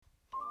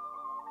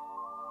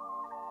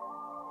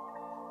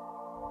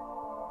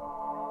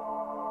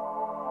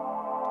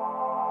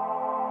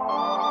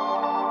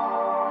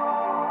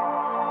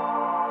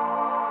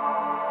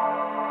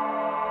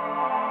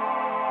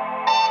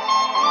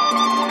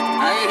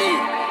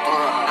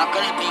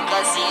fica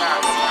assim,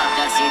 ó.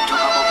 Da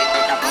cintura,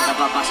 movimenta a bunda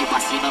pra baixo e pra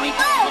cima, vem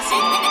com você.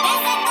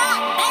 Essa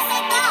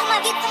cá, uma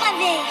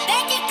vez.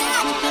 Vem de cá,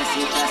 fica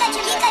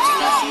de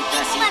novo.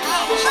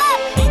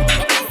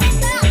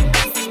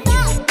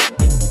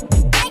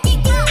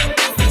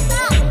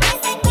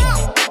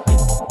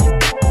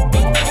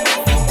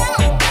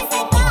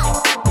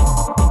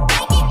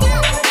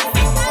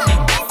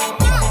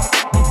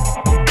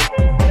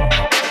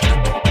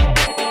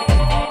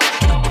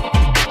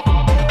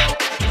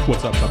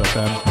 What's up, Sub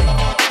FM?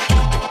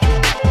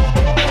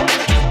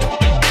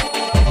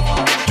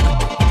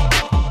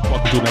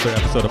 Welcome to another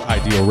episode of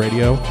Ideal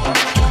Radio.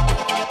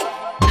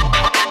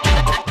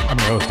 I'm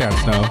your host, Dan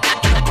Snow.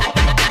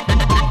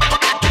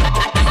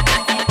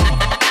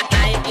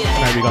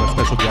 Tonight we got a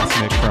special guest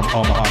mix from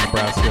Omaha,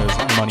 Nebraska's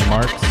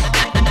Marcs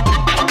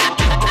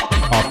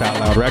off That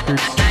Loud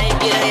Records.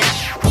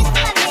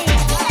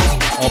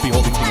 I'll be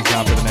holding things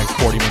down for the next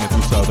 40 minutes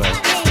or so, though.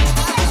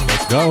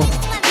 Let's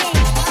go.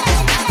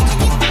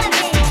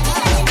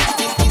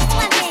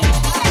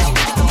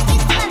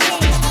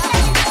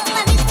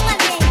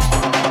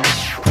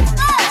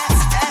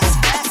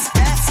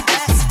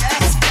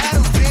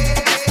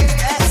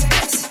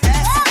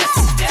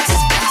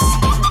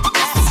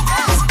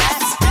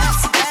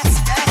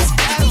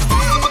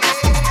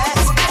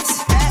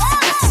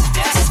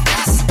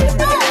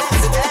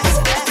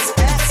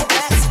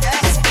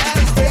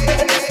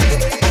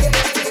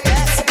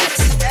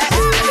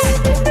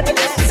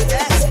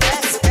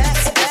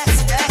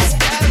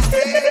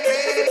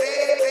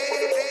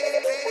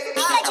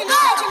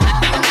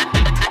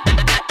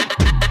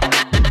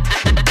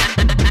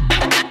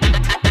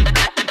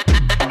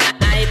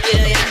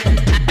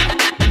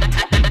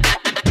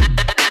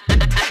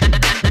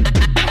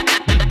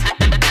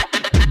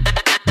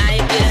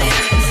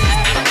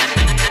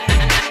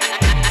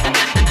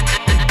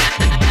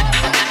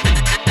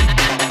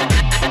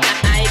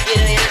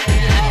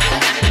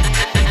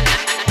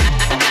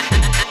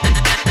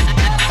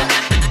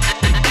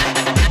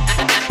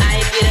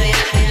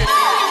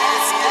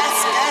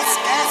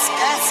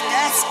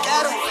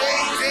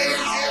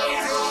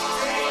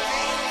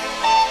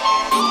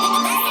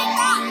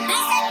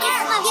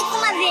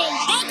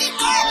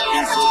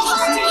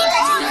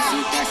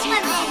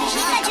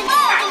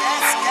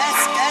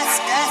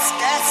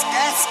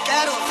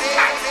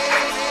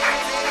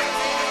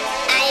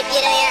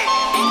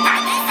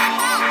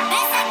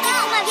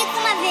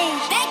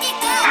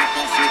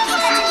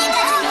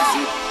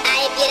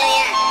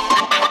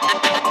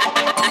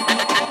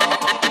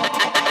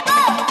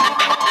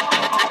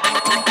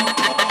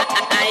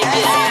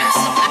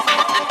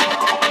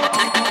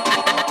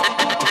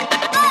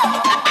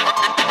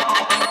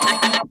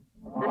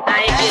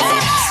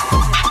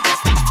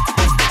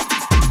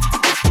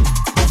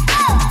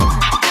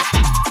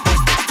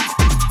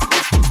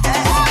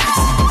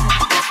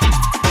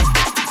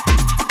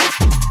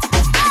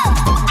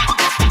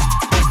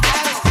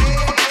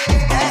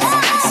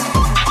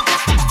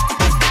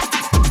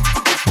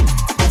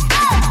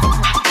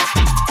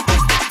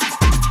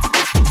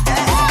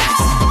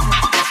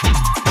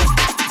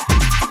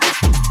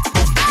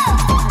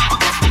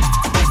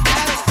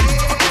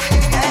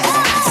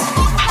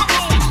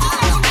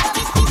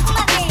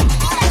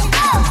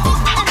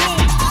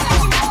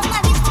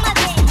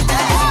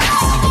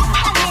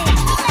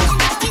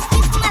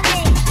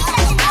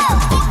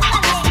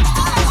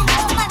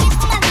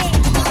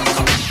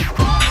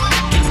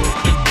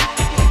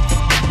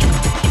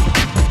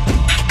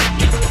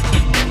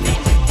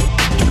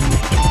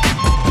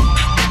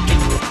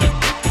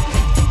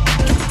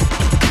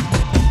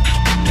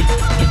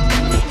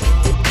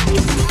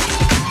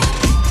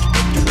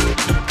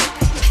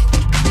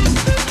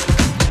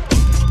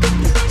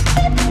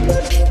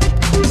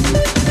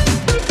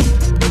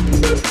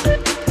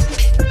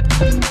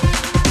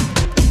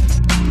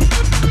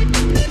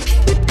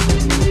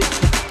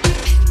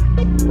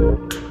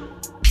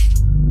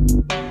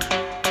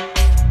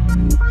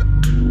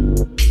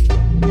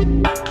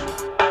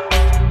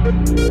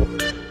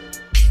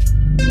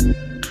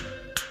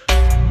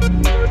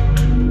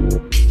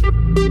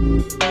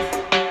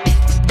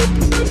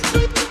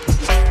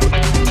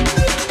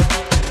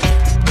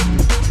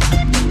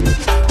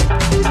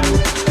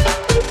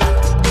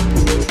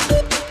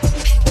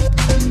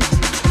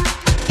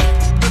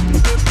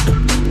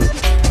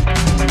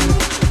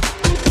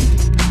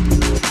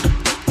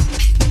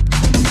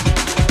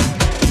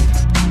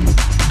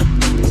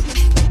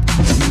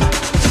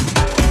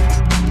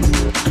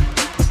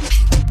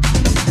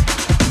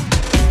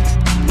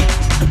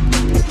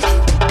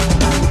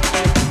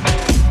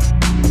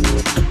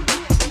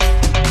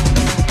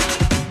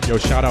 Yo,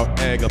 shout out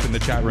Egg up in the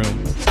chat room.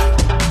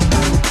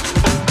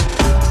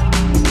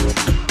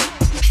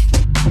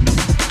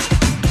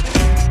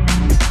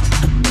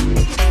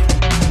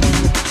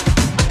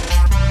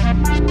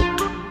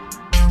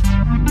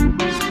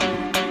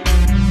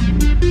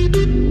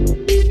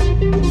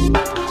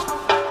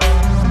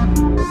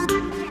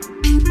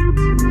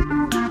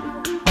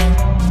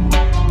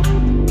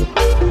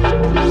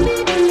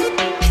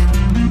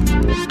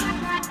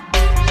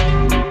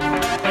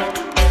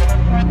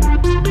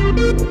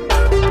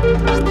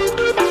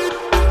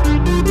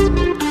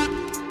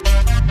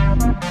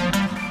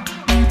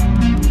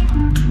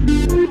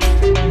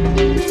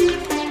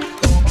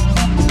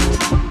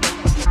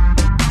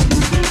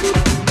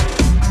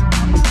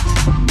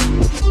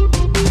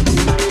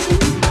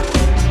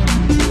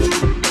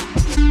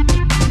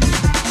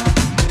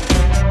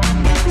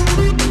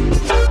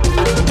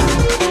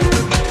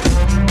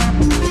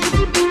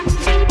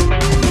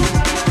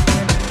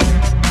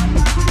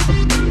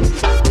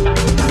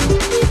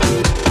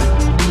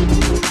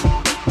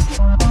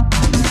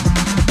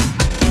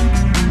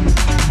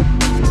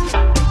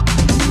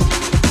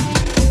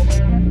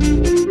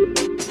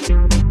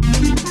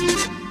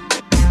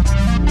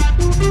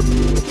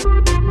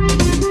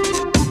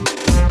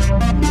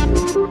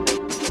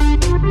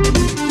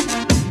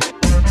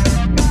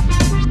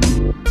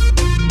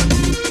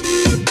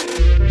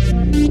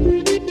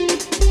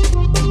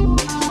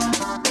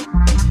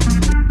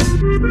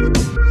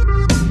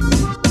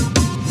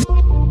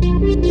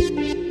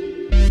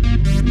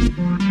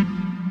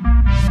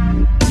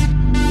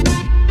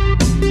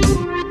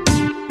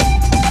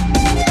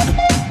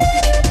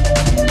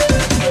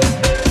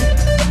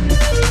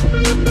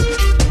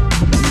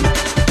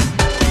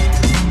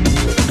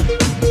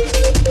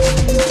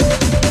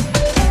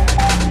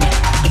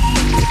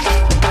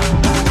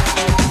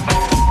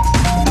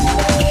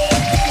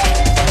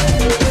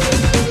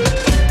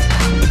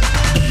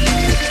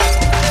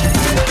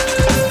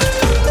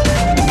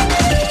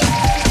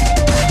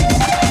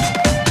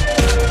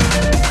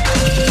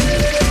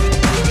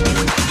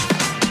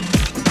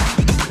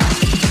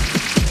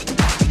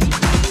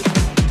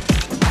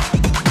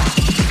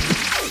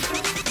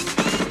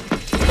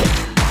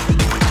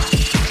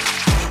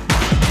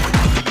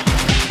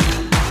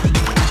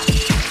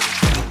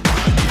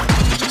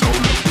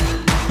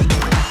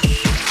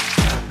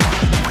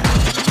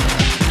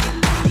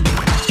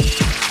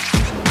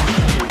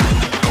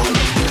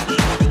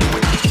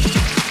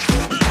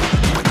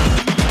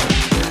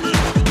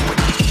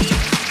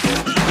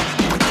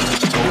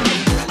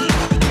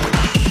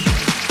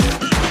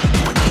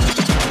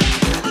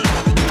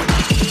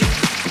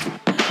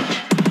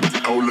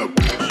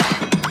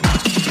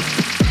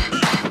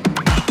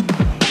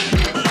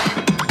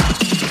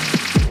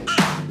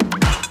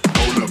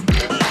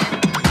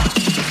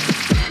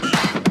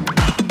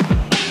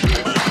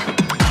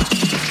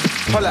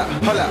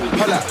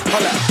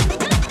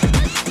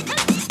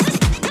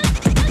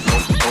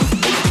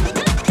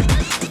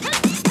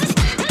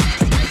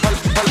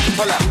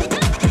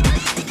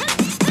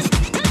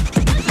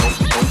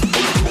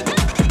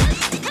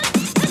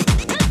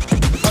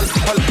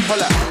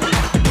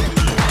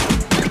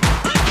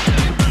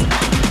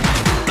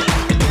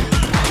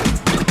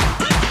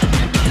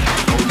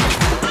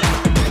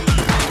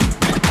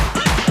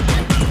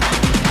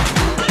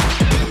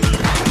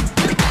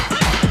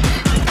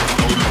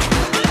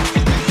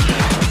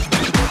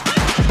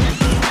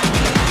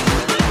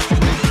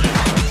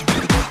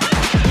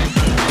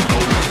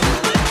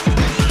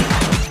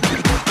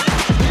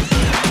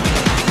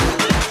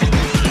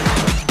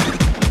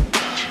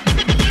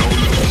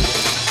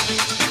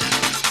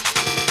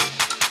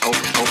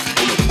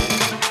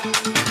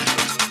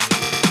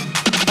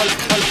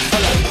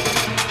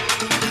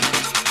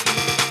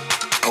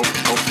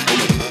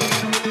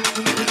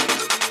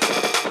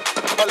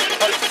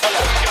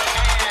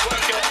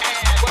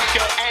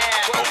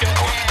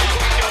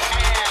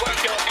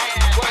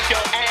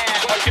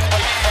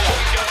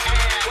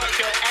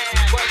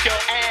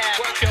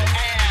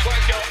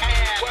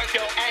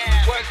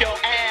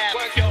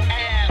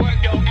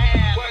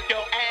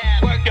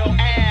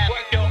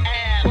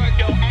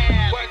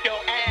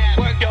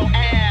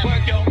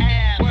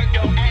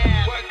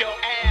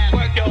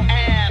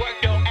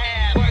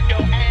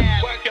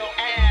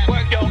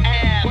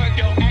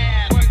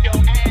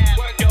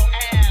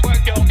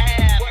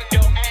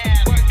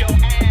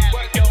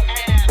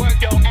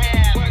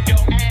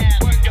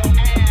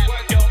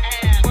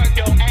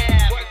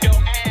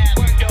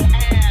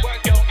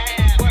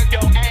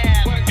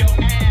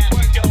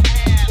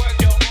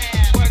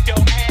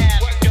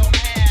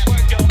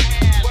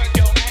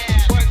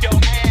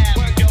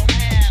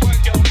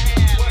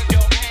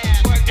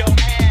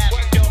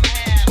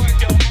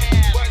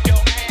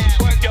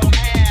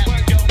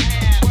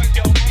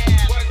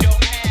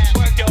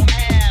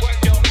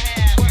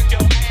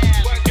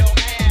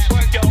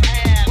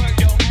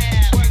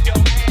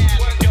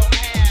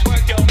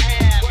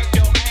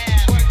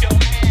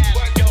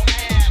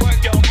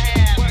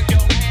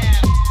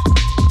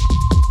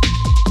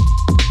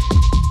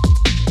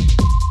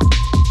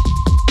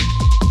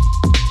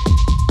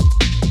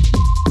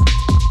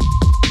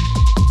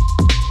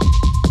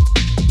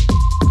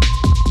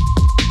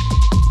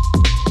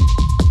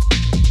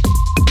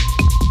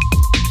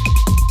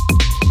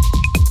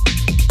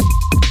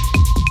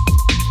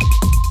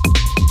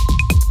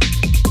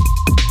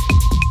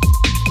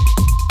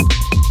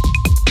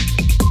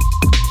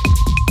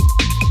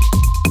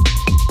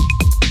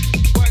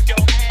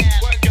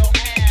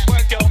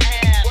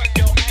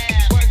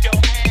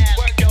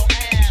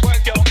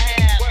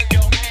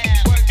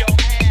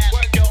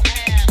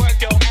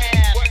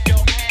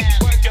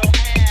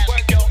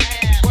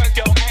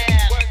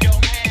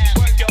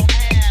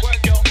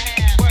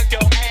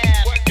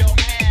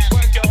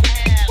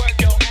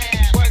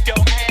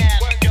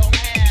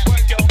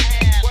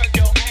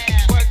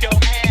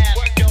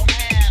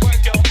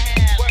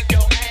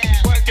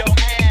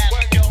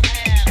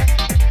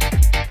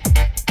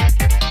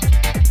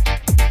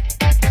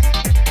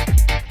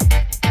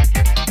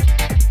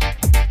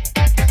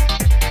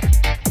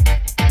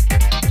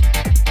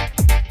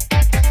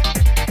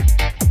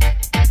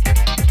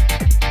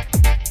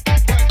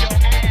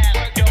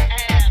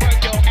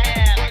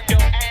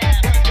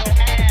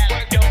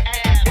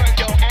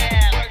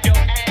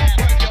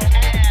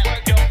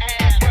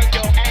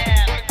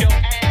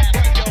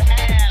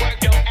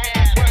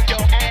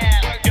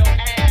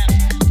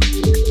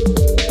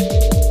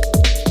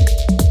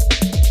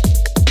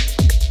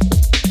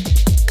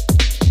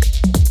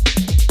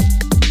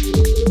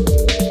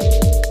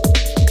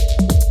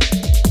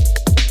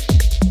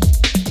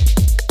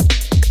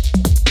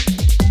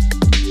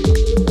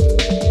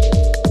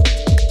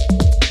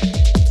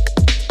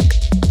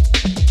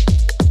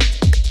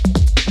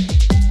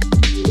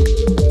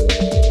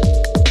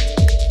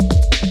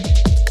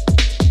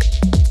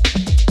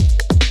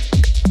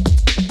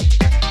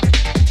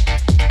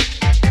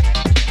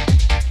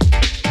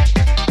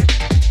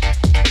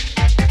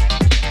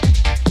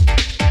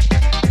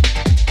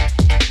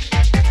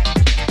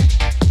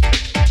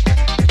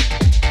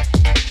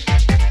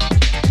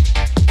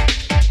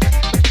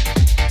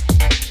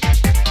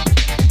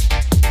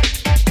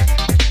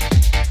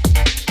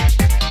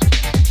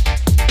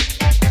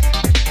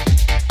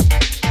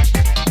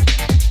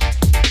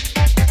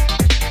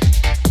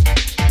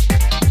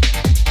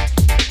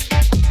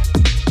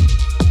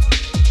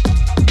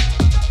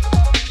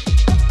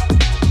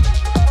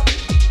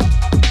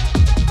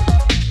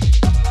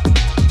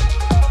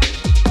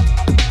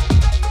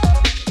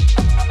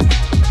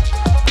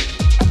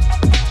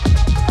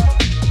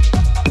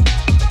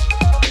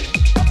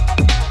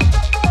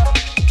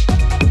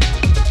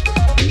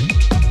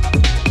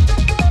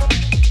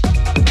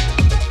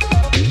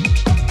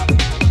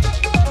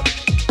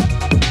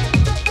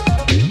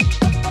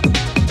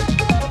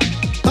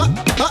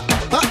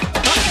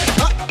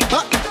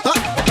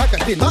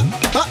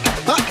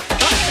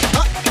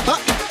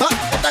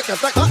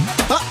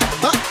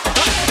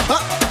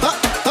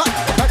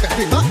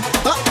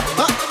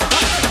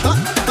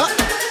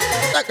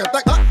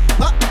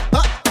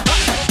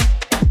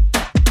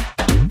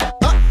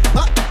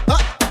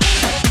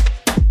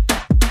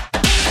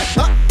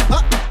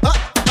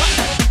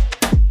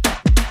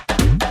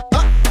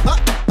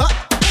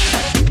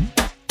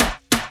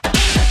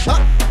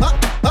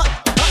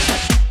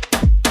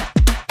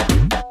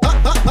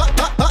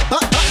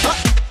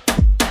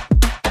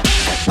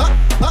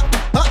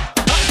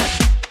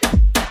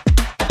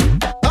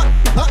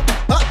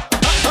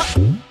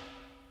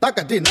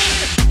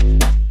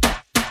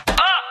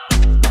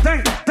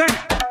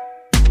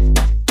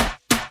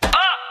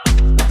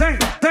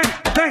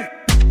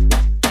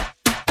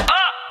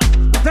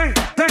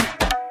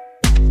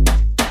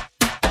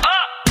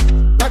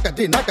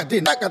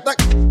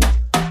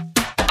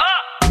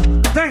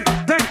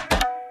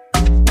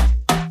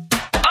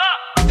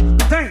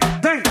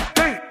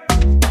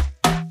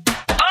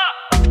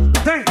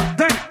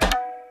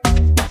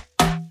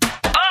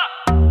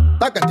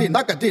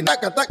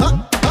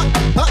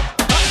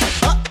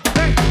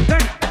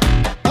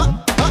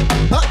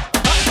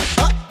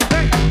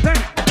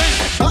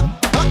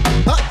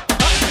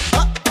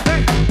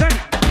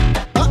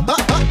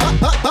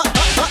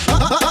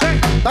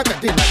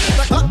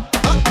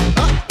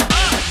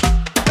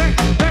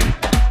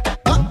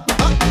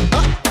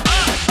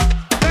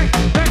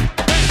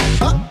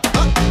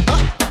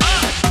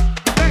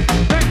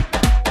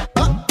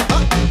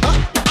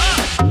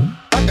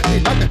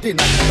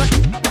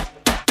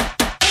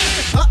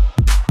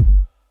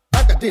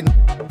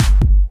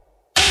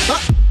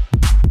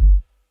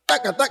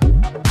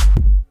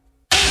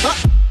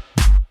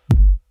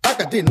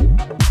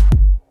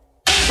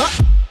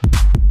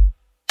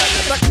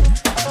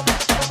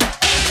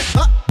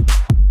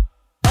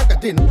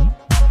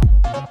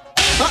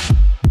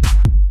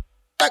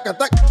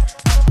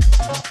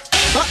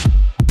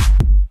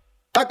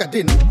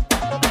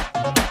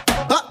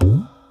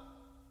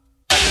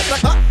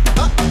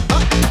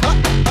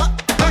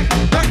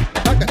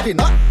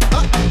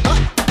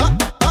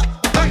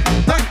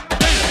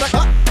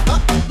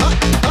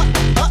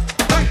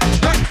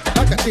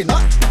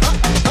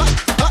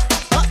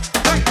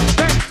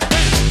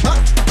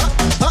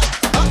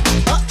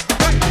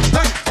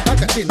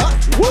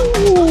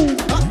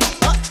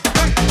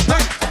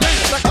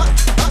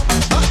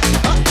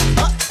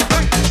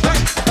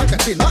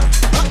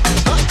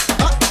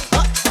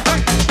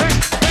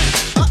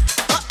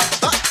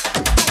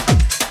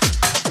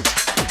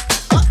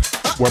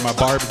 Where my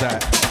barb's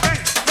at.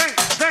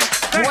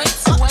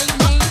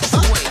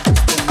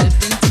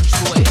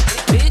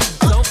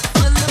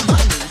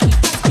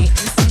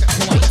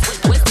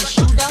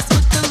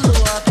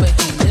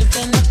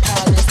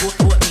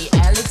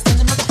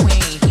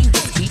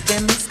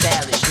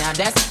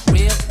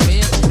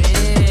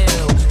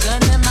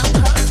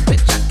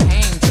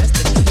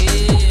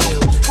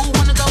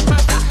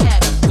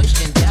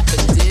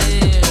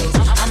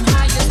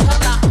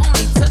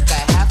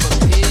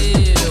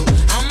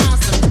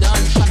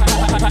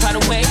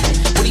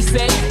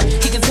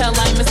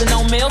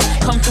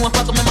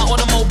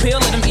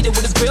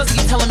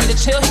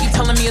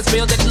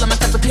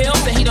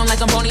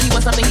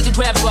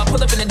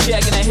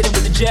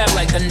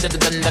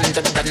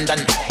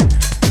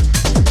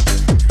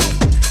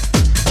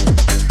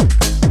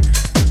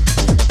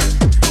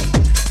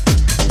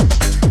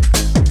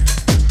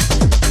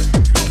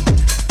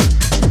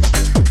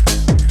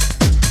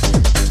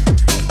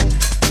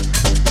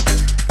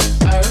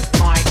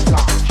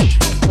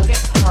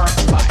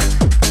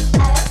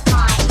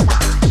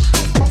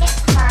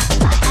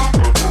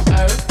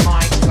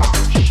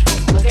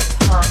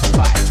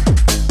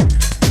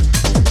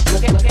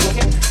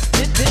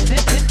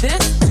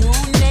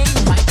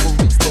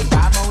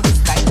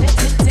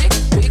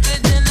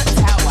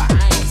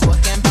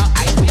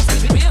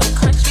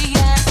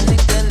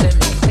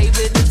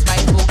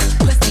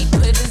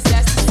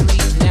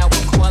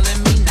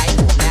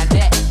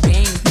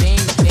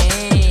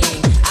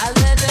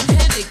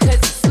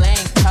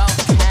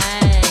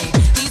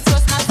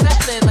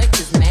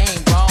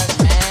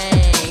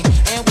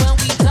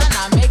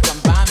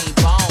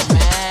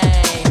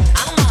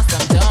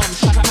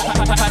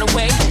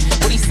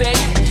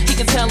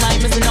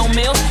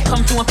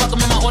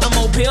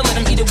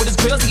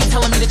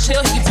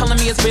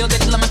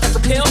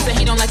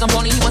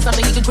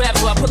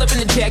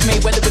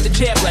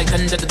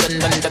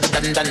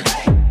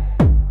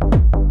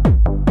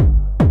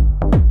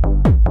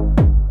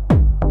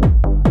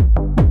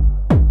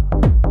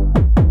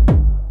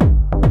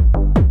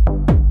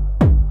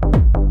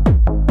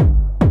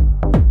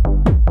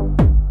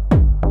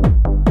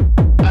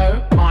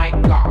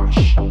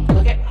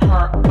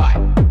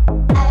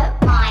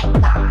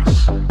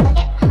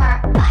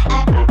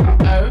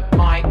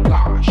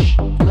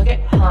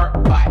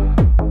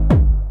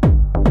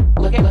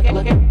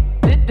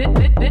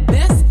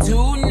 This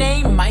dude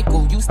named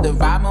Michael used to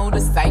ride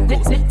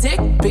motorcycles.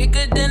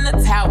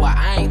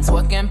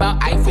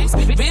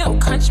 face. Real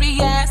country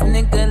ass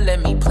nigga,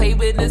 let me play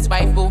with his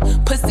rifle.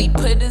 Pussy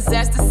put his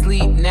ass to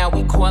sleep, now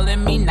we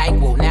calling me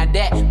Nyquil. Now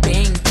that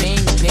bang,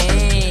 bang,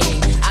 bang,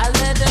 I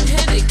let him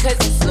hit it cause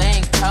he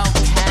slang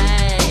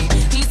cocaine.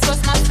 He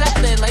twist my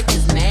salad like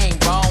his name,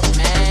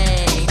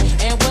 Romaine.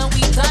 And when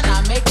we done,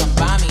 I make him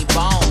buy me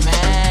bone,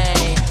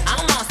 man.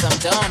 I'm on some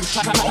dumb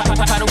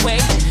by the way,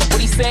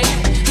 what he say?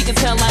 He can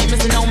tell I ain't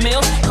missing no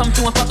meal. Come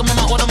through and fuck him in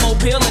my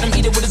automobile. Let him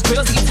eat it with his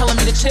grills. He keep telling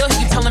me to chill. He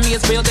keep telling me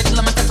it's real that he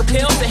love my sex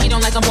appeal. Say he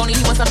don't like I'm bony.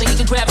 He wants something he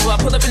can grab. So I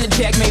pull up in the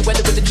Jag, made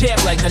weather with the jab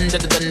like dun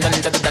dun dun dun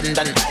dun dun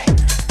dun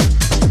dun.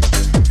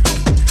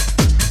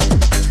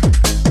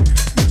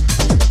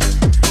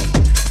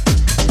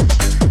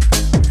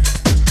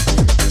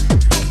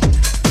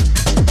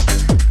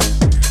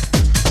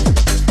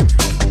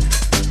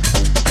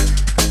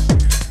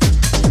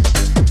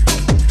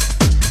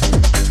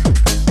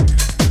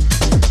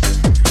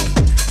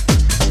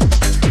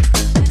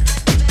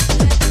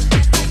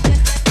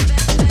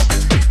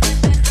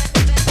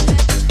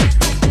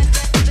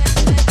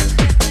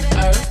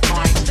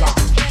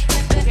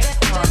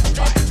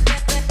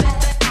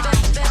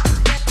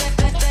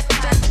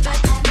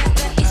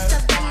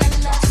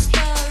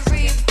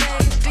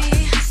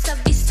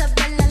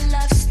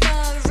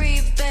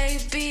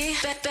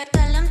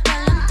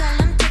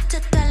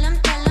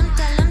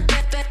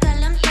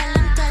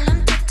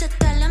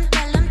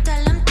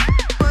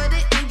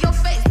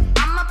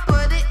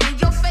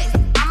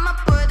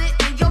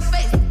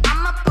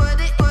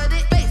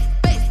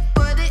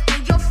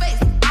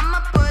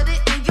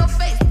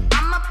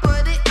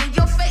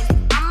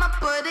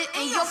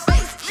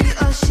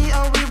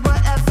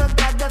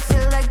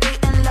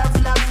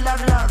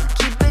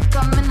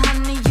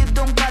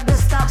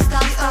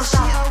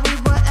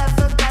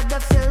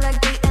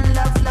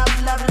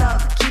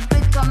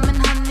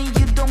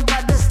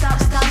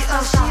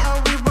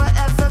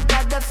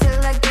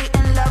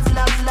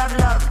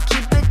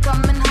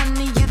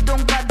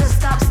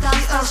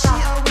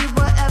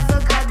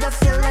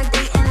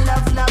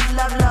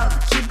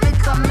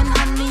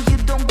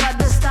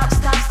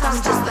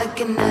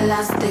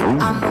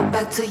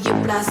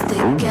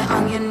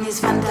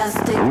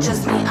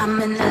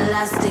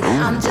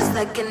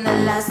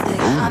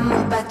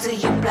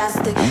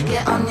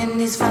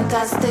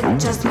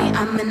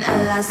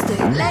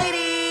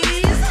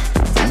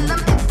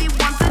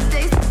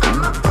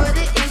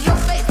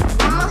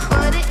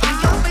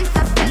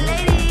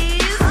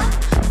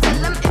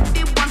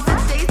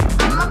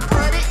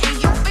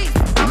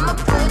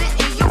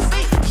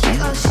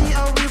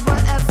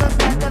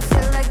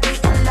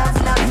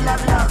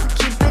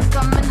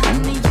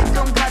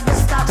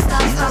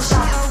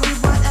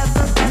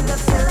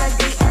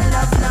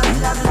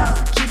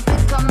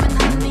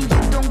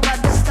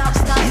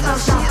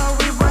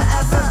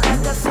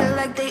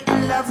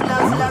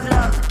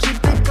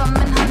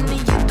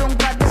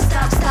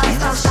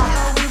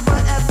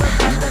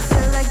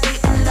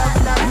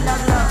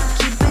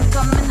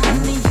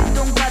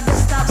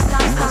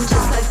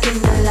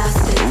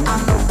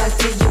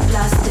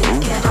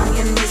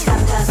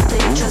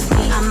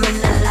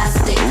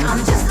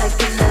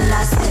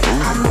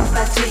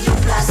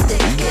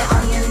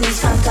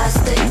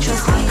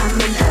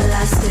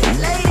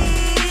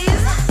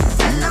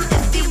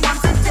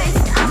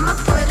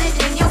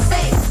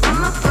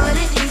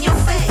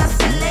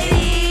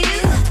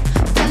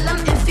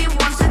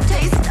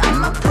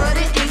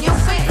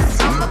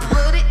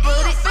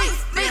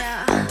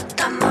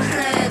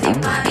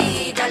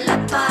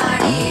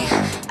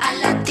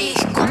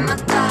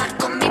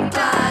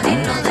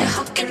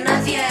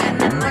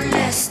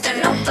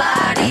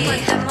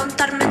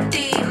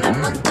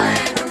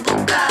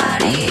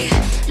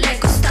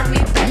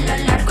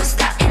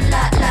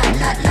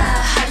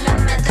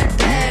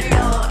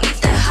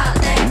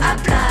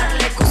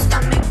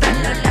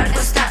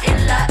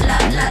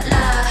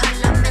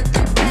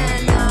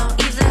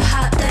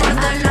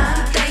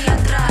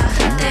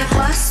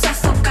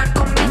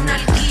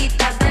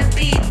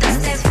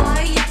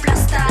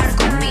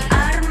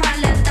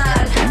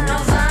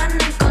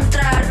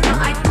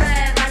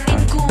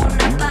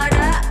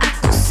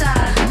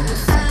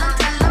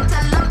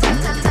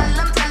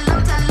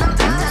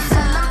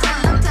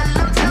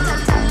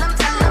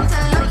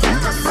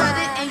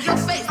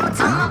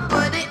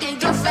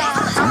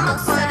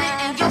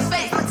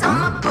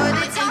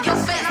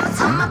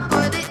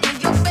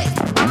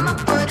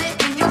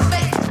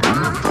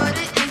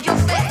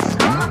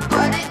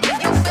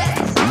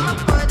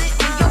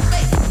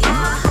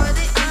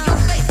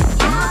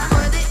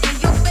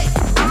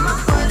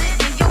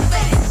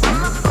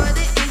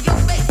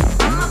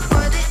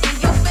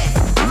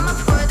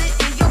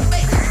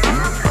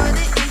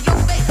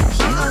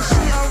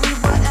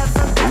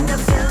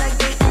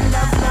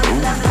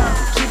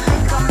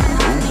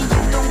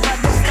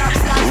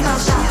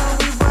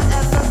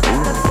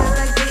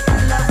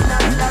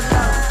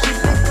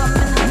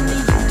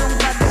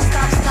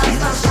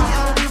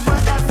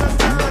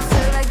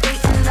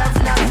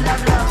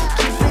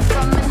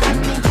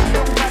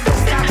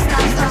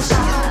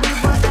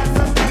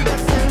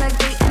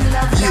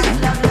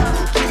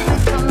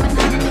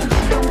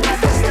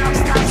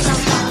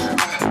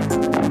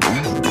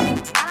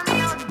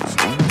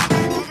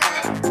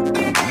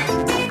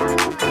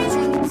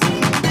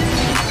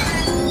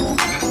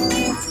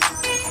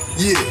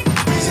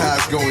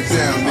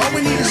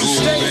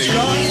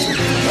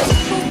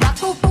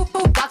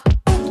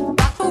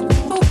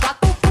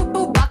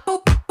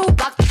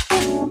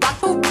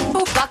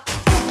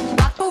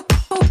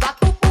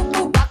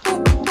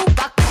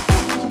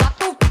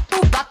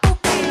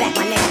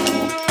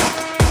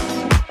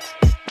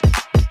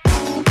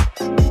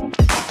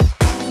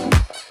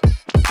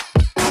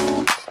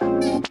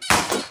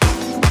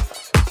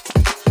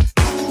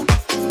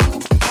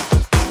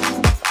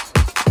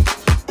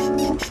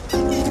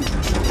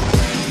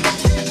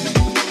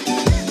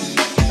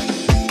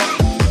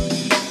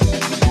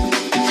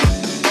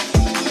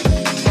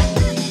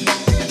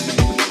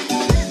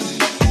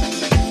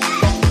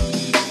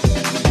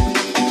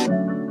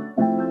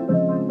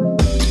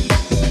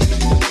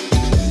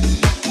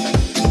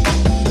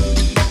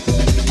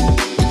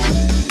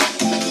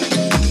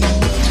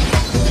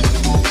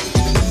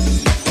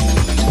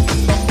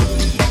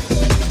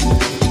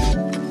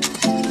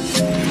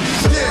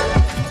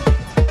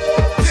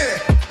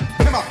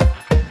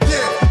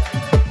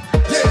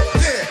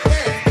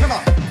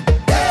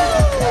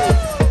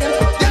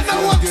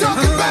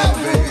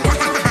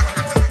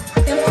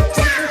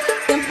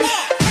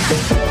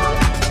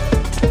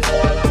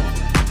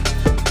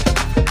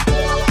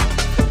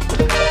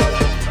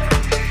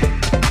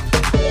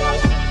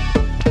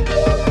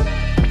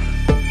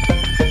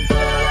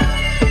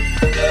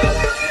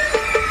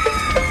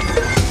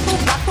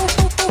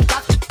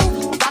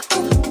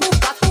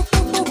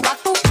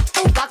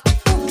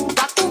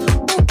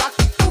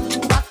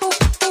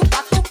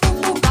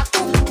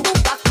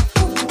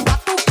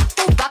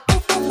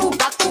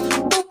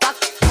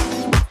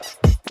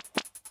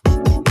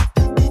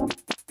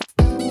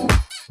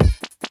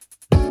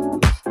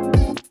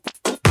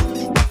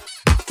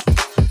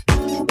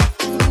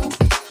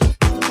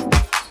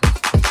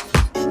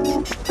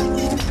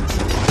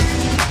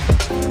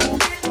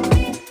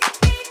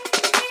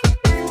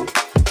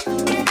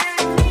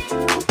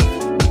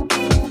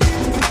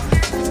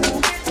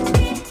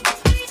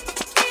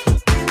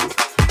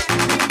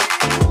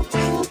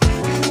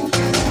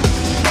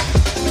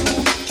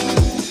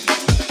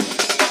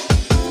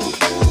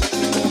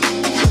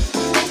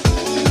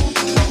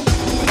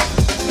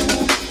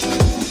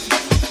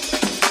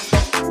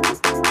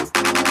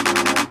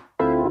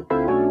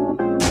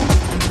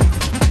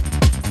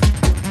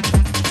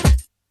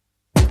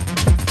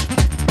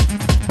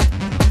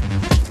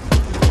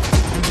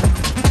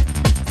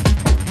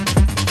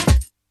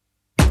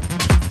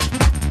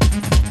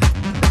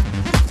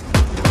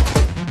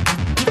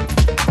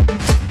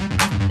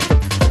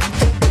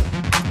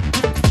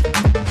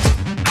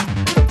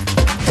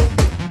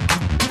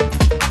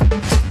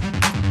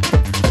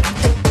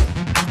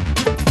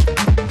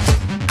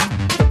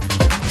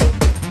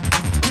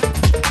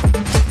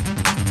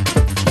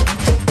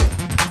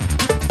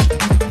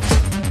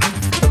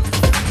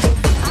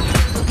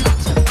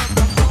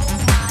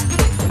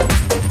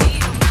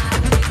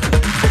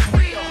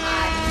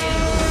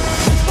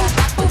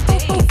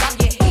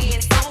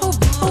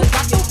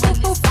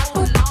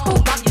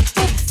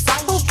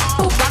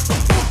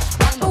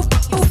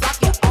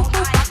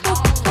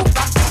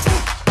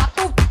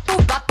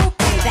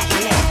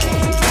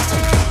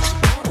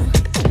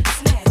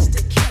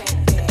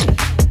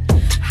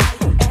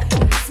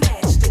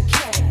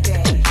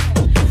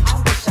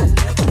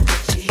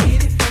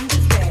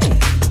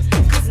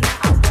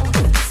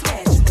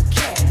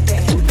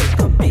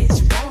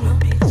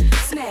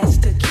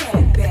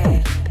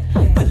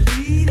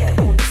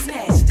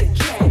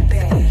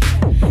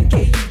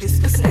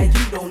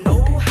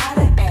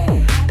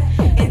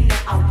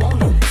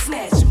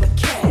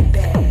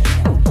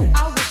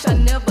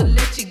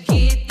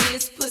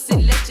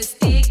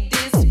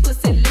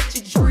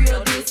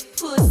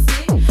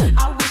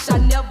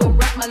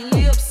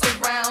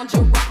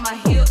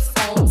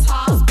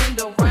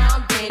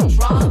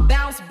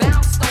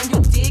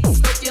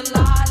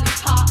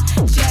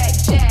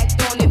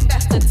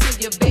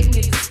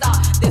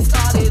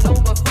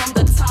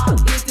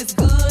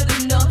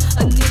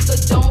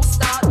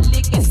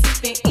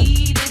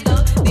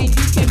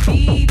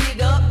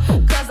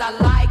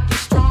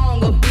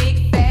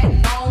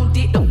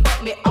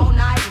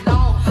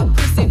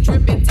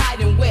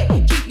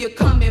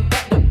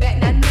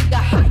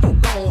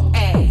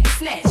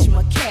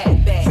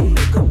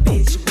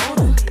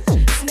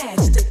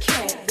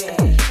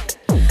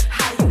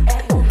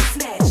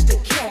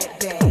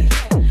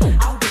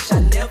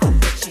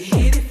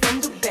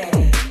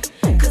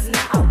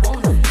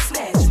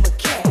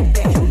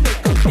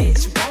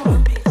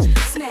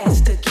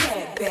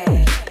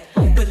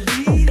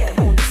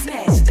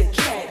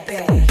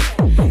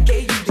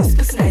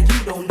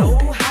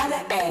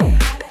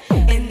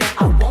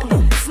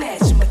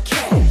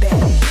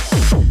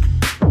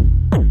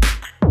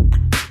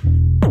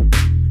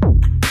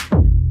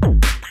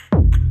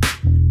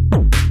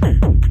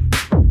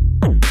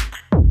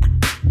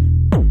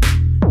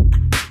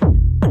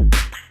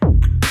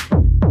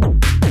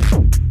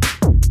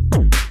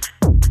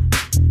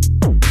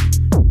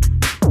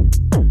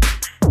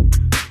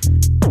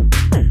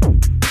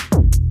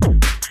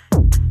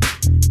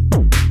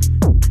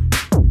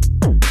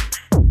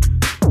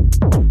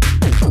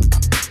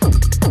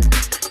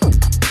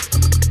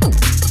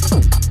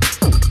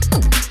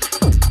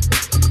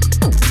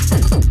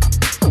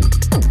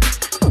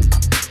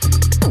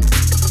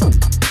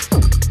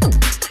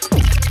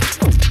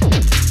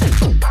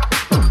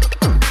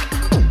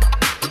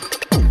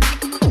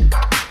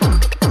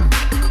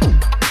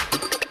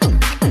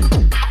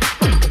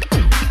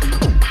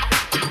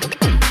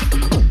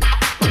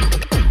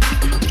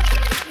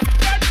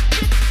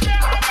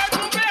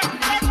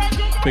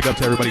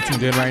 to everybody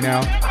tuned in right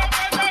now.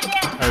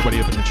 Everybody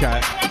up in the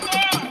chat.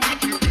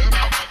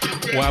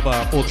 We'll have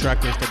a full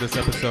track list of this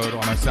episode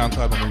on our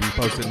SoundCloud when we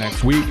repost it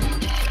next week.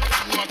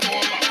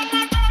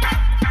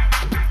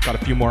 Got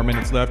a few more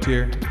minutes left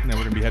here, and then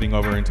we're going to be heading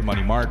over into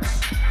Money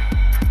Marcs.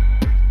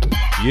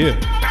 Yeah.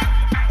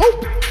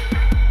 Oh.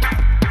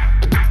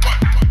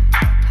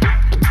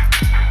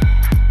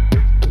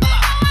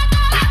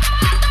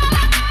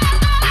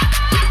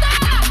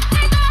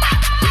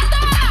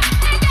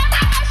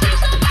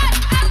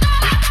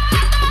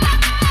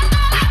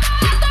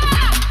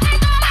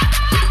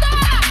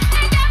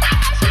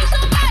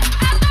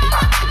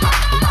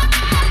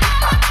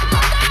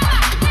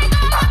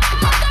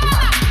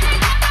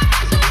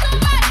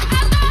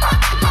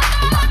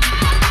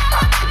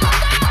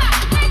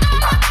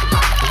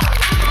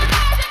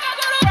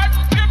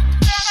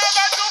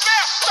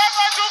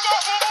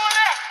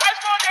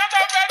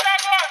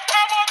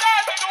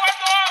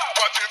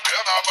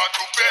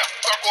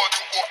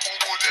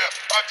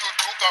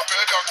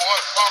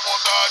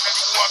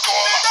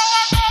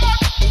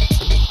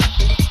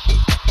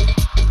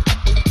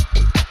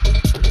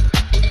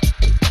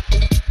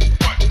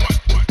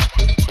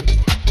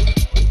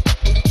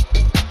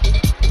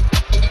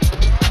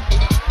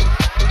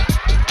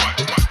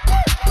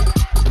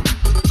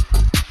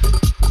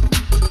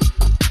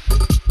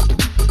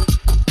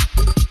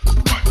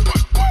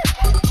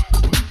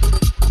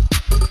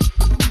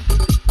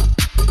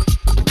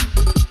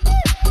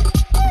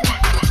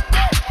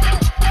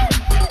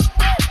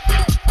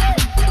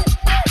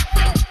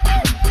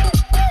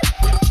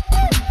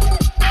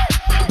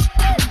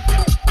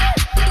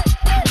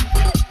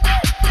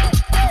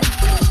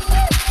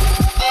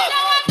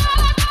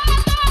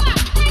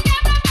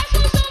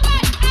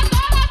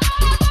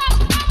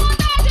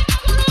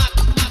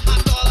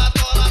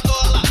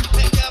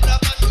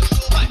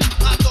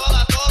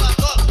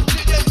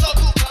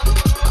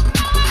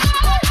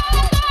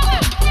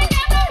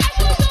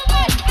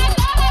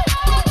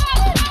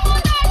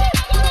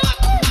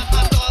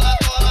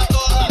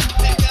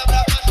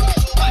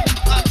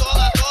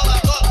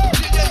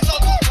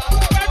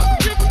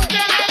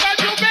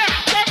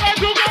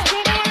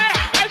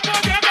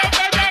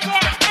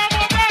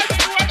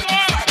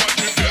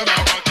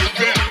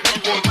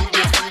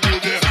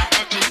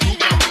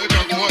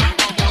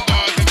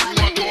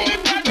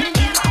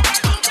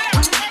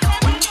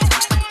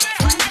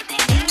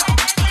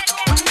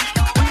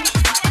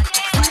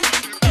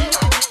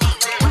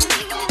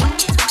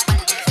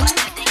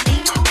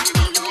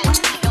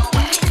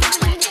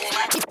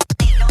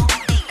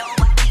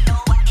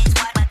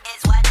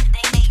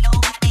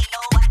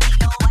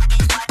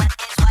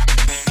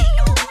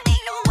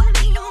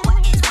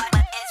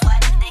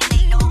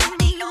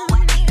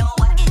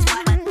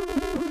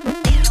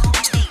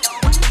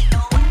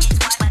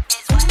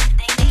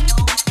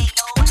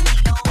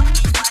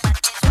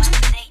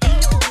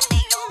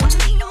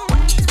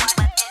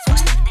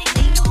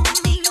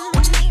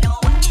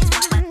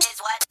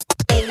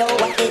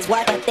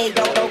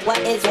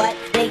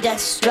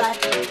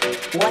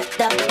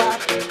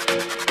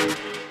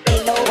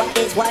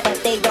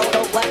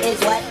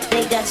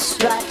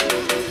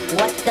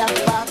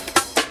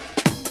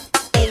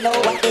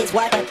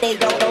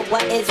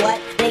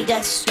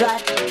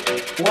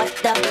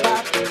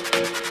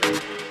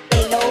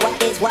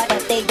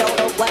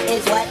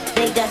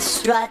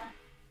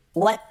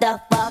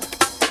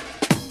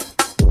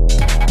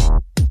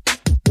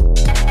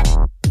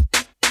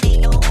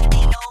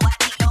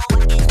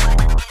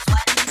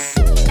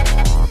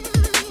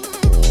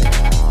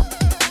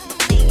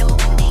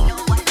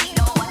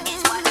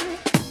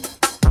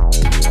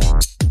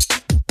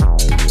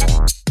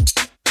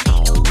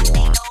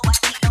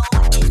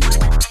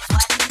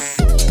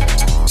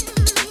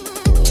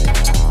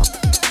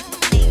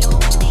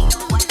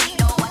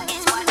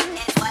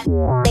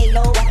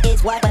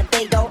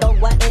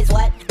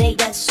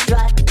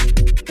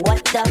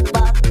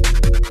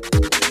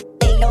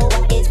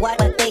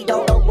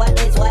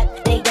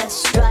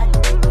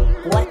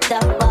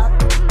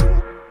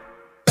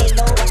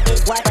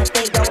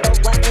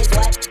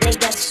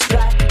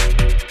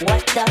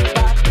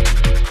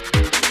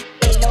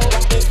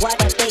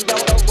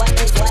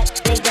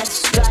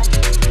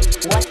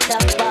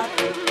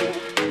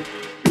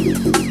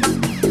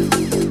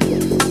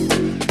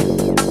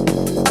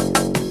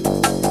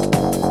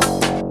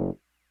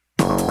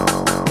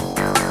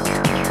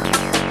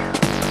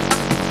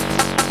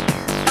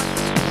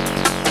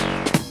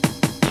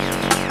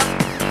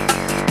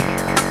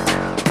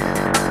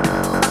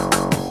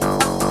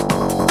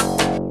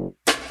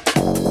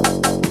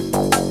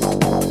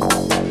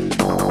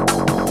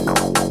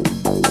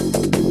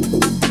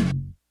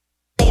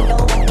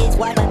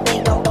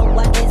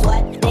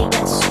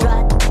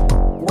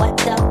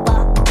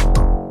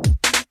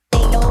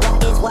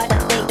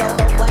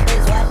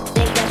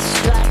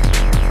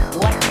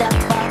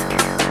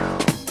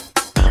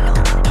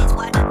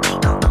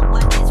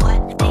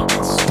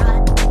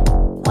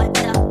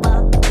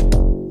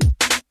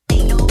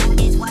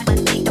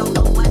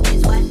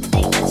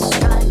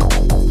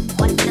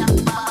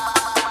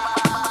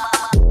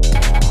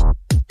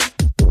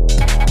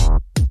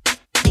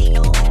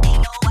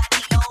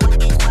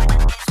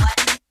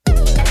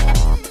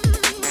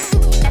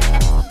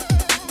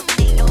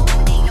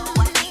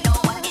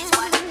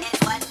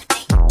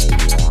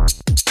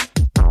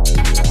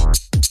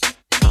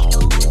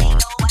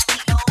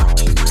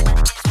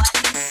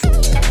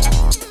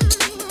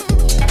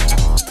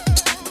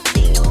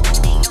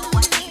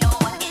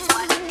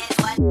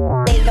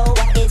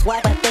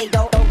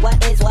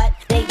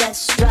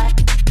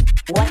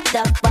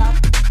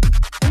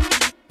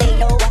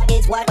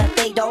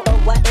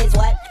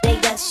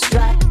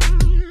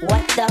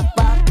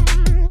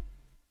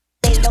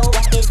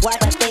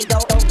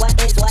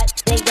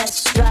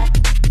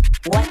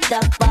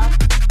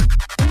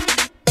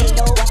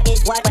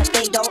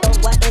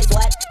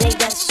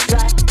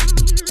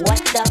 What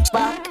the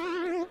fuck?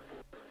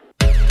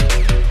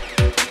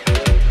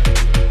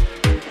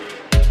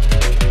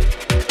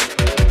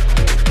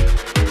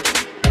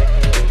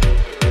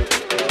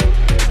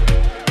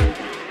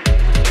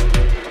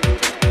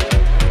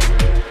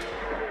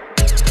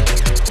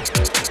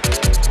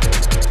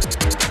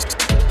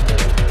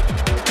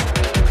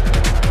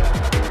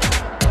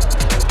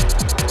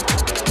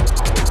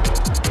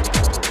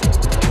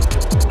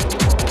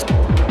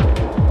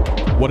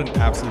 What an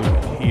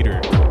absolute heater,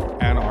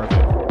 Ann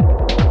Arvin.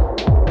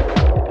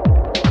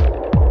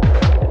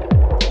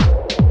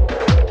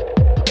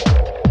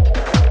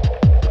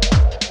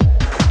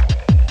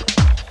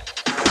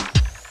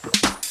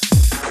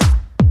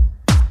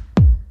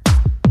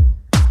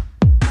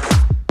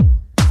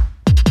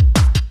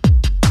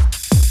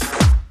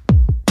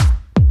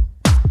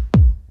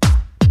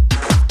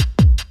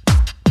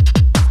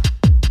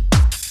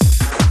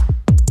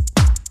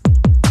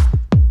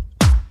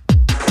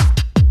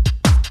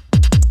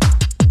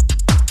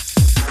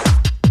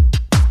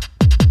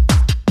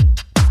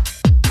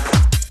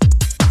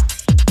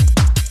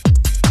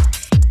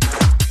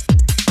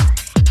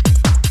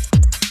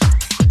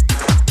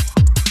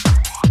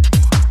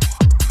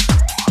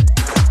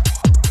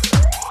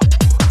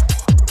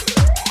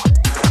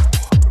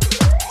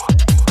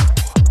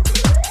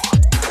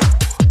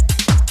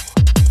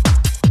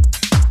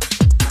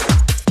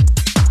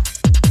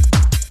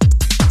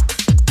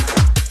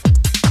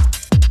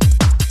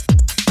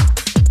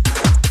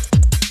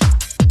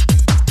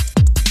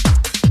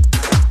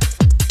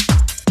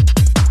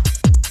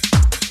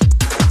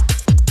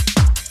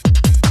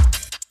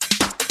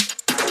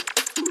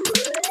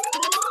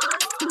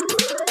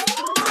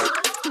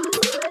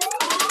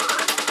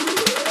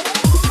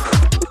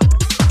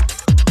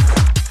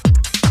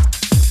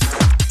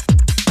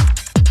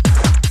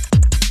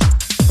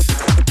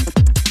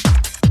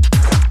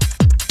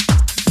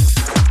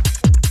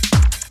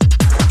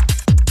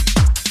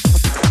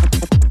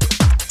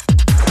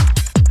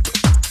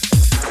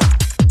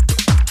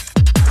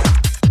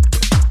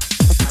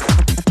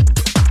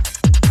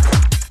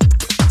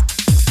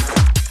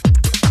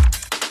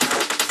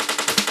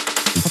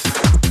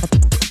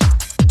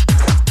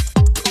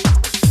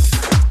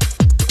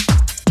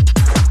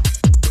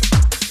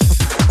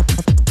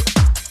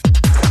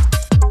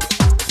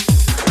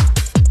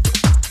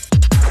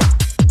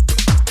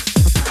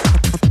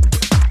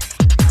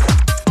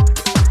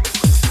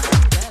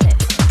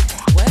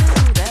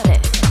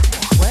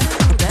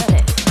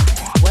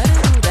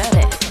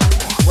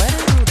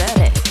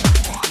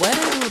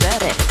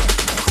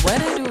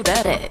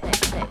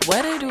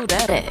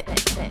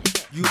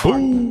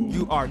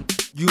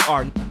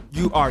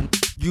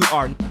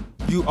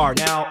 You are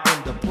now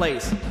in the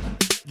place.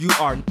 You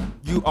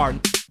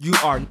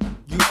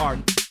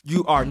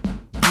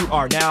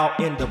are now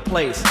in the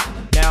place.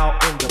 Now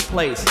in the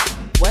place.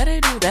 Where they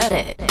do that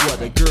at? Where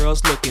the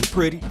girls looking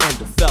pretty and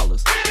the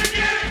fellas.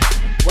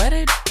 Where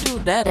they do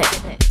that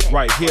at?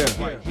 Right here.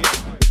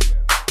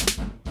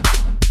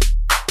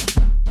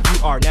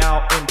 You are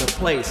now in the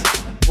place.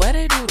 Where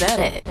they do that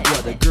at?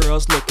 Where the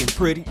girls looking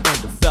pretty and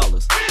the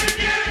fellas.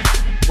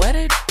 Where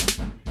they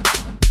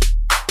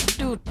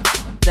do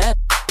that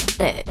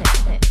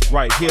at?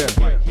 Right here.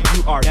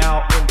 You are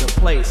now in the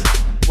place.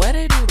 Where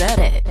they do that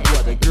at?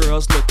 Where the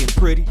girls looking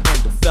pretty and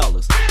the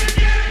fellas.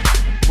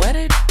 Where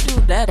they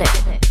do that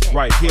at?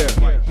 Right here.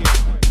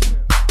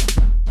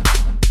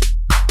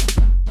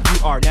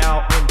 You are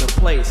now in the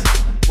place.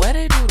 Where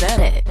they do that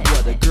at?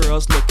 Where the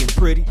girls looking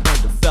pretty and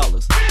the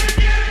fellas.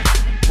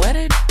 Where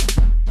they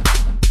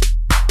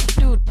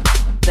do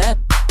that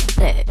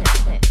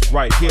at?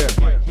 Right here.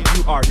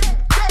 You are.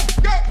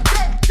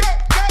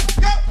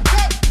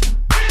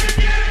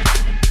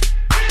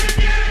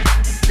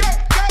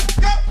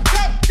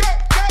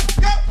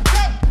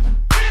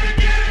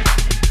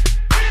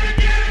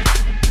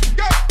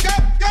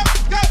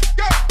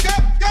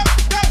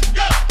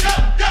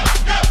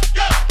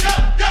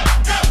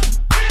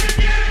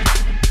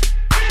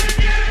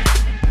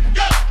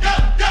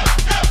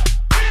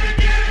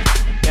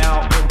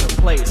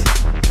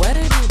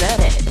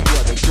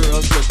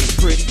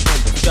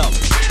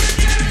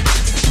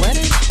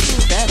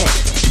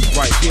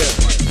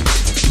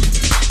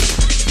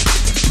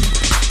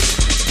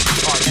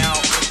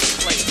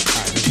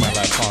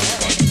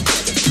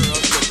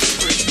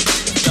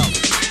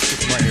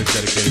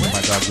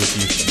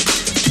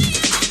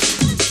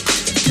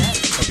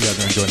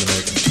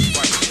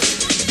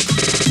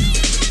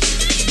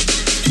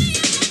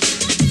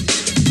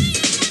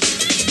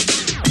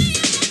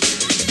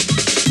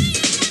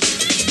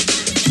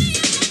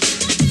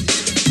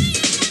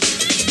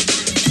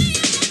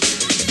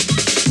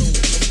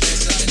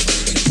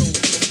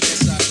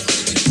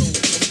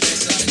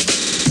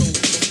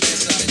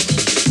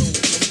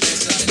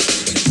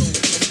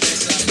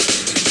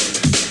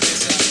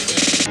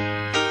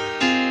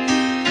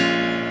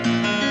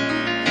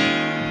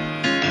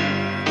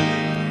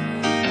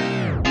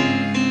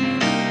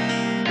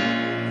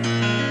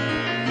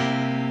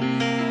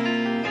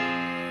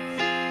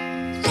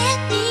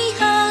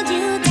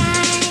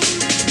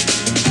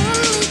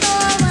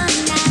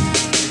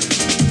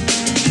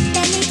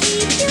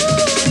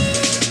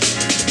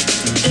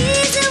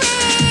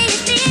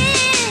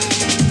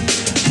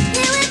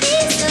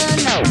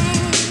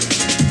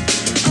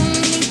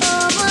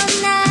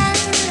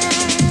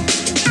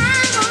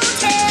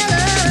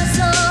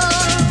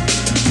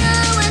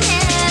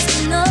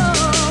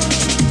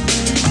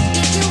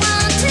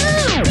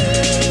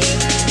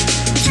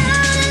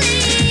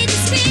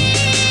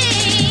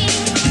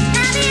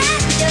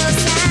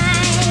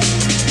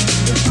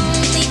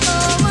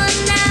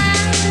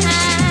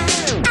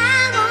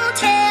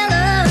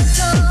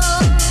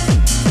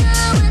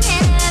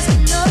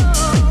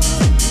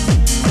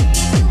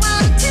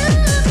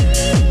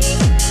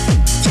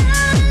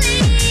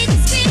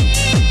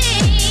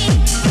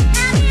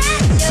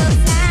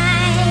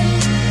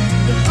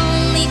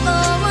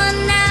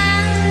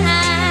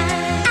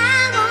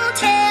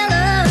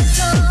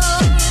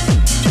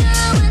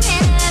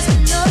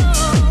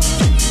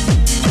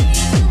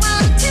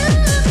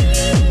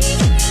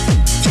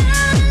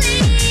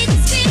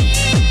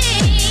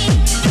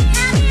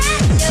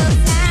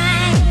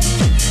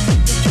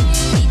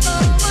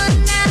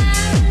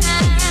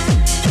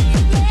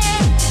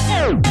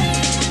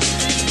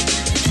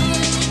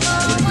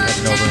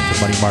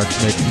 Marcs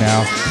Mix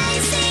now.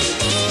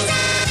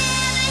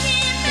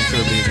 Thanks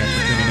everybody again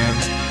for tuning in.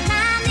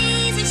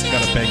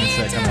 Got a banging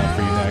set coming up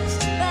for you next.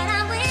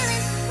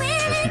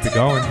 Let's keep it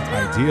going.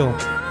 Ideal.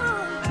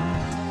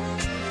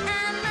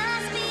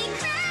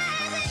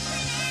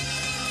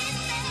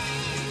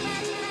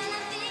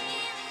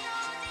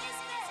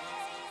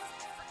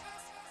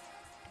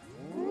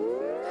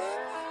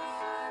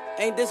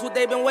 Ain't this what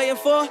they've been waiting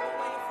for?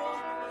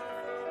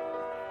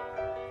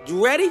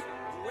 You ready?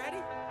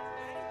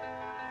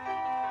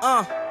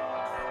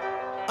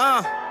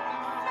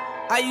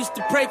 I used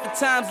to pray for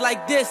times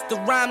like this, to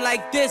rhyme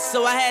like this,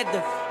 so I had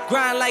to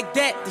grind like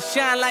that, to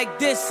shine like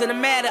this. In a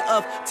matter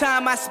of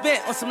time I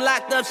spent on some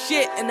locked up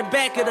shit in the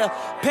back of the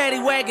paddy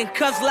wagon,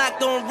 cuffs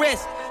locked on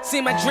wrist.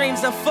 See my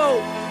dreams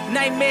unfold,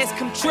 nightmares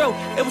come true.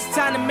 It was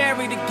time to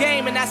marry the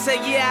game, and I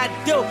said, yeah,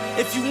 I do.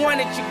 If you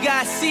want it, you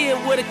gotta see it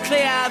with a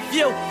clear eye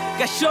view.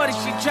 Got shorty,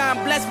 she try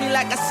and bless me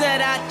like I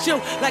said I chew.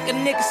 Like a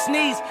nigga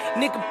sneeze,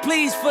 nigga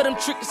please for them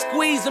trick and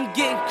squeeze. I'm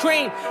getting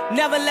cream,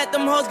 never let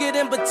them hoes get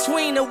in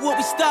between of what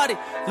we started.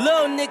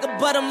 Little nigga,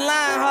 but I'm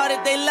lying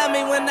hearted. They love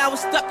me when I was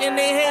stuck and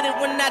they hated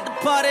when I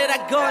departed. I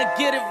go and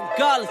get it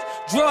regardless.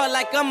 Draw it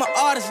like I'm an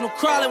artist, no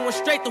crawling. Went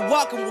straight to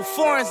walking with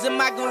foreigns in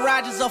my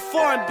garages. Are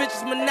foreign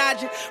bitches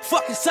menaging,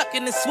 fucking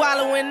sucking and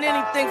swallowing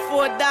anything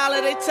for $1.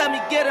 They tell me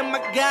get him,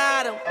 I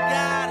got him.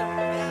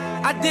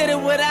 I did it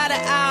without an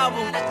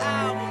album.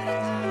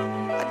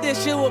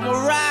 This shit with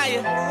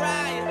Mariah.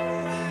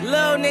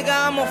 Little nigga,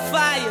 I'm on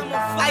fire.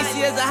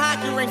 Icy as a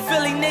hockey ring,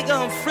 Philly nigga,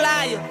 I'm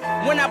flyer.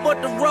 When I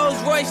bought the Rolls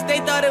Royce,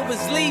 they thought it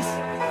was lease.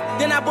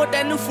 Then I bought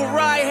that new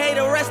Ferrari,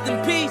 hater, rest in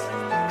peace.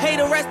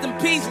 Hater, rest in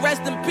peace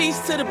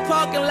to the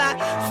parking lot.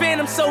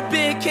 Phantom so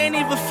big, can't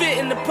even fit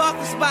in the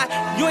parking spot.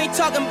 You ain't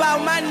talking about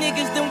my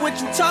niggas, then what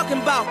you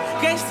talking about?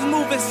 Gangsters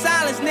move in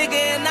silence,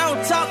 nigga, and I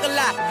don't talk a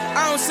lot.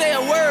 I don't say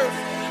a word.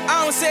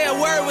 I don't say a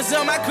word, was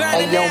on my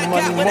grind and now I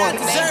got what I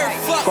deserve.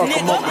 Fuck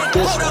nigga,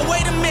 hold up,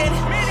 wait a minute.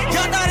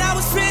 Y'all thought I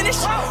was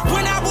finished?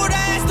 When I would've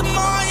asked them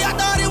all, y'all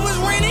thought it was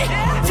rented?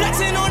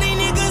 Flexing on these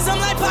niggas,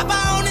 I'm like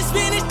Papa on the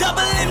spinach.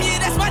 Double M,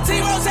 yeah, that's my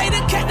team. Rose,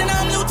 the captain,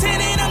 I'm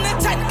lieutenant. I'm the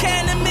type of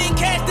can the men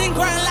cast and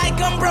grind like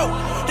I'm broke.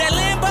 That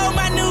Lambo,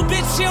 my new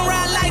bitch, she'll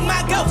ride like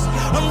my ghost.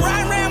 I'm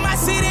riding around my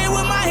city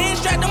with my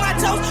hands strapped on my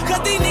toes.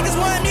 Cause these niggas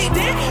want me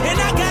dead, and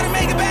I gotta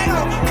make it back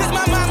home. Cause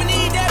my mama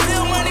need that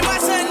bill money, my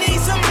son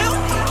needs some milk.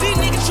 These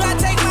niggas try to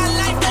take my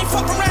life, they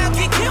fuck around,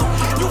 get killed.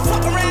 You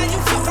fuck around, you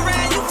fuck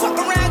around, you fuck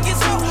around, get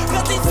smoked.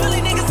 Cause these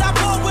Philly niggas I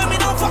bought with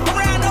me don't fuck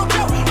around, no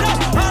joke. No,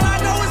 all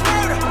I know is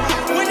murder.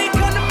 When it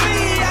come to me,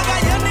 I got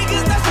young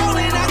niggas that's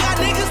rolling, I got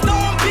niggas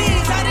throwing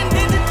bees. I done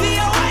did the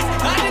DOS,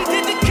 I done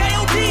did the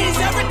KODs.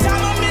 Every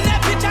time I'm in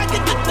that bitch, I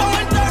get to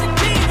throwing 30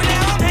 G's. But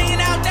now I'm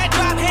hanging out that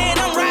drop head,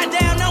 I'm riding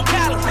down no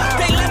collar.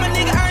 They let my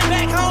nigga earn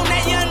back home,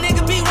 that young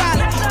nigga be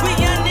wildin'. We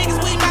young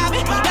niggas, we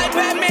mobbin', like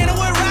Batman and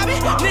we're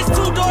robbing. This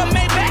two-door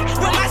Maybach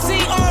with my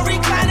seat on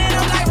reclining.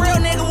 I'm like, real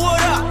nigga,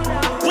 what up?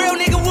 Real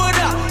nigga, what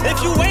up?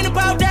 If you ain't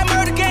about that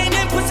murder game,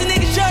 then pussy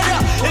nigga, shut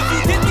up. If you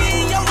dip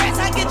me in your ass,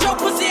 I get your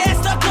pussy ass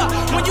stuck up.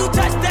 When you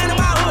touch down in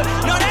my hood,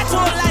 no, that's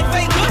all life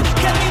ain't good.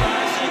 Tell me.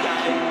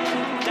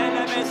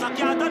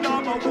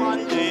 Number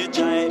one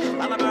DJ,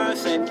 I'm a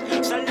mercy,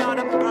 sell out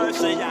a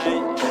mercy,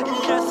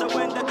 yes, I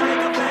went the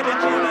tiger, baby,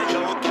 all are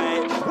you okay?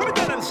 Let me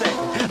tell them, say,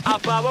 I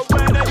power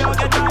when the young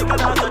get tiger,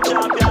 that's a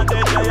champion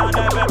DJ, and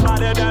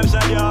everybody them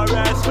say you're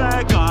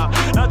respect,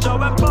 Now so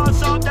we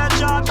bust up the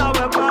chart, now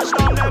we bust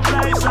down the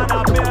place, and I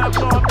beer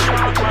pump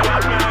chart,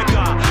 where we make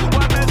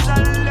when me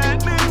say, let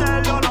me tell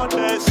you not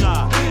this, if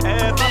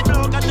I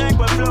fluke, I think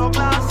we fluke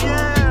last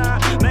year,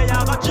 me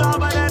have a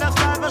job, and then I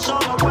start to show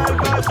my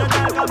well-versed, and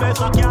then I miss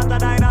a cat,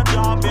 and I ain't a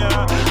job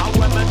here, and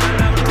when me tell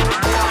them,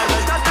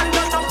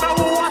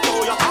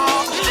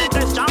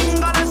 this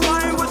jungle is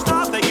mine, we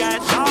start to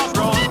get sharp,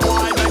 road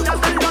boy, me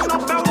just tell you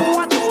nothing,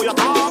 what do you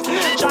talk?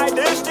 Try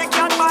this, they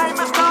can't buy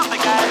me, start to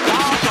get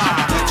darker.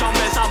 Jump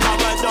is a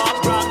married up,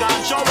 brag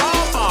and show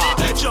over.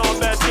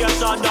 Jump is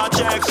yes on the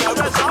checks, so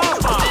it's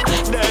over.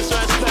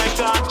 Disrespect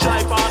and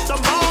try past the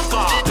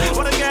marker.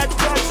 Wanna get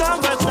vexed and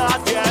we start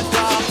get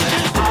up.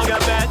 I'll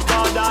get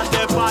better than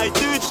the fight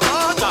each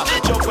starter.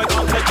 Jump we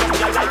come to jump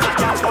you like a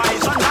cat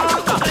wise and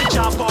knocker.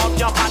 Chop up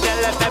your paddle,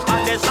 left me on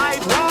the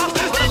sidewalk.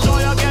 But show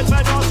you get me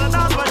dozen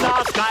as we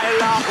not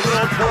skylark.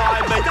 Road boy,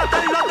 me just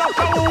tell you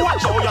nothing, what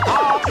show you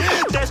talk?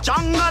 This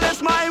jungle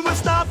is mine, we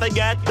start to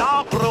get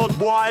dark. Road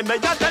boy, me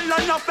just tell you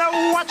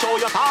nothing, what show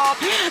you talk?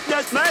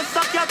 This mess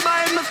up your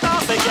mind, me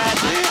start to get.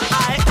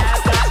 I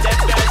have got the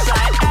best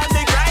side and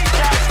the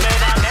greatest. Me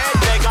not need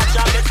big up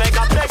jacket, big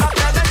up to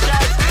the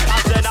chest. I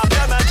said I'm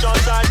the man,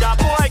 just and the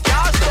boy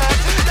can't step.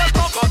 The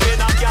fuck up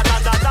in a cat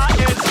and that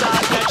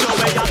inside. Let you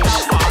weigh your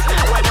top.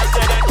 When I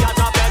say that cat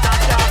up, better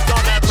stop,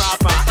 done it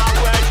proper. I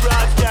went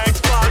right next,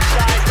 fuck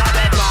side, done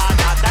it man.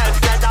 That's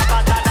get up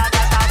and that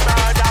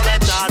murder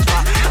with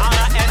transfer. I'm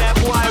not in a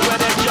boy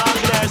with a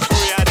jungle is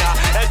freeder.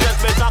 It's just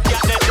me up,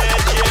 get the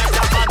DJ,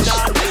 up and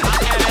down.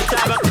 And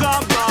anytime I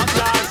come back,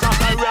 dance up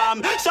and ram.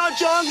 So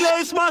jungle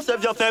is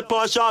massive, you fi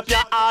push up your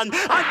hand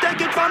and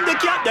take it from the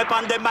cat up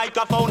on the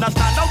microphone and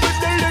stand up with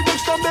the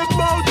lyrics from the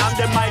mouth and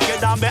the mic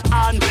in on me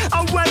hand.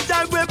 And when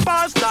time we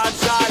pass that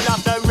side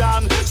of the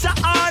ram, so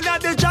all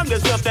of the jungle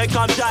stuff they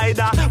come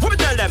China. What me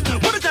tell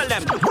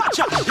them? Watch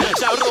out!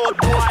 So road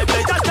boy,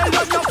 better tell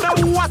them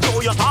nothing. Watch how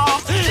you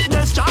talk.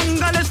 This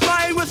jungle is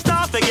fine, we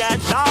start to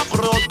get dark.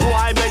 Road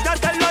boy, better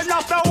tell them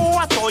nothing.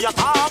 Watch how you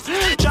talk.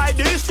 Try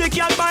this stick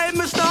and buy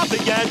me start to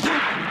get.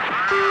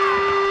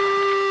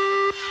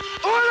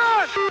 Hold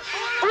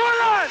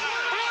on!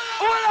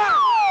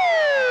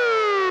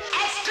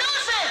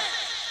 Exclusive!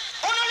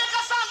 Uno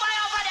little song by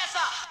over there,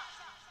 sir.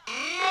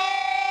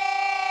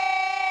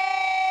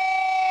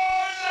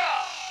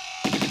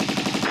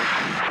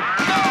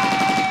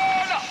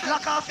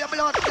 Lock off your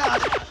blood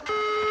clot.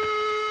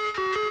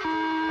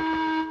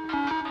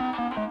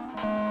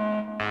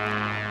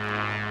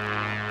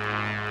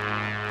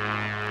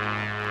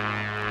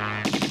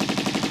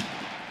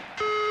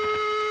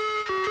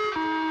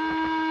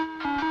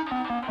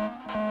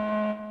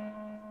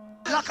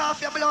 Lock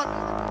off your blood.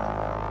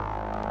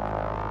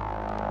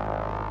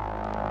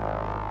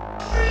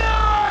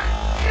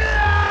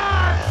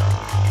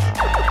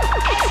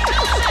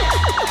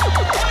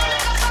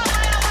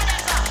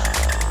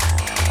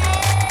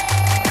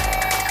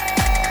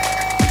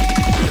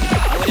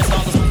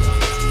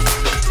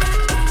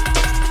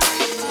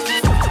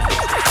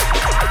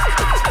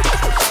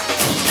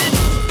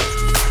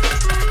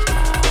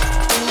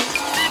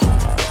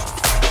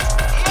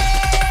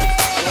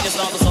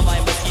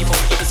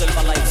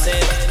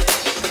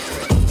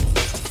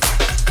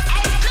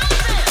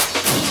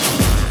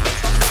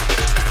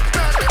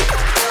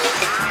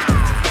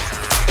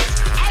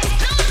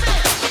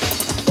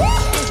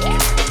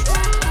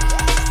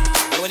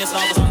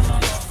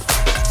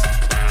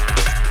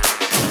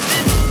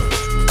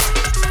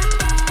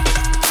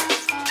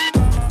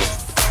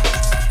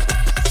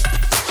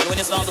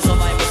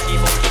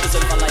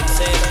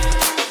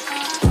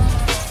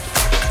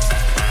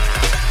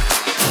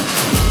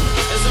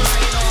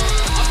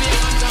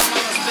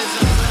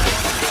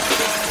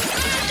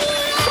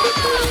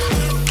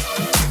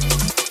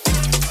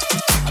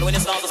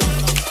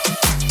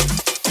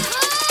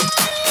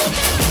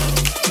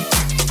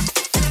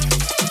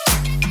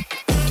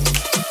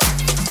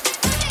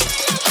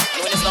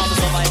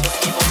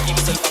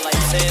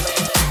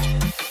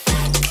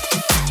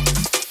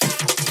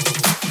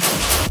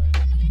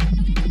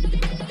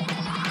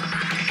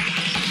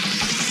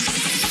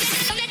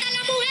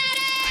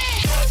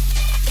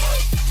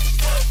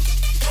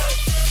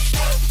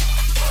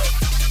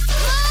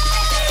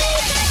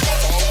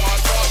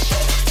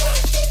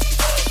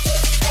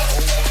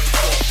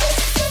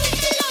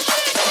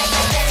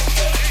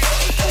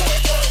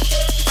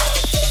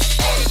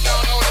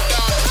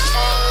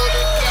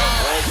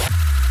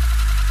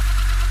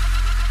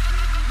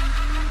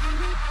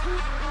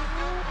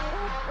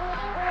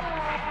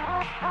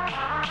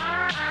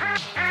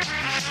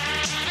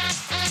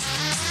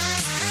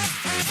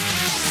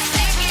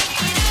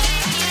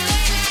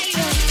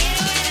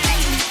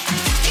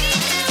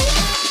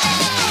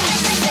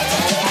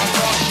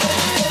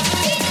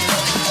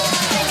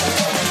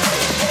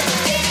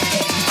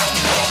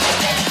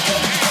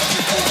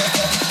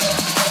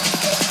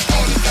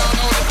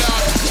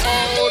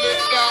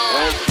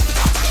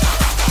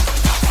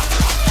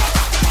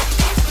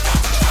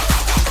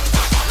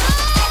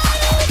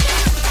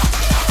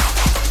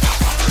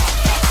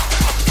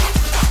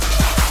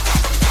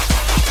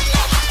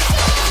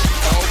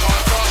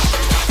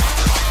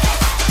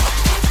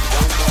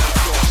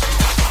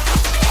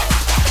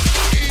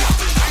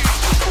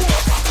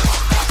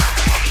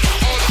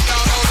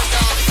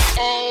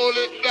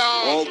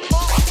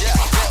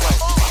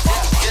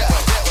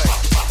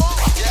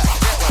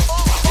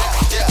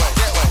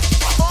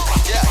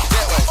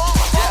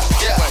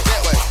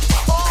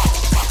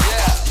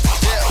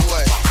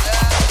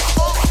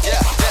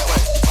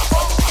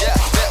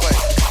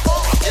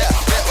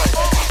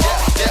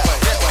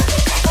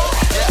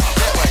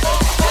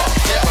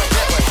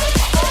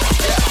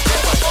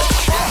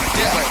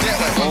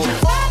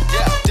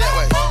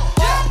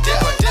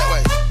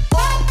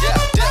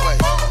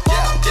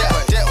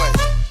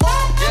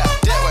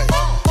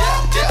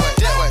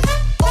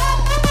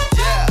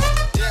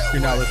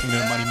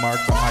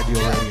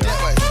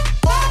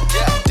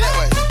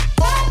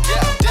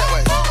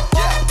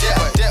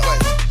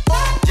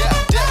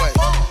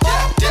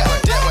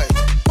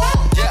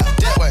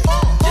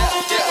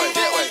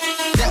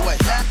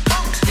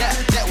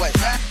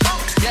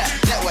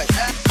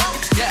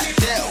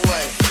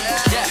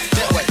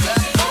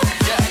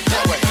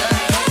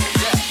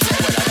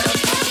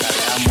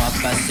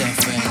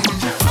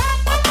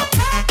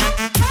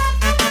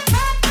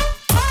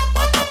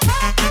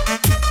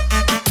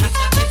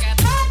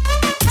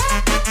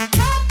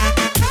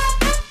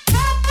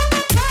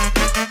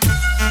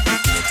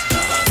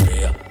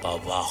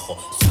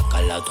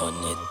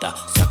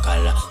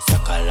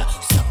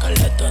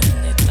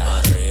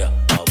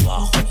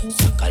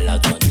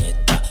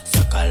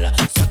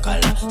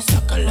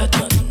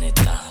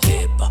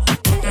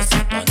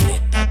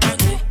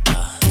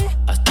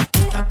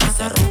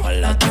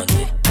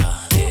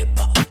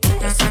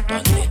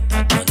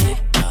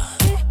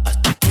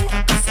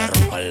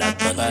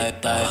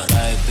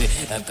 baby,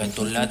 es que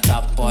tú la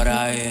estás por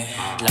ahí.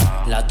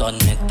 La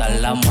tonita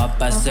la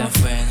mueve sin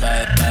fin,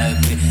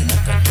 baby, es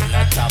que tú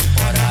la estás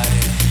por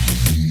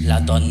ahí.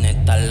 La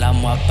tonita la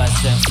mueve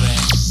sin fin,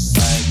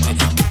 baby,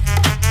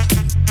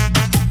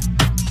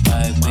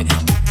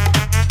 baby.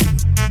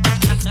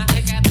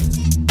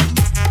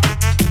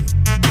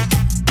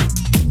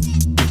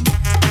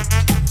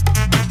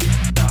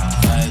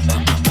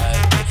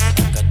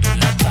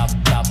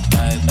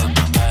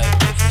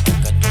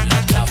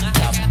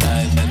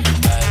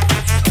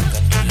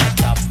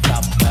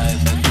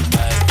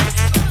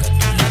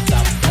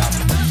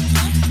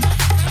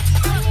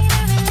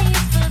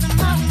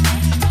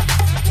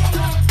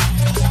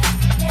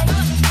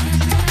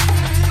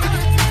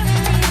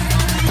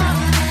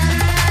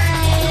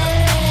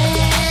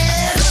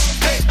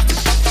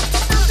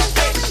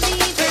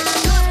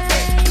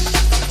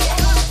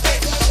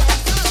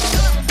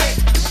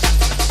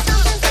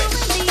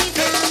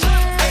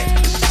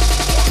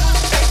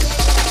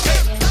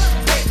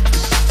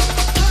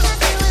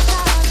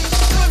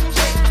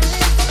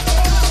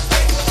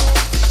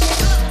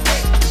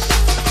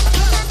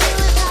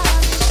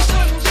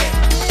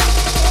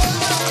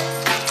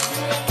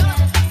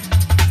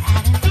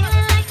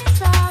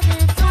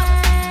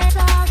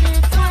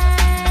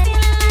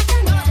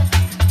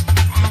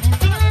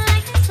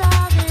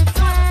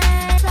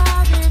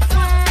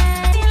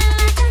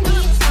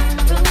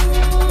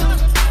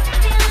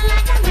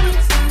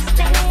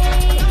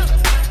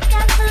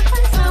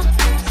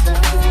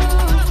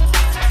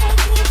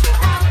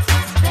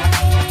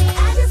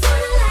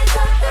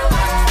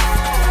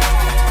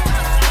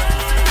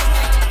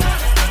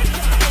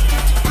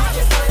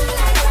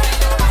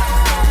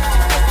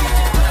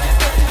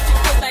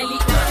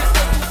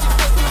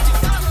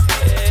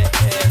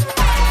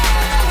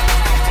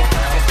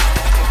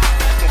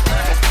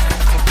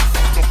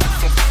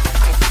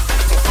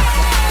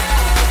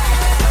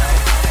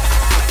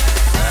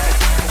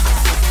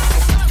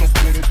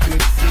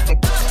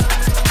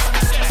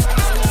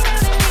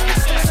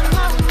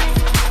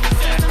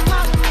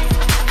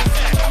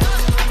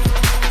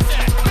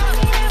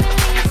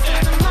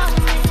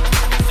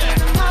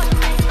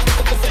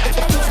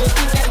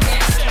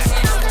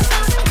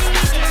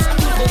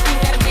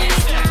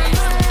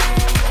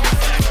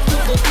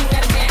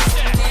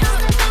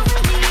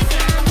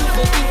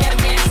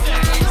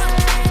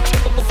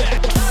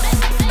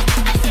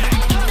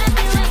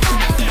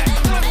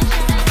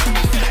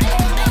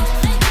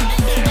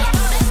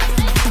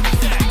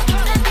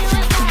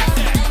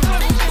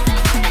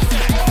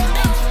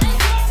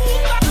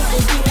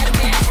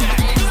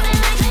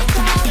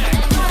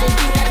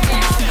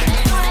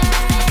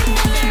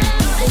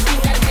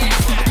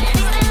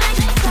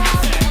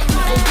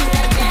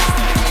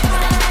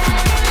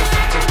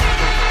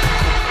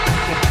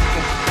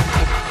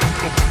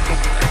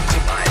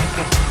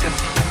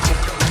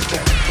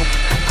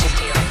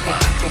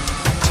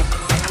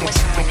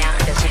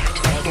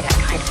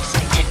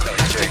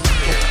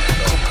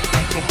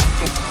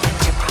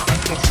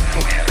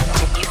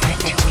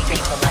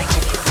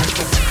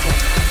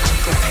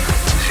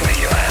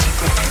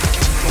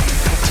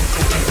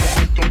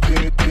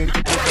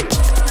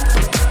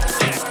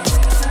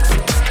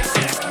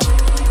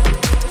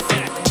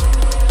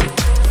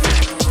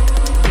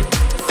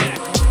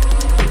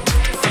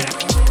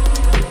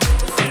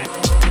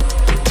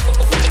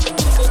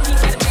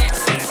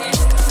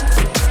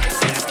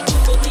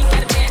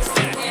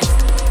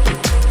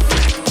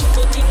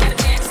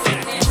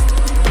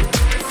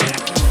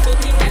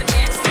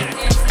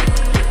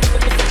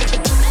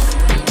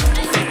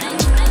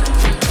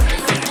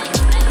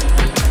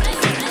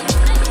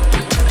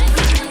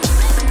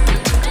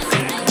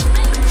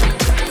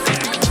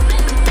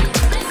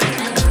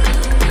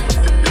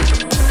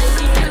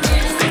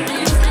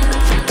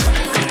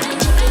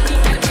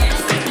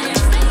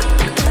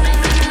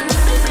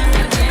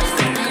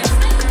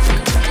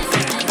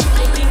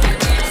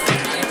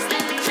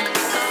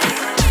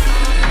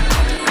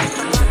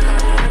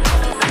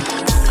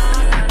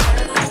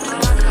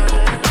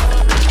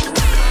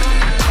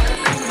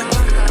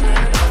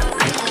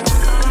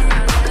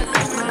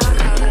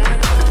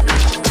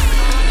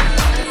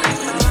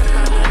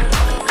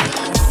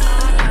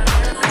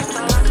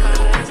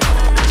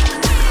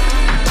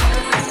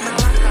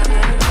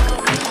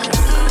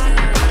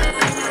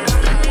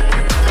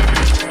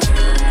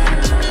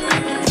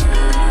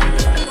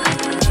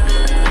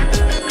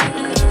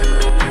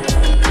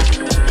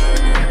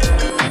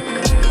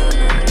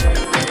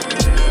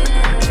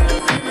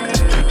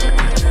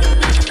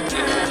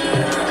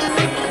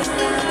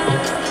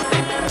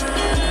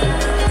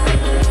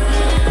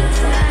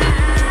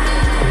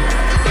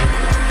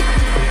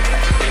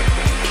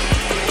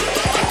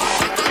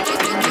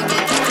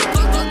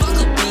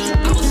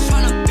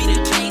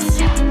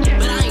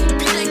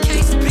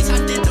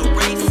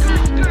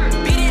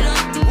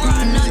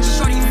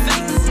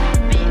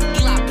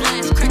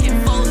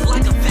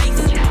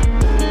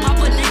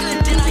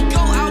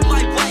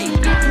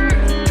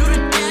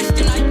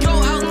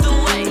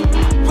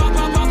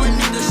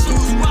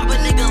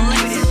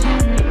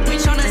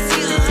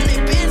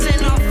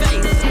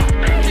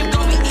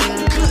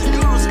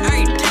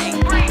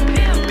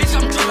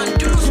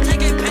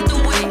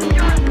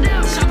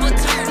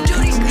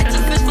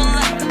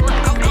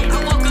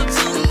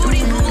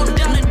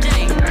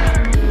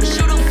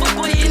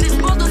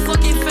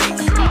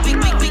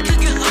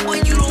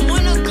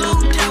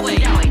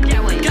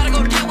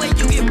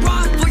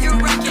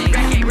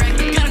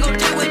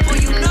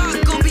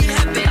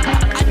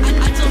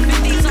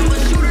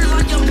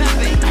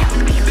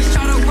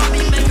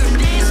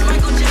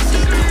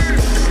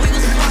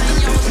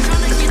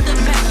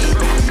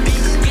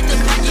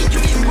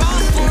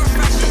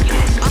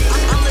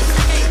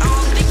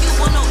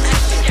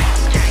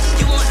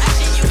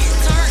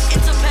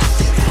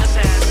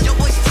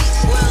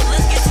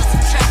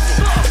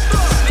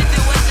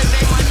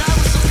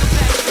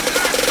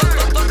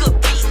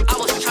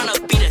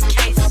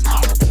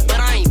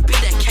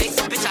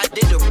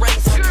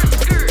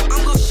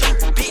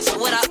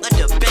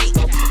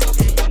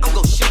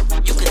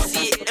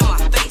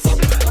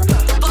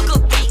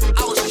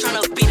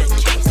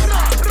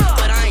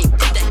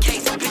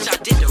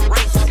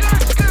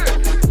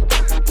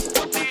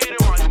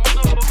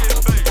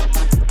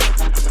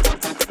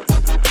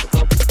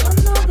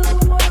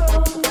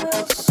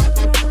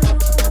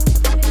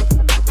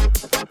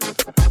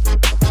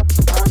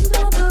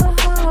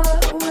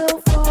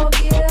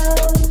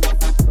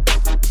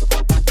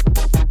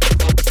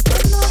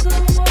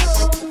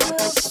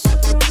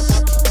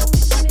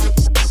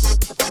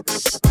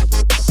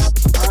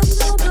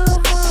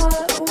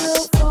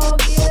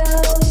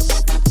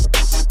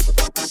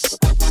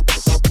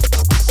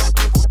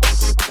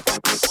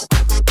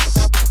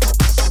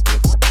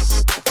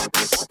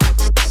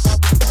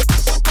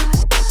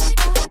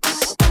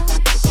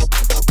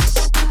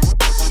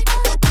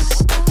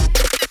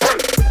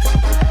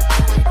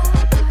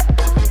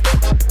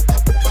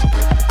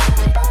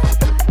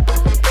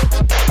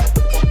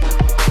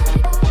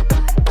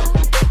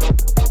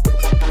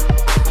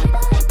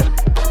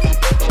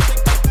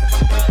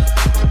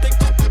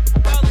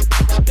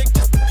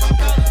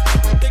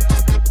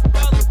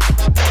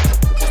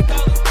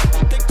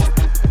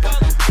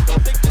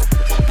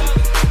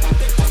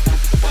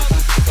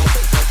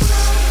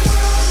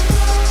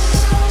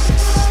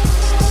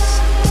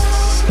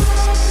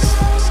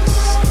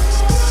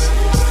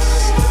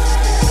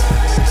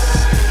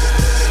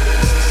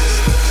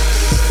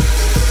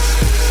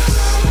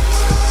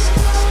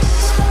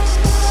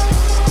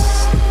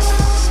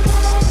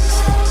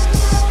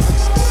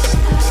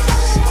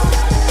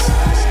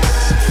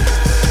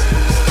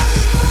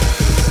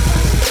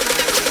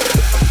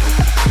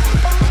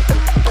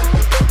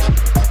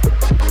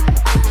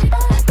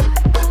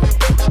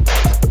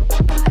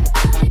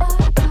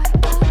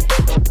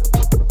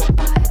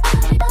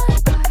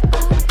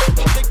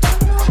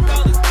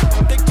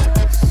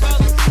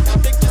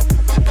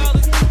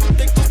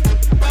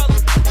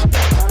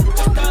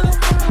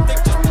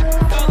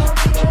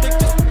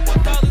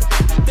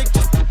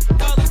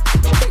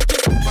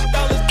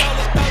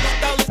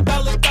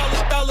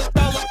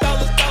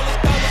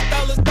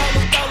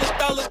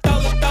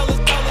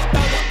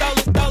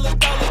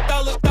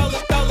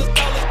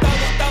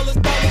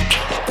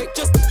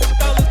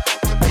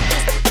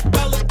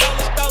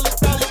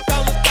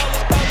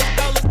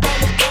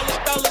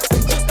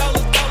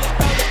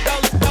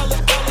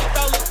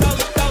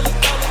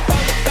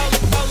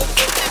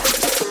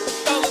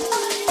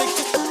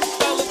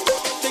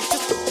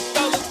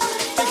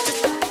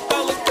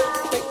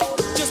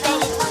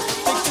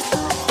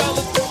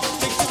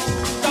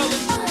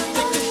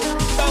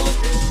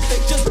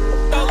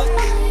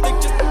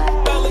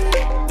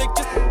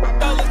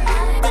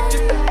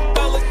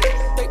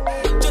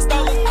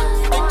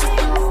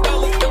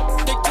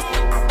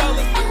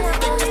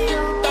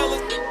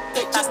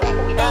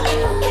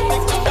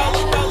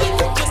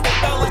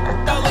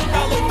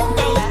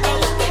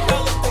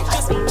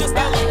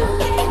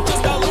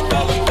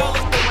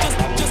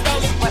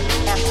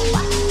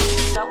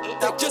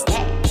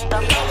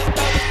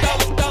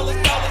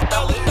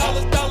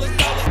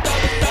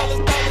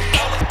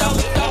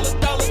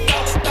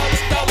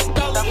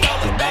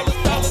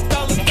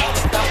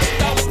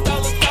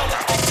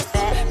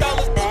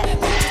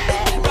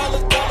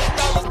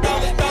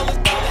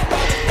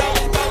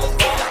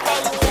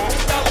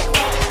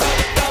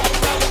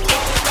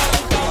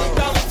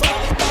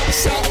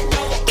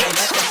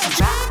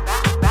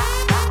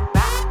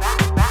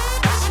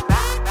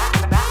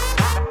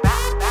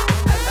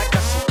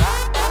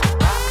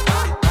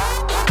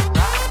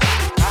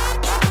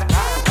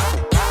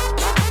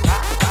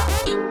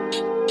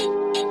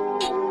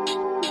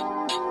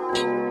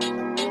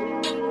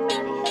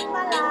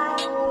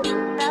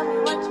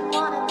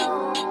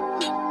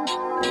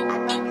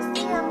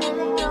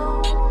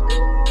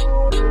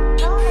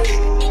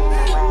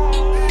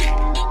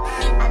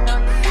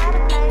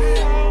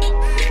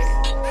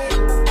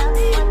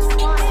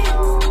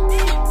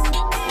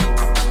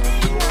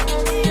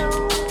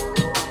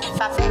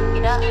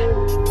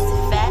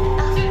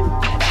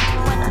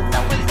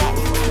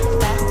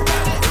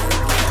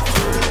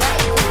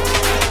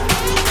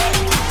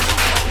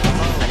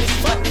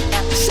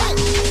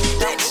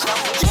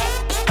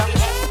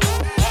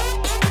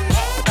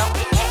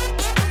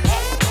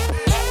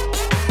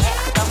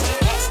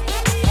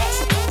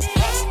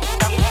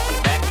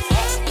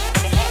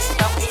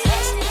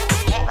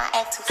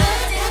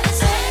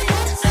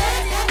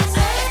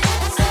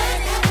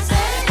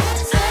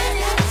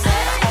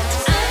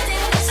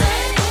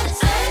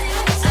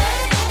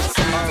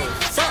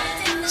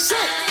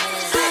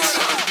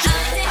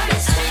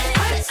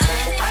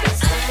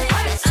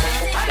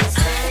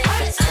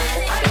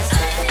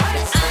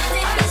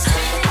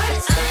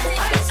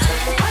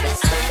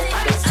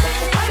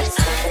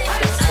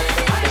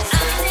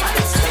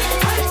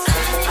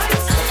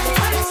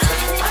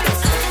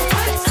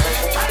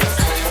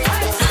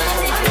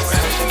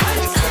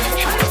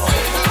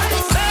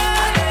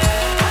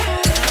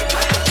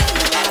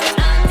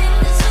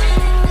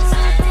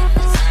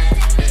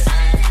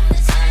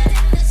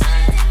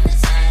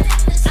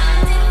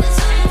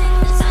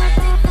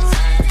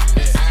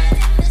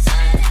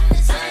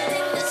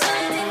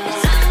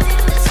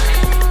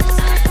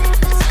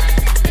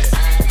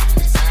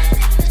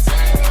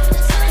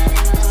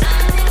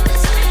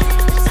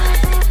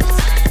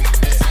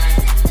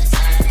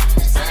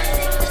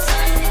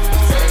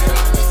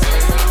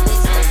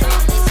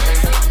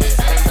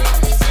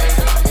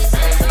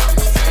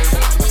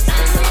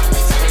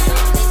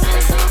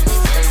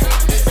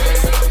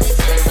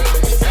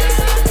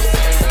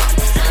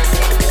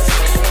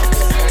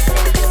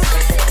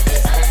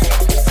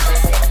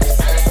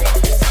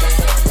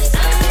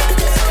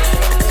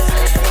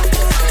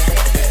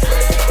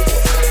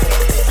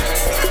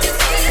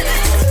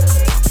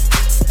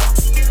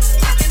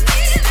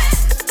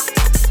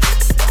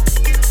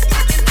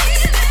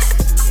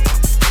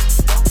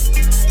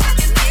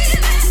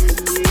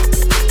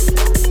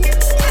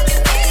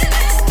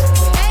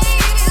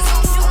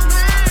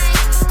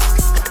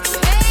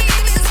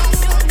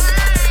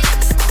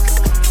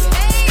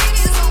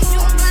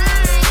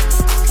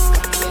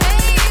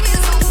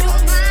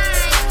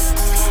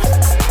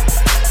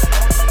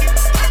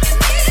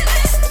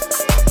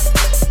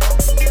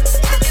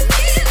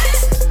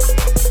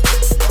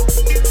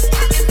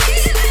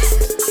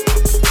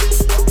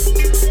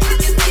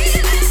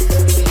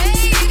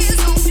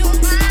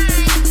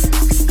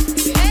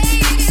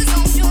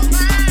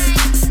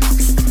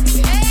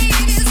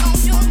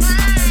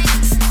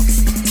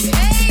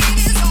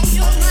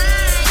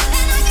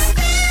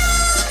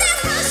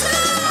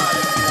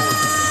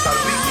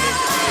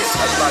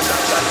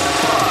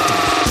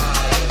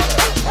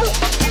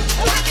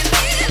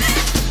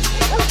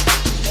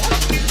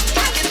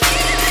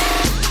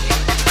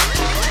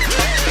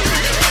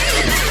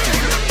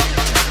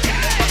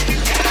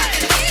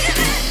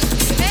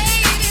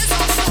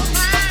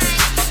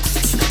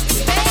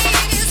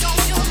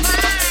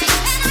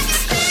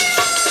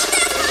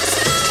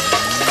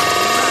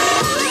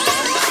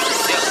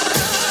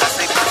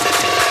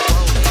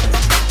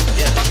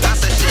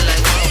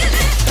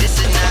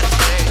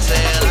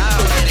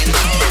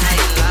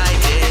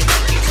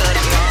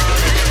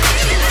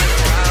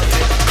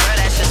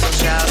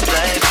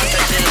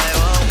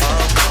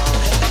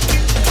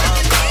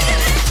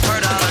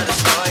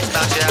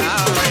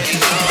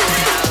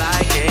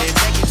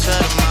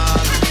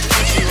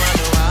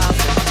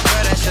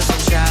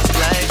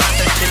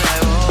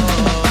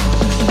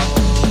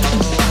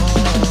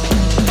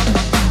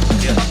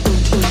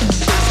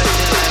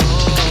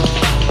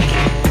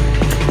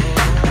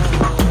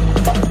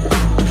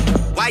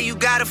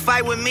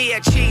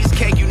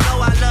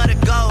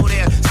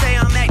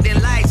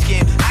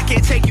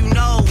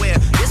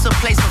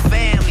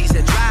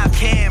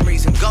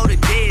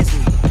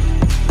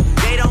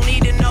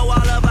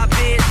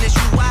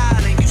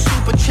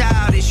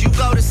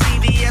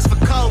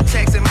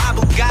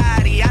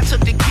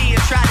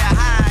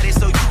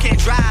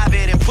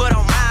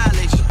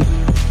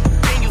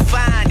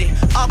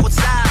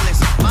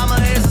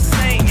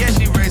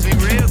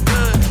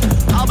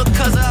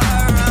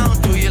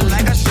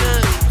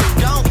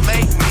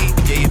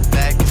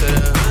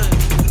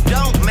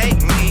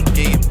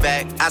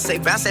 I say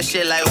bounce that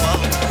shit like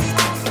whoa.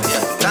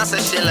 Yeah, bounce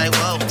that shit like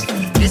whoa.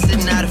 This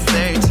is not a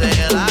fairy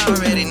tale. I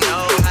already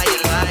know how you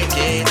like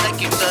it.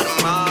 Take you to the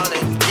mall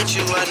and get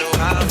you a new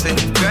outfit.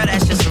 Girl,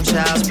 that's just some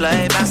child's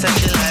play. Bounce that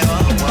shit like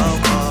whoa, whoa,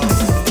 whoa,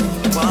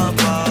 whoa,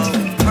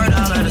 whoa. Heard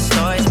all of the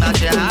stories about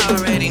you. I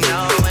already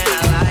know and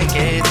I like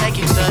it. Take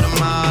you to the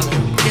mall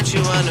and get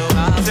you a new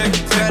outfit.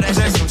 Girl, that's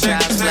just some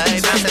child's play.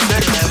 Bounce that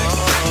shit like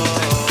whoa.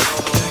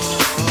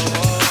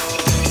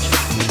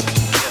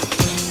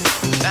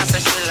 Bounce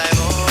that shit like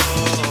whoa.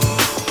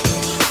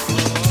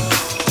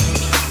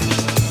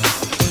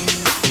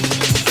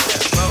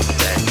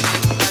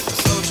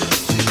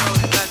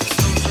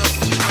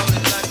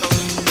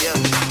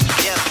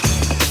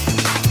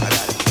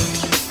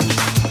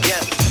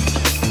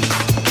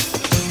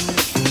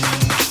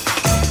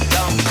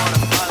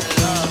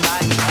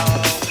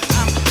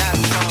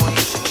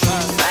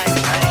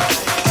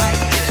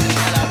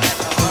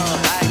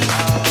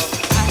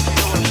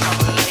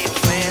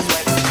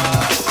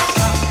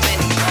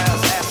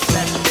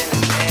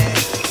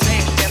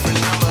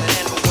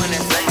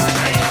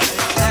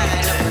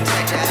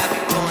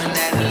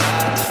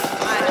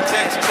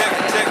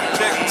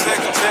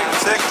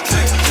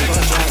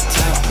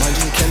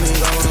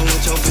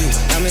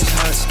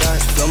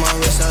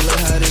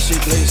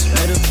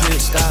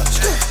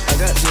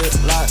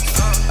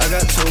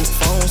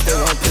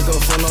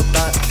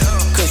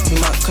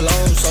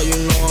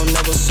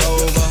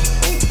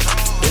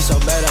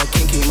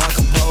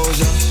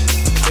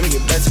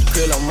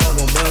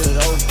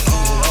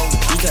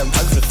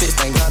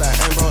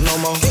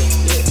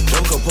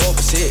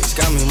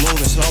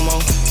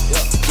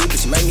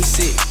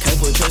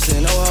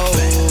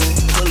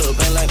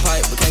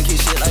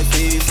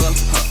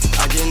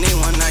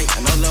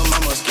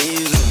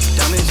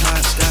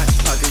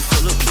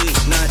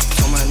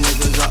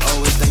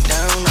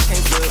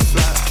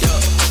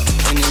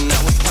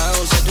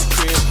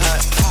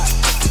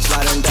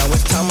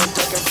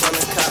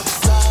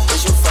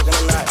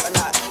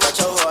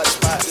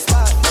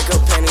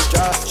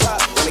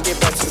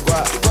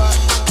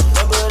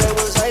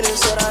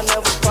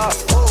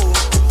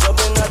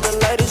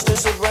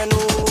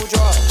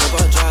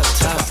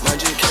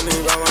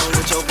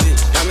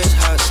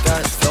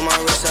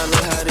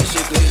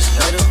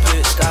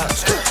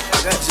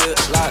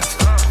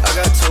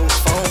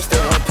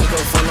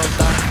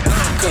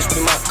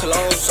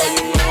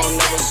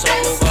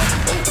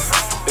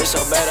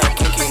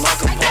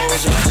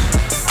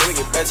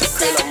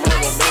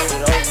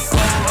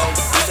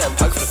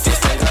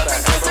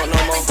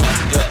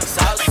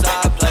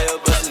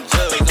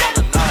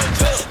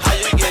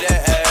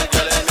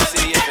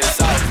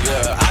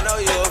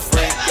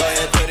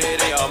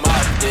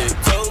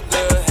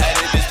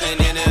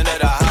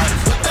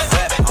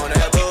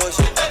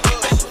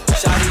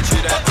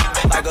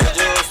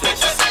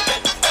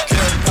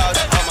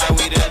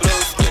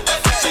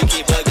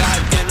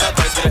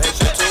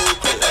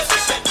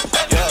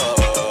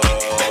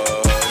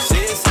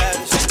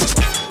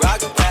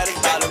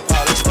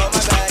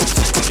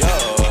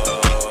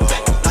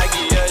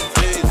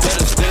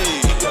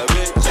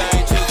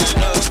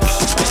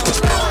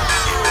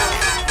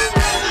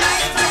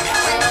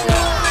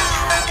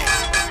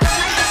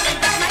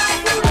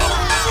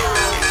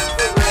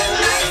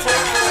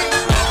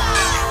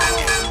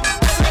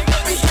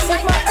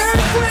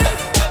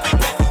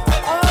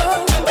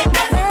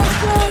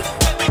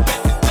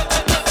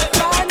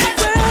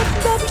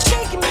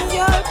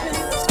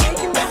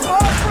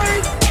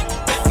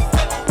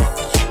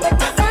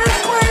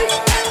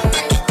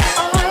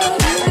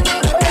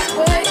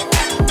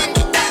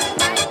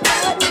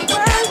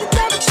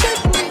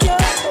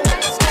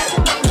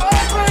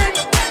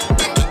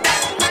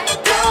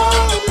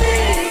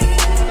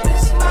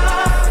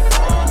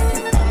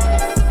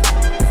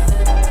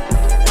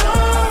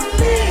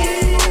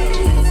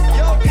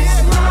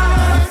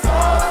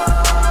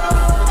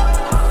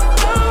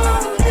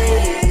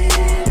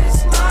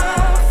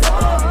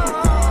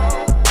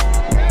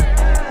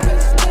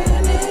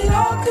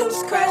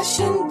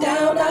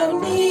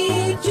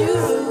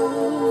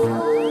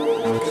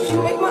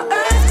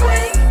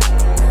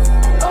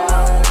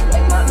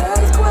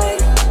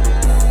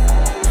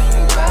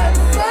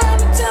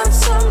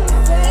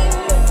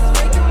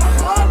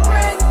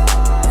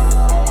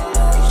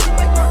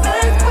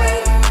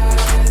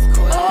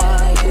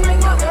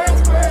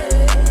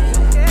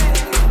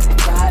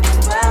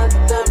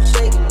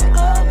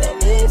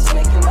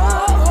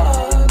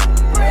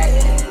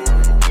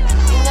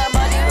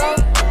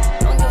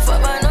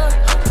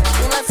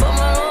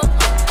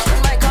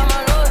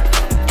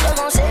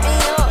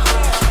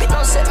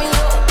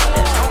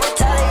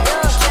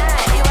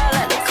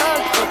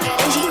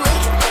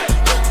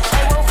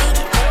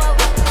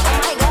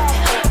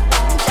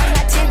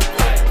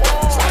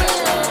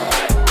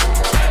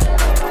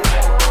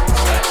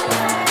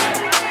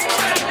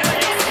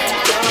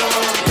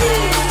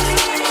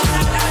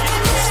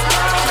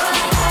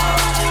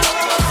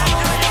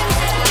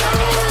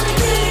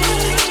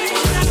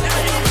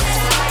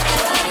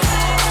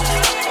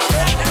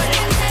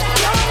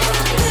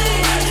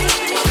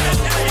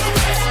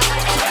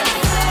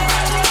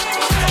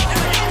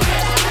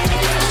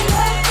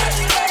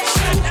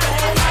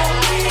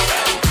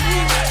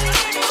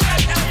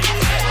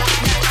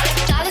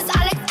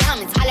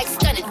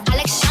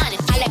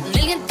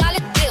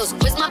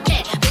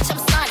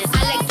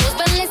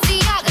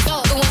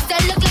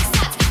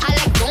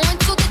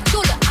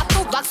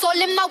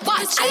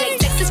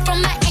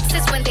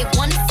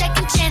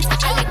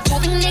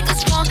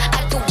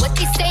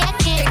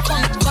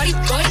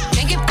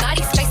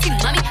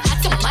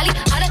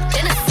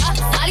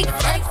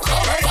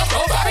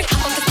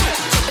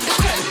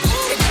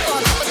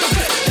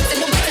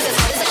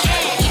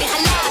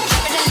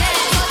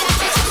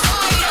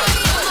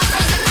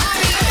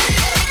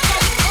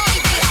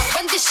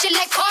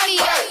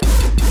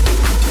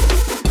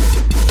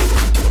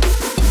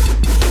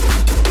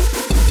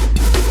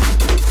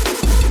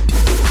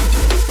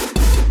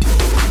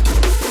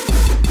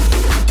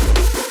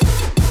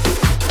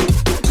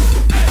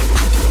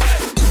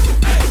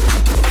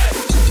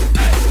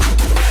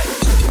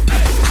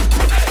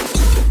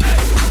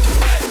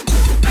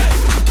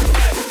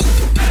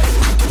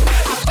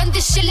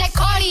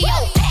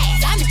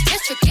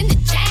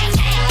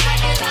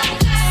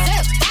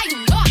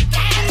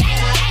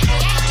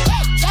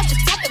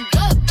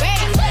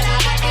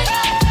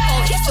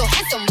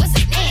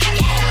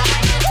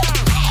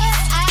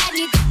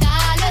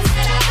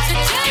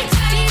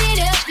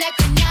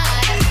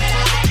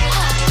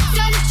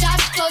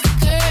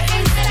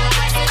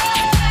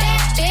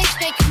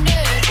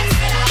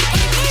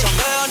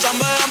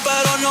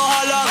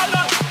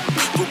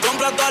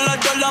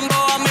 el Lambo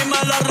a mí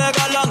me la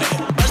regalan.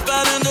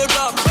 Spend in the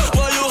club,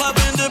 what you have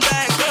in the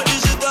bank.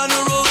 This is the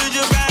new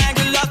religion gang,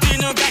 el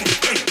latino gang.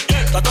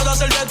 Está toda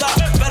cerveza,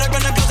 pero que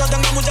en el casa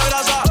tengo mucha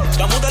grasa.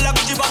 Estamos de la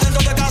cuchi pa'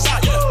 dentro de casa.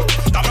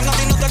 Cabrón, a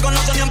ti no te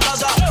conocen ni en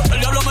plaza. El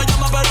diablo me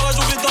llama, pero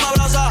Jesucristo me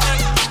abraza.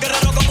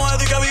 Guerrero como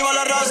Eddie, que viva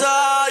la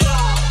raza.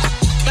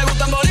 Me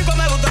gustan boricua,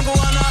 me gustan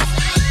cubana.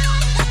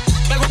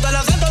 Me gusta el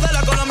acento de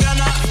la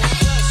colombiana.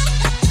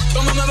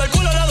 Como me ve el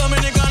culo la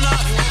dominicana.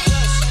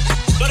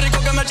 Lo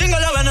rico que me chinga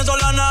la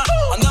venezolana.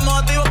 Andamos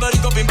activos,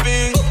 perico, pim,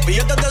 pim.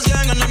 Billetes de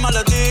 100 en el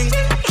maletín.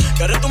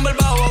 Que retumbe el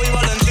bajo,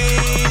 viva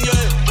Valentín,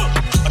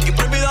 yeah. Aquí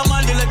prohibido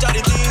mal, dile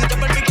charitín. Que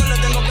perpico le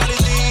tengo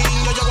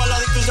claritín. Yo llego a la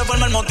disco y se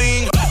forma el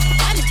motín.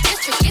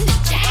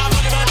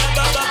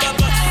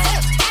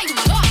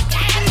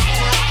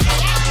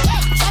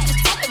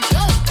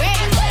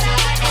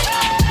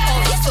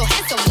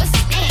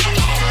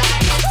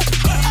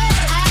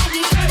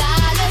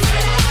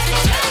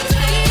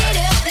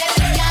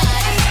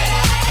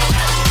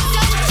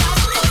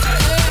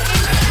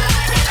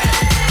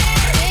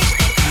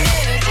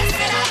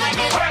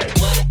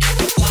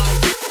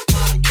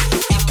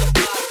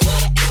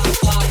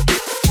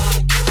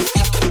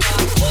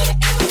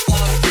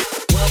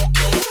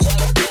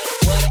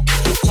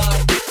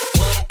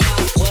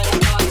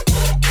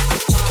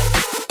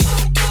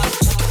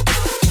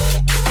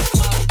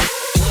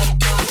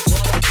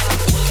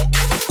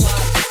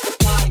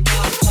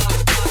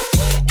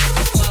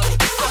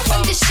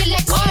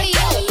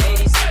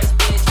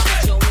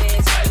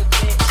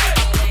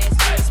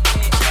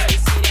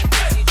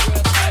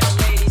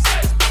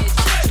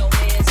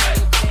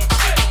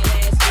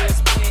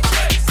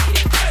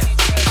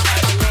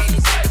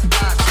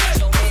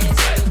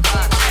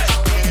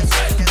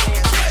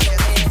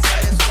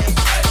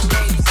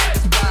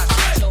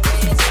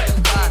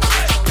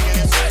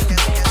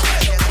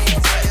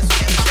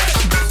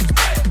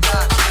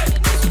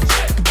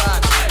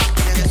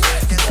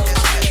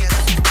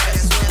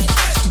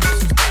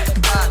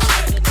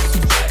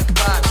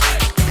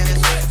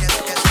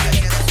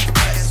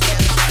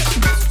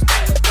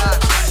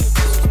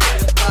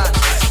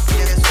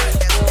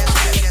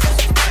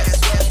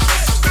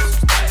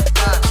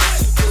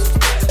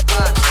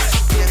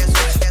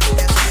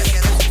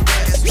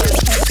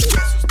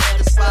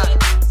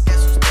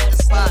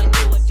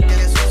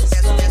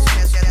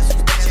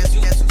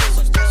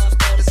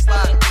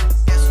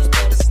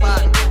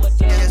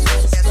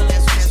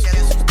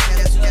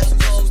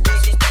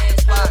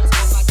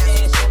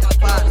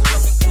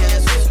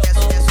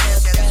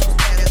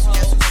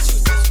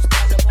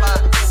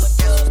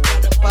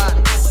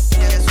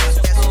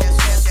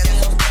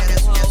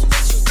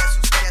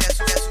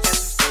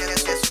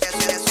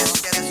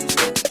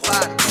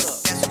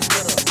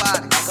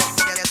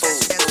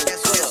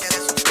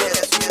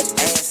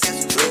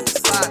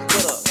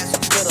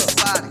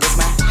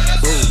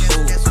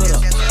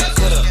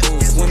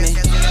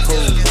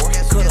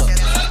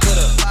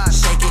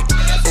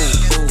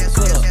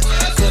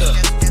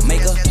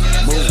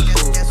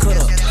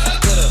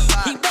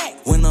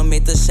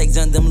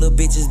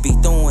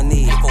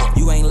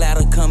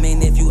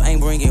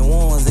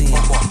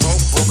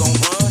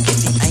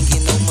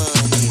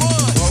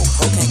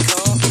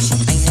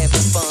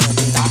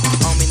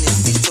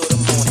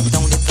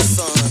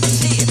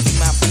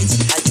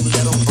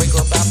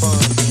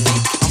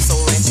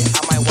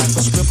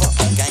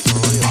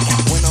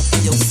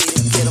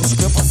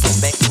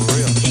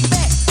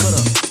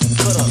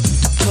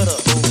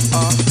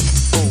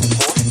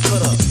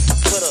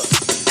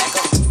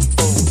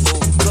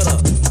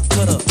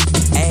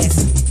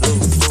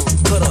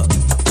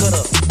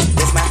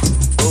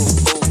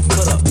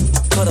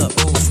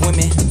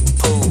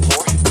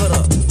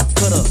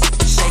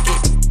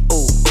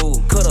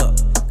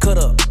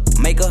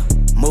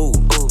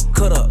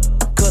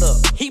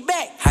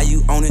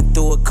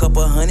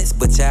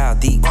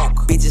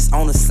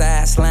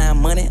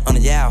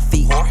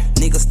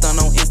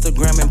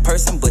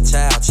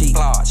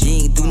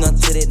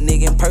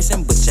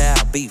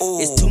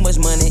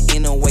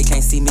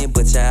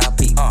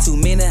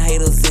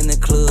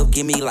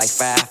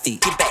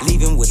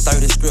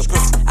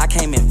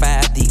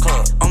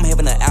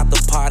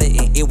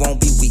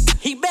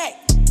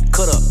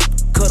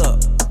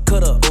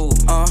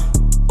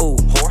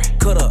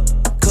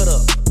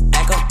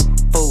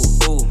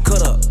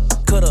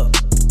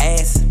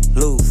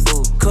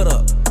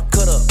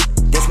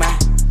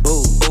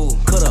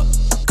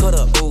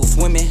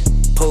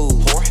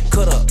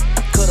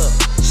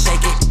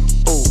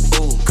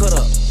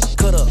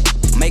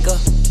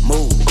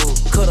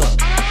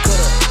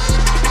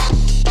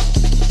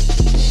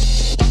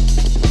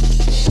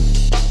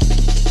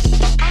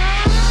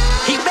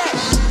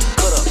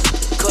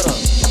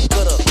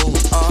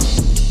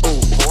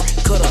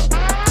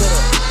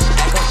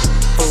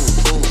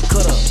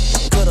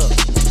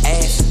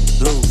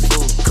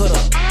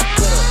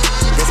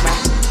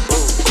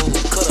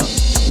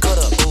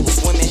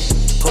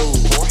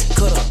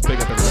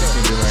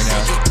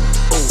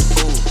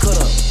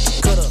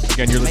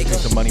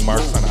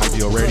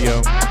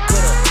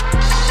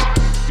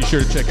 Be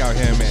sure to check out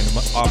him and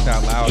Off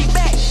That Loud.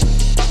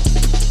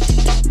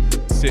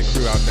 Sick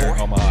crew out there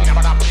in Omaha.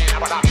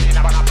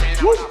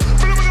 Woo.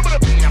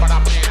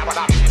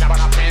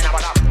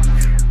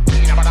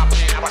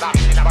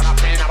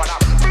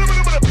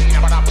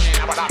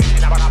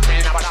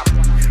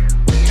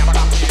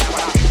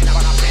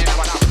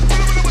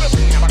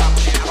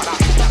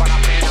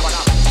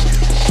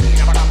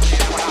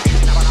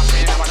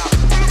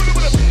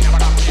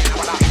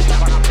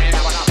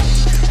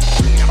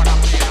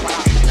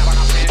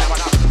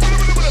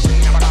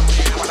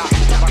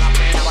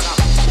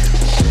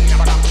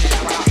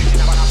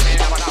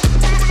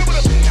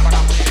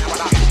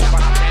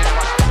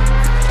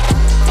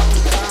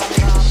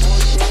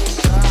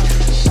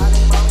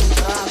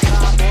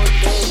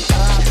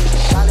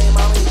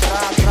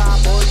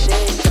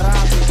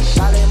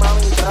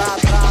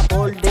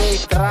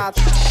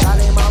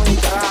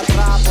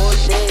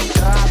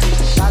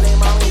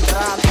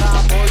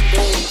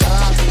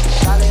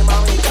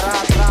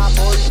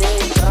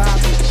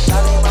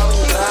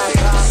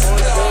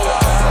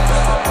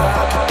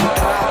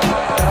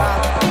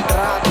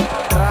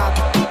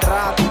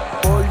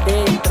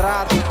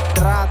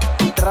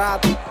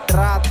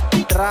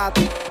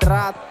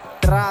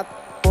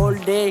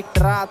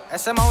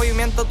 Ese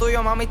movimiento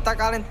tuyo, mami, está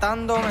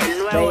calentándome.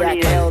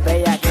 Bellaqueo,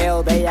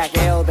 bellaqueo,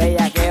 bellaqueo,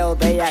 bellaqueo,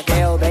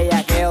 bellaqueo,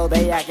 bellaqueo,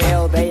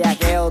 bellaqueo,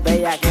 bellaqueo,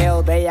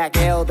 bellaqueo,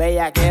 bellaqueo,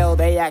 bellaqueo,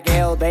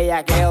 bellaqueo,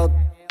 bellaqueo.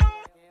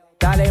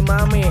 Dale,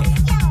 mami.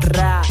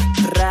 Ra,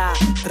 ra,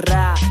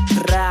 ra,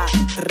 ra,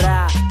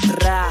 ra, ra,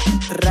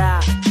 ra,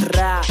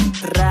 ra,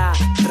 ra,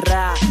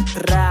 ra,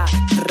 ra,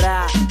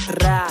 ra,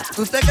 ra.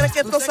 ¿Usted cree que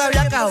esto se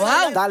había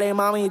acabado? Dale,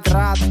 mami,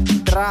 trat,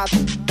 trat,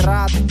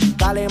 trat.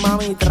 Dale,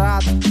 mami,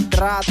 trat,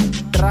 trat,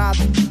 trat.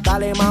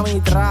 Dale,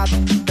 mami, trat,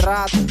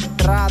 trat,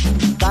 trat.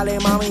 Dale,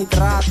 mami,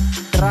 trat,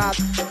 trat,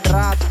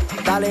 trat.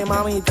 Dale,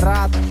 mami,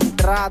 trat,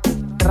 trat,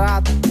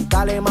 trat.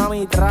 Dale,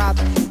 mami, trat,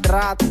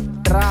 trat,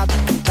 trat.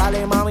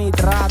 Dale, mami,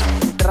 trat,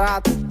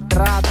 trat,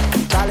 trat.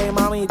 Dale,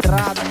 mami,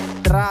 trat,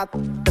 trat,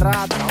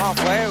 trat. Vamos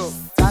a fuego.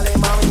 Dale,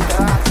 mami,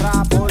 trat,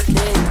 trat, por ti,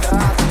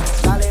 trat.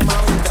 Dale,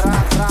 mami,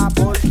 trat, trat,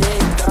 por ti,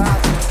 trat.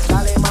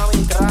 Dale,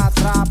 mami, trat,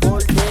 trat,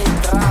 por ti,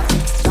 trat.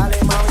 Dale,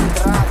 mami,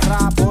 trat,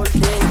 trat, por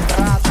ti,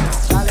 trat.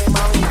 Dale,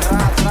 mami,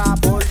 trat,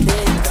 trat, por ti,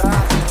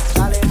 trat.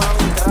 Dale,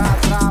 mami,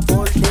 trat, trat,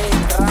 por ti,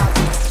 trat.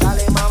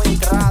 Dale, mami,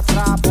 trat,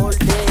 trat, por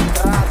ti,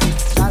 trat.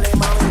 Dale,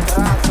 mami,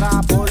 trat,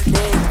 trat, por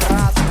ti,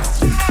 trat.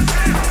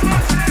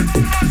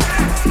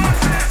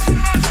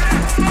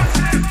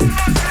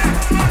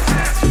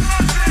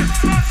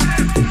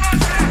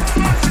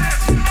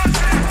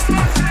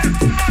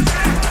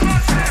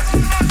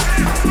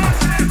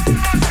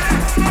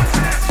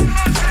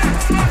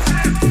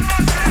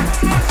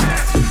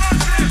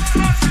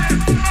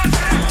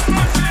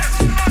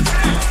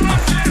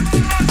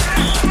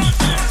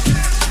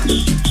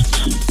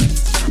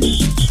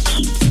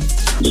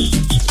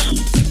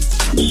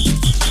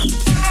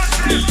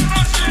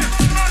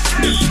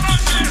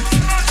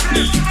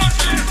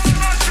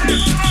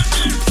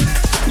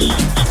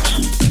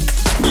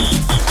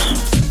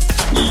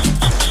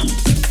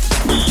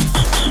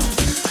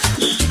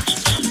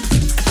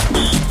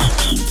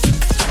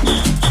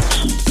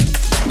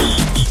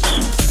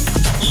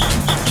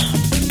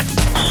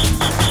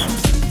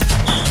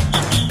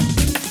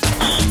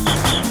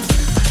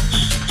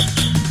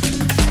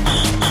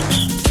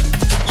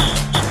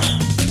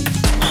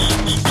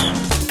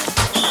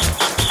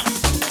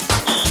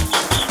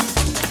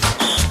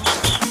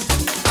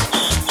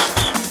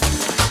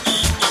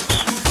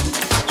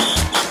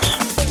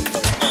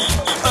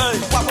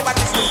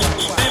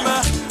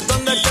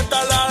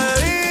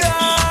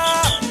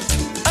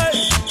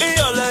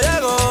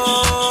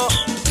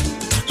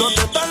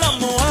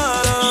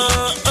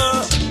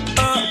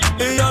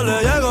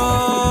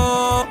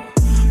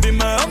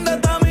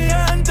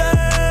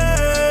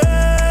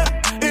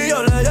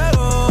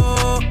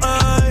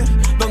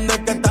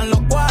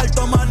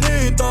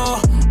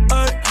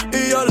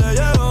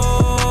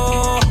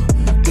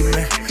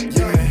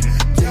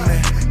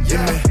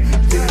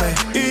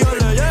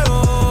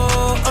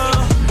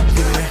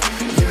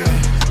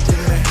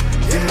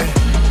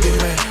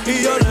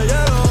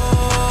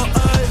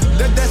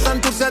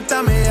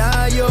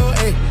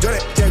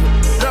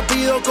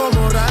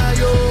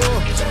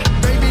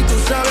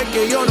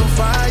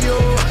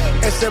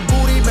 Ese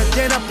booty me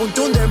tiene a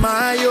punto de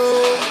mayo.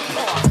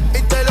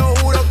 Y te lo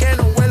juro que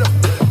no vuelo.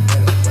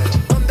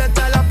 ¿Dónde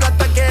está la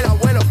plata que el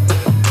abuelo?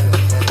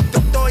 Yo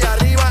estoy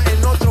arriba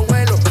en otro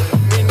vuelo.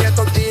 Mis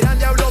nietos tiran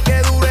diablo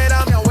que duro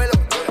era mi abuelo.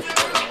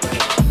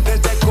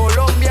 Desde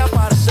Colombia,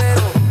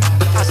 parcero.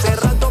 Hace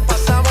rato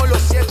pasamos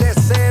los 7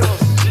 ceros.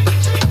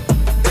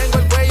 Tengo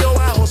el cuello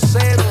bajo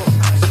cero.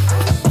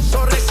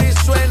 Sorry si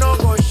sueno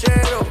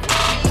cochero.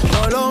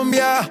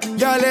 Colombia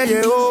ya le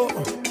llegó.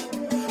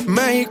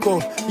 México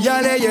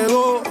ya le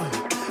llegó,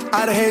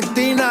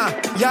 Argentina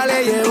ya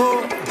le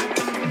llegó,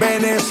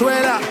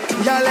 Venezuela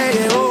ya le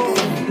llegó.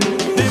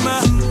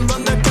 Dime,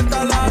 ¿dónde es que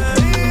está la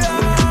bebida?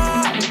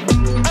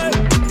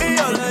 Y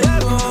yo le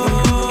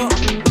llego.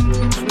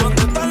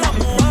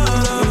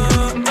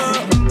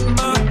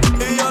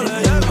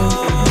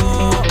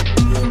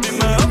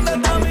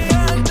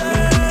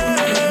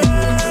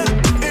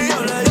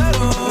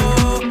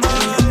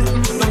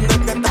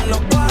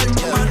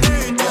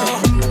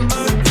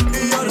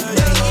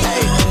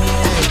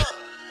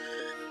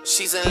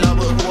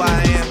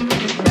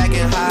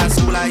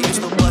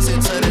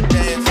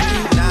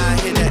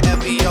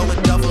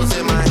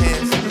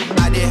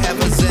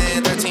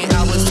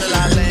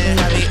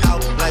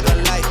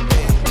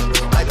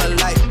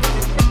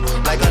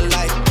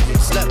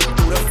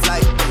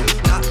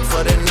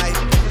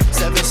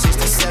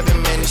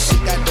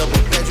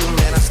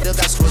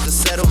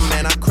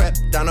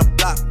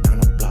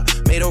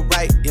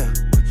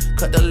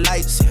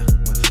 lights, yeah.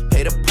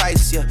 Pay the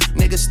price, yeah.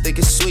 Niggas think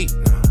it's sweet,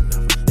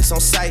 it's on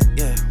sight,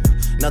 yeah.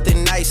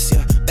 Nothing nice,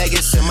 yeah.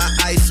 Vegas in my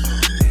ice,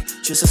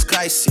 Jesus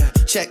Christ, yeah.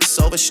 Checks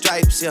over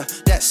stripes, yeah.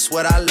 That's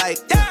what I like,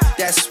 yeah.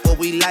 That's what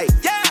we like.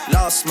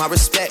 Lost my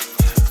respect,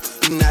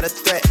 you not a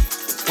threat.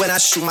 When I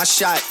shoot my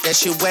shot, that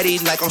shit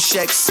wetty like on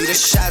Shaq. See the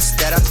shots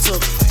that I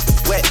took,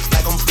 wet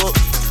like I'm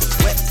booked,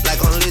 wet like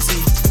on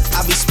Lizzie.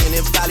 I be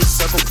spinning valley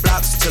circle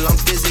blocks till I'm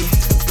dizzy.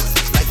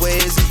 Like where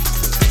is he?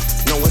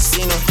 No one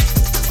seen him.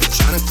 I'm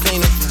tryna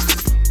clean him.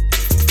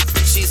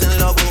 She's in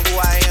love with who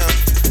I am.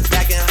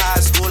 Back in high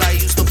school, I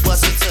used to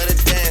bust it to the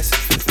dance.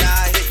 Now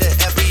I hit the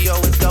FBO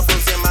with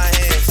duffels in my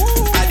hands.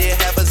 I did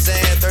have a Zan,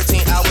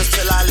 13 hours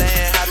till I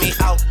land. Had me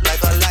out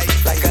like a light,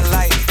 like a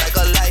light, like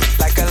a light,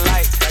 like a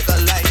light, like a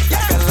light,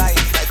 like a light,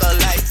 like a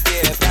light.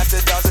 Yeah,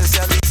 Pastor Dawson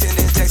Shelly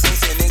sending texts and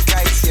sending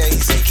kites. Yeah, he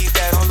say keep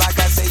that on like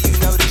I say, you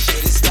know this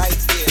shit is tight.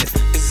 Yeah,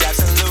 it's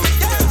absolute.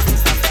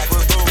 Yeah, I'm back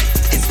with Boo.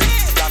 It's me,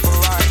 got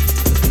Ferrari,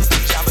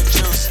 Jamba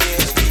Juice. Yeah,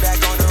 we back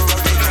on the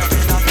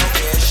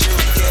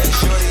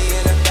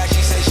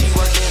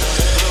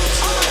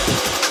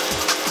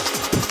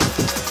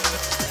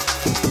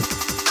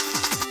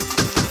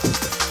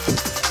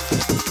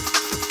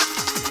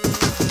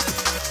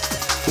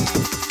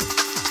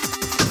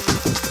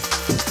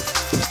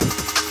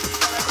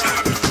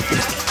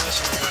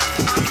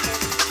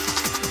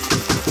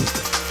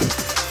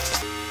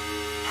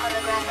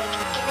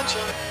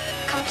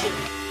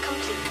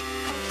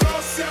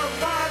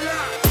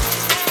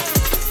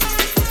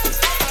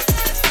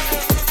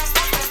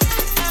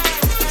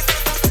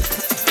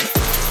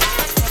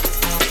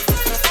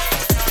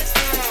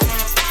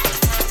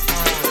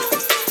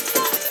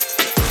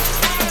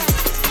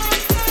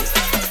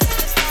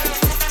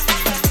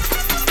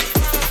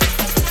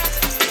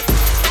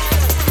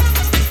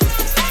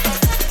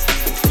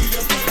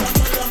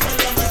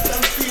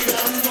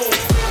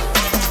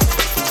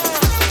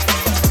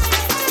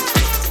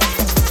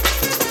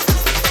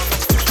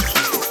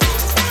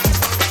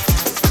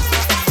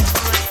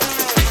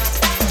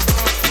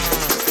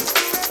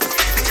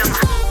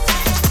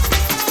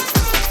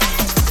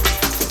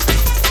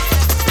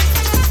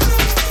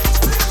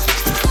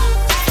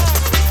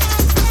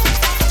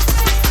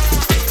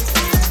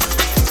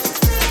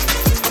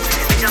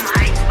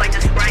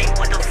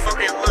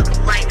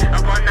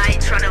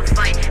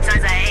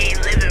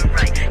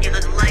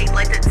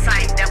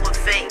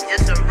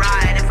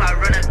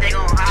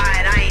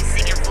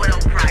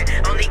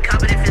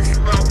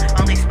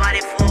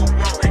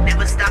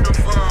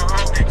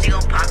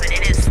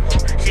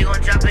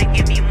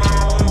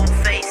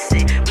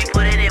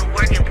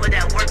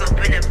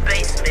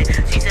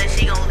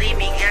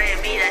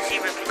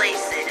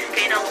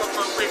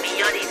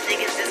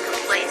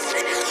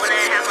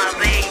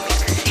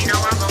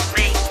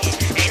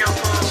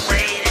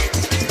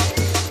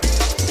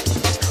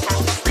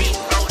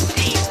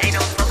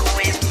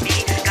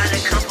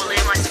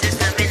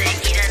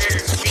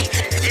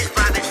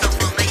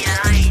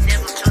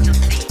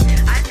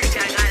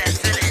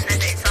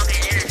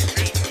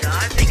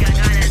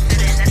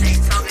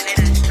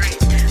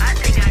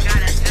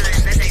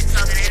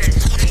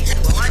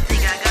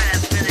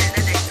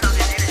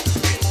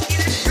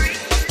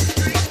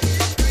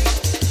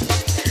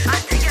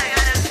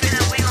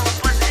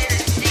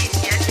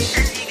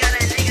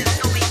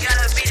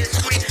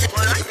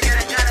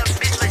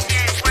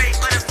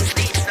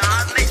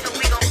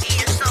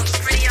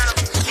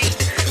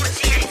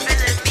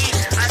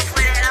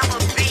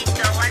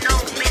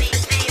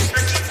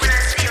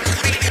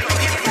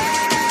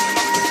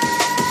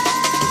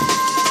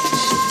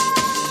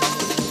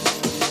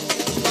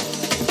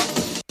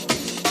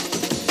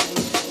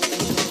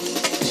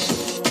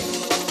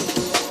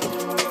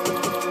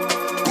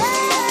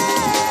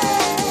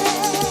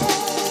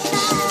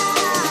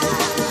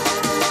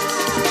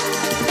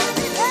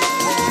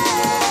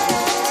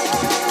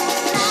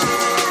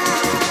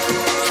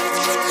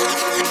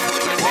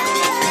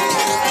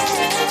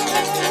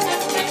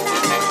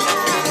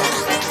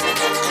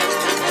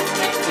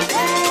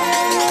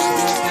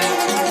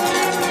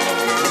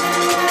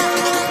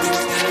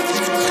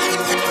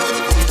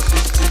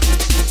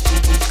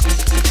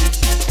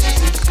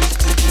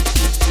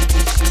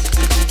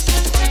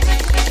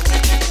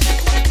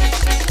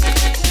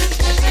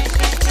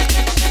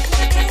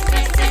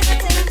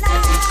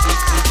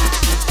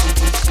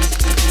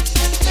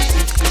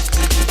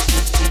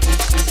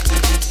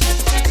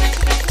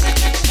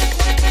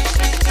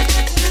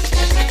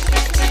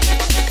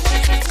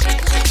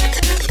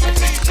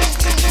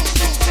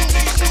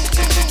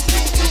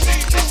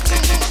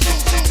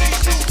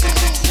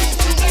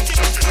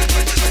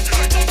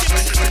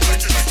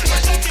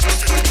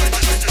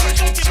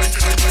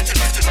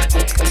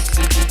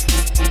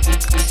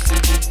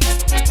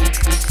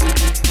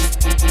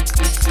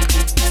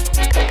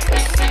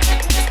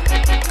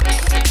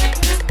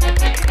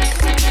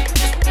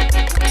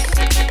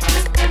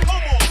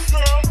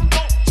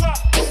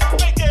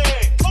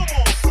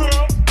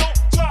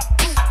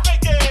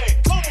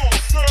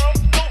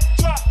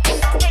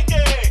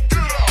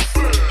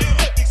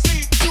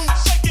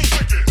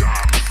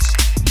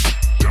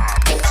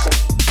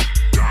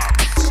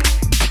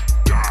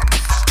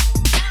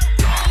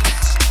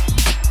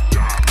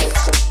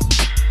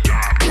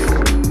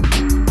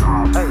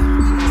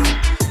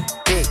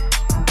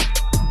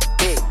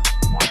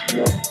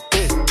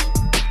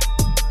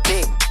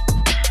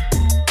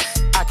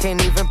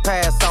can't even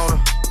pass on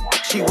her.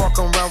 She walk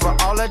around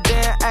with all her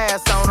damn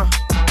ass on her.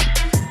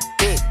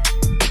 Big,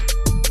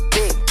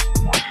 big,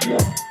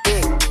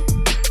 big,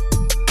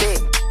 big.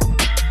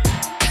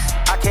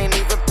 I can't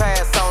even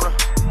pass on her.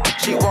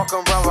 She walk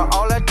around with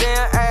all her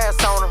damn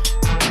ass on her.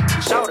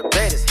 Shorty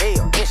bad as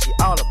hell, and she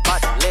all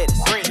about the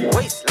lettuce. Green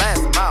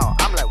waistline smile,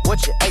 I'm like,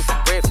 what you ate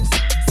for breakfast?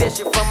 Said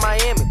she from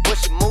Miami, but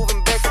she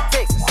moving back to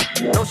Texas.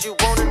 Know she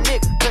want a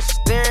nigga, cause she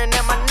staring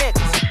at my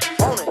necklace.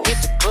 Wanna hit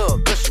the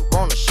club, cause she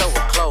wanna show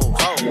her clothes.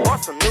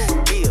 Bought some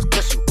new deals,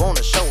 cause she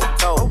wanna show her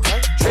toes.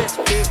 Dress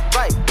fit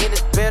right, and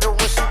it's better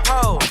when she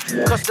pose.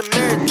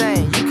 Customary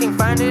thing, you can't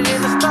find it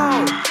in the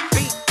store.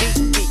 Beat, beat,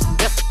 beat,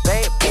 that's a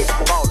bad bitch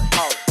ballin'.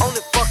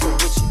 Only fucking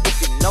with you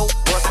if you know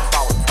what's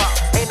ballin'.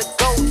 Ain't a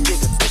gold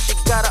digger, cause she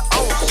got her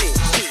own shit.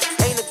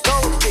 Ain't a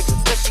gold digger,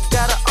 cause she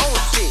got her own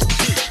shit.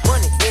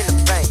 Money in the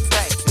bank,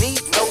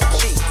 need no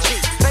cheat.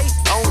 Face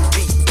on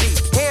beat,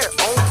 hair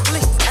on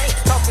fleek. Ain't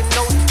talking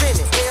no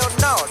spinning, hell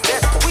no,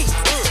 that's weak.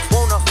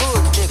 Want a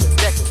hood nigga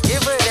that can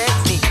give her that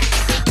meat.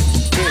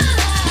 Dick,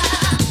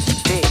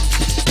 dick,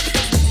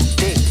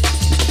 dick,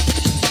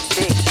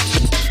 dick.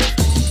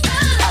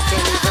 I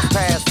can't even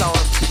pass on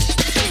her.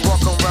 She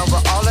walk around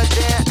with all her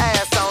damn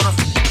ass on her.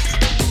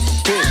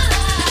 Dick,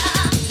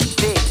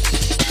 dick,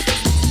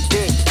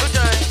 dick,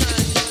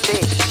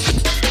 dick.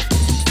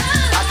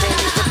 I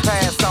can't even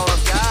pass on her.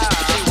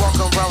 She walk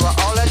around with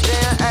all her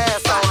damn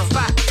ass on her.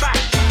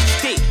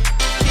 Dick,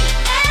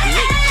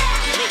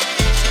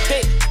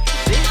 dick,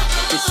 dick,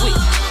 it's sweet.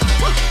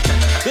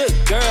 Good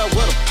girl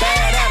with a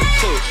bad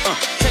attitude.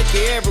 Take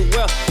you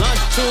everywhere,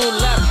 longitude,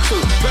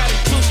 latitude.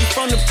 Gratitude, she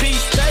from the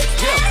beach state,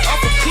 yeah,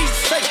 off a peach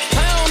state.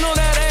 Pound on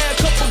that ass,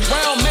 couple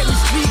round, make me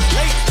sleep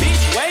late.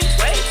 Beach, wait,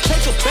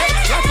 take her back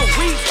like a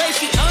weed face.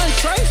 She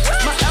entree,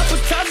 my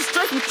appetizer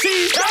straight from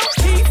cheese.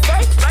 Key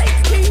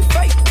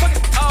fake, fuck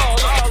it all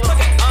up,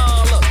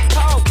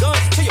 Call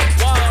guns to your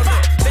wall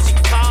up. Then she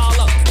call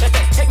up, let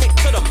that take me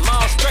to the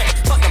mall straight.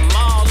 Fuck the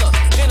mall up,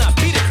 then I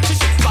beat it till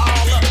she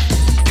ball up.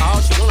 All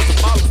she wants is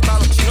a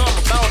ball, she know I'm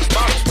about to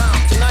ball.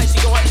 Tonight she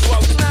gon' have to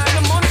swallow. Tonight in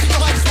the morning she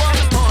gon' have to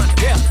swallow.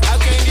 Yeah, I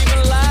can't even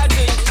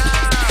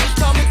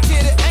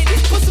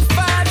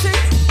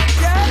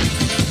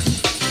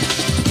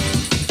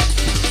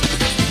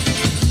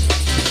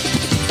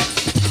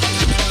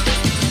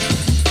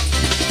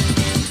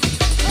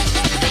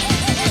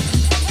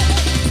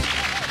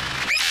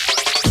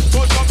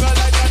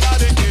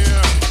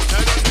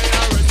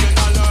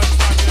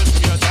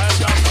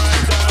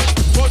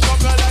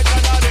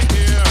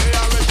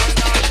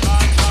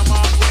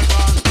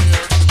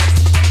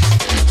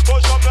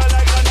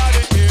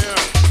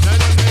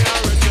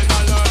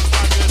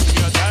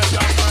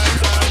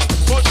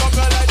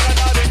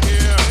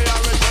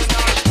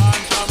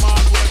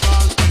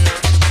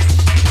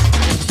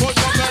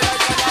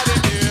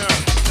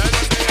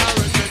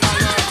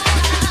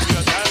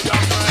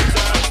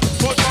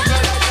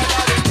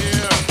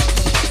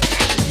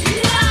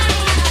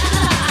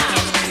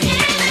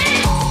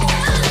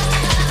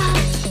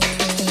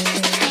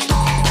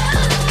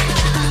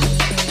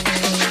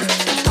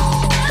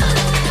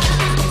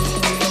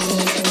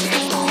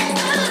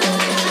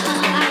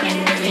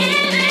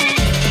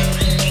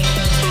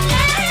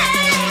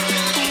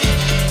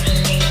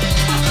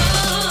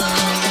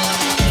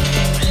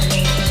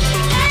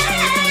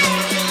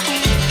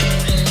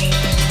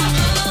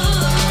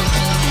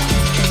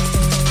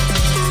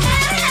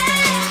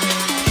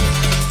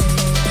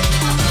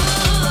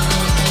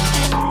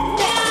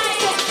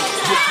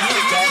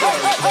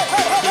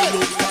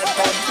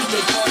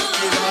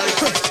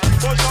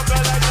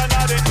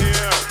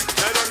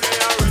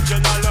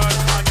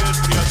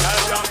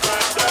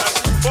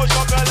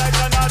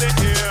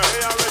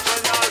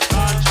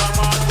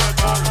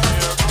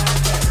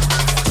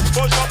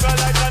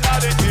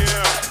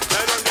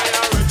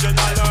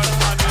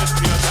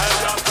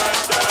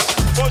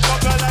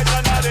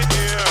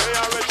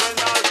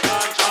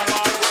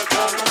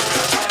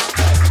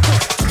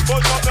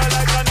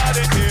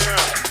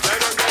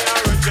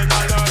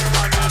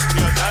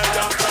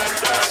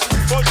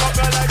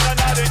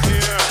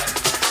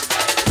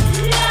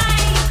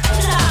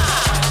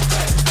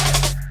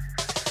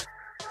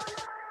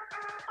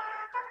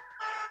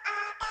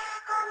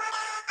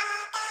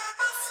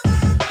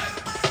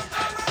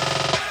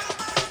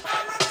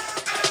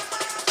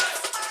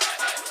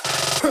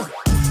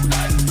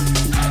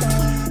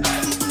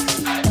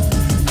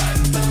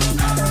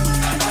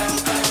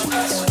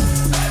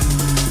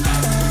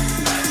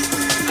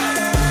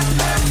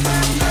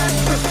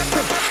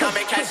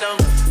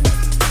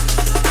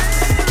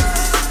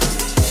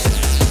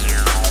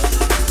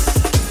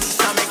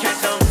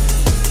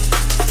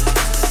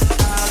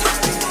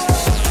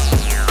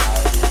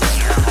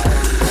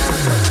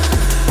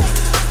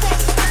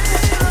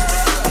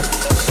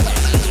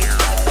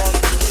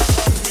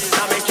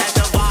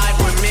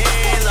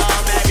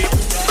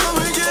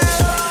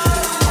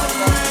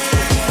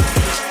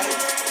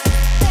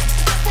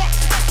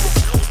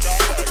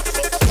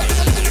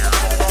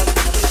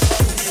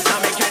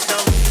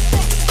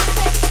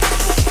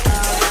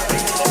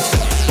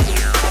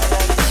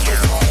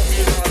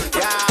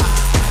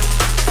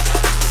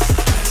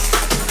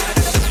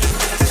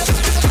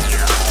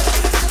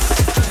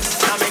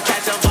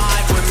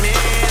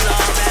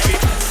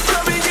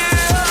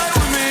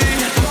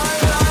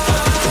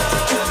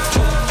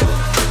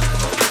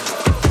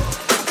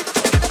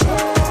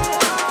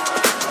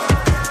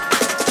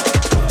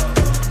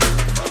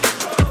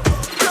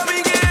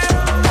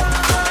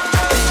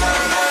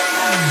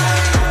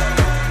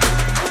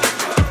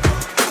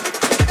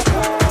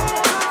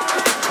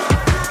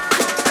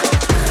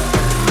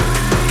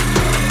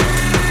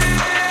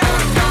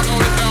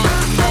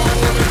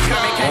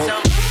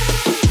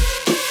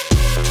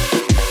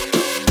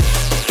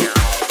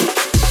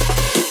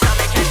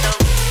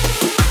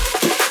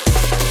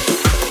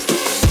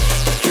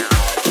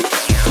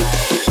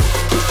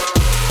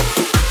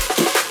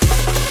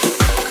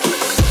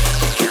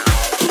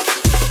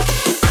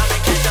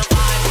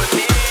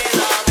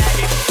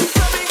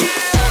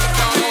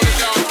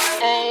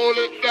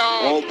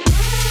This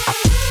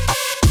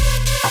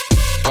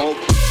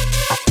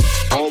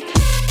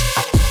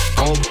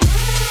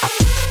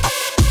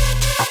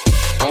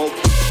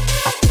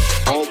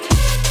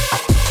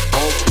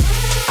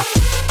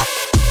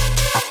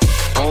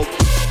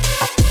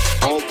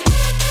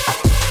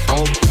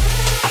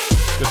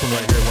one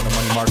right here, one of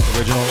Money Marcs'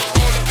 originals.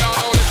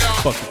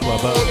 Fuck the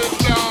club up.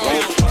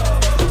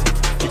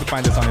 You can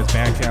find this on his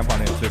Bandcamp on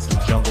his This is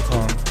Jungle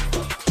Tongue.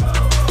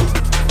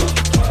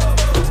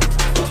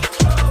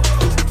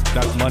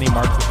 That's Money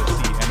Marcs with a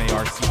C,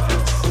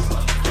 M-A-R-C-S.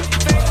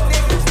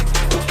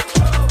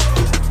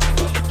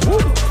 Woo!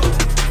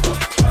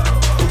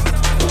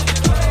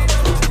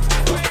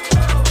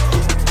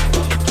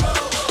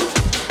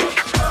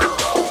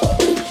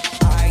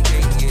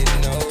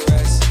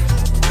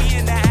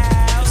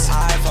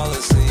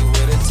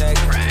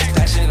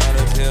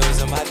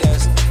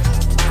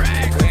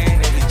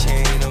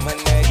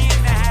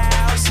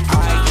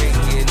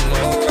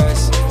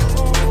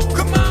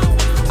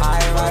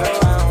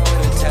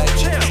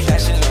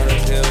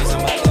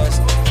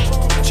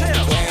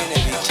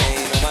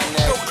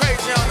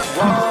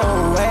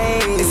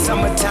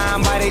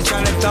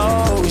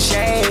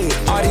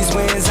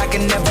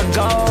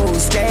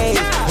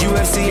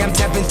 I'm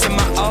tapping to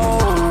my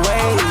old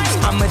ways.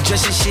 I'm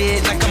adjusting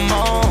shit like I'm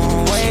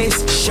always.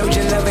 Showed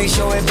your love, ain't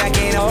show it back,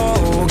 ain't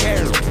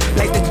okay.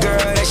 Like the girl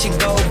that she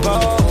go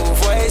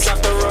both ways.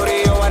 Off the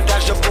rodeo, I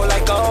dodged the bull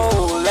like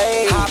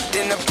Olay. Hopped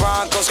in the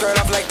Bronco, skirt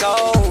off like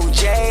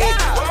OJ.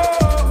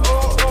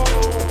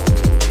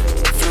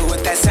 Flew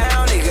with that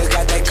sound, nigga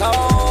got that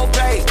cold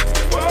play.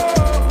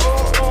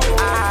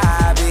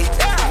 I be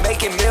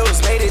making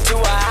meals, made it to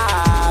a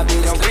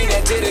hobby. Don't bring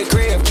that to the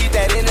crib, keep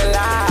that in the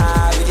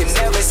lobby. You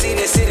never see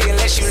the city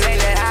unless you lay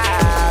that high.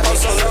 I'm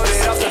so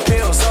loaded off the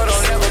pills, so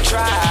don't ever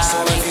try. So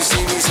if you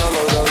see me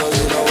solo,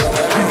 you know what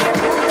I mean.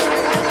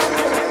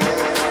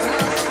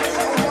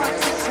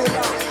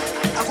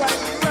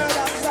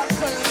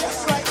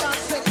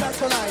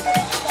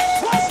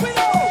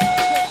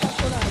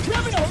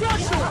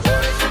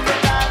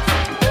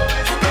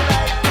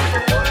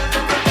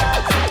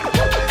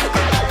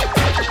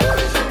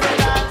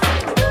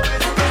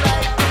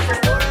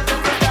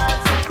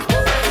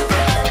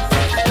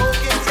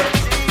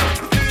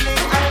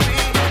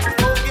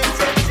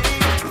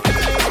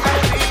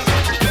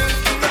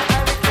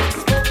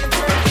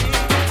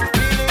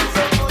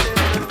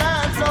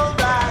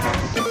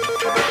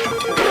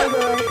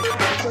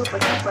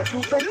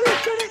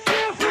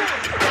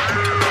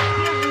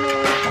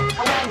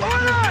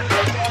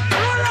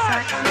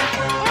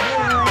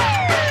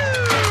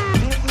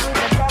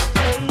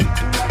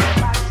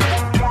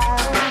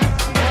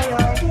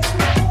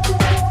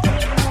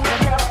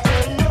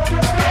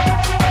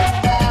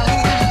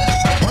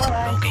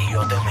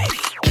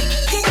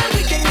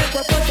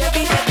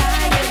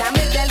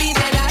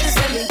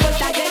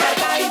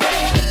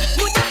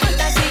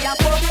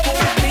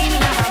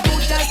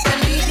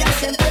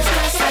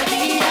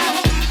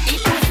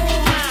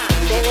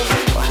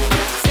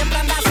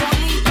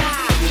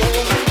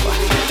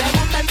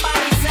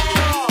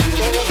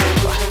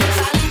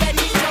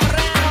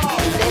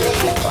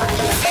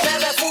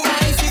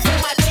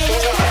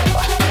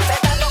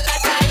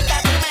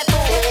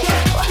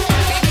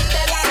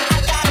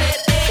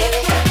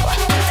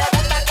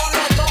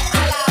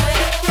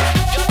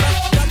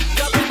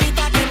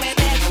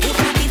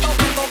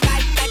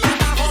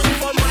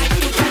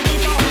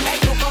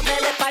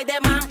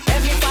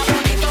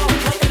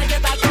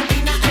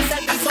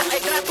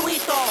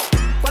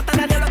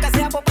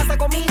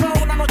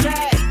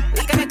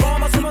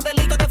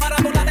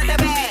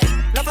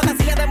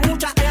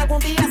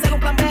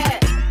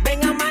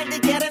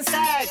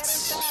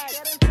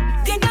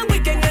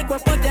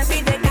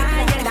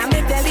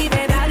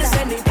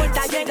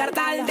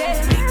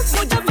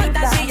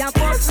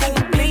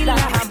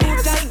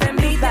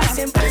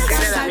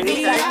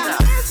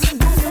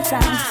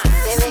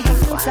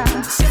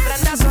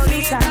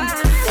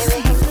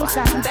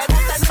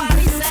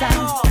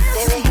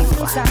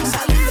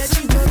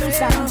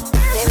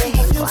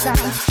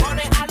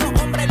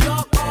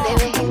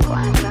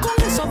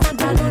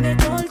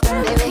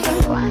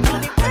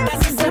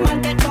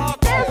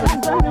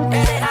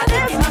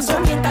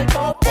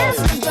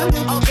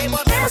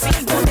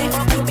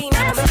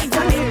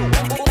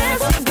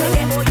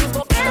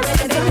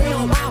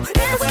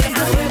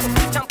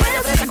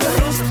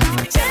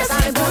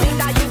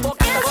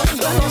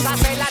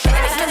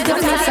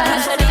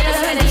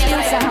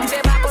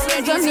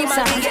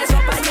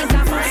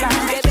 Se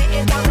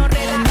va poniendo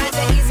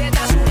relajante y se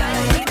da su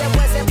like y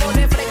después se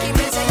pone freaky.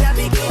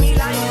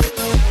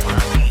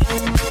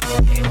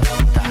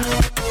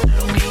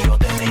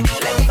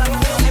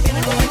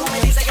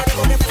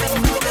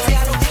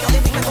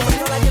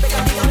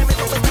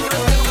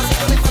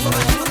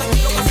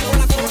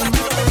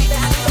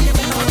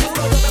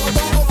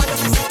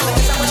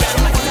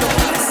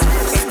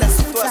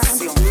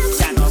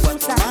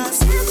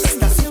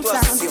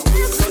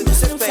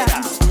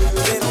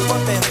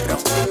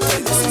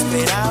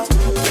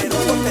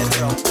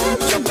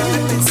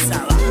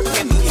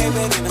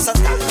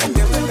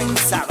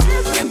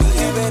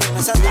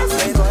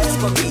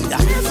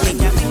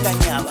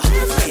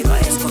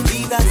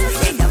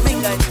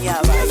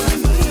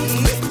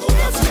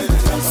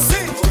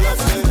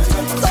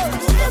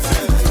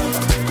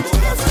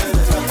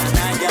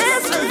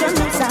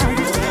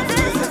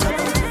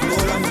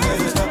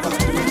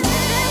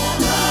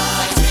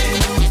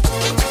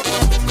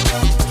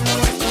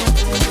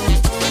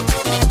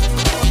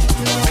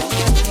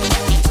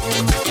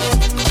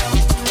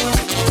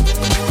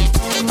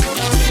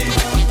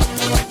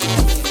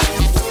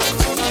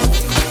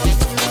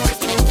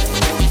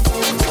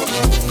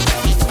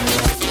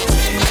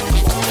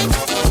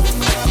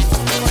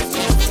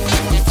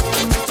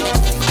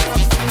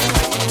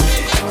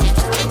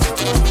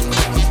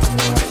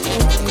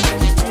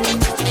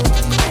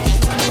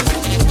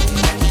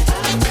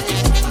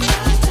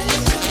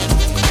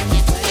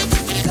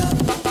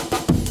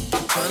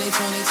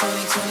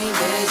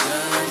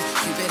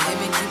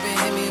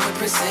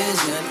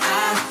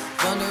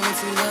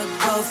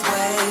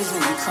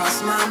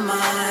 crossed my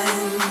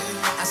mind.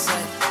 I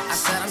said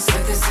I'm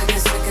sick of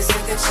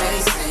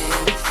chasing.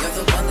 You're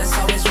the one that's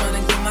always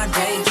running through my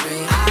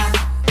daydream. I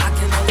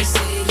can only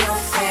see your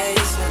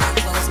face when I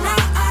close my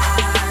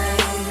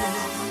eyes.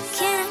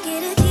 Can I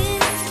get a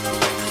kiss?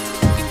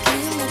 And can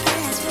you make it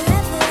last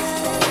forever?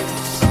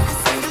 I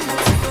said I'm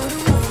about to go to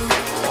war.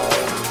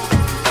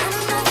 I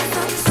don't know if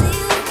I'll see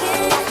you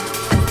again.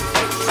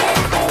 Can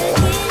I get a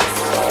kiss? And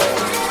can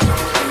you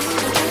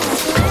make it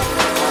last forever?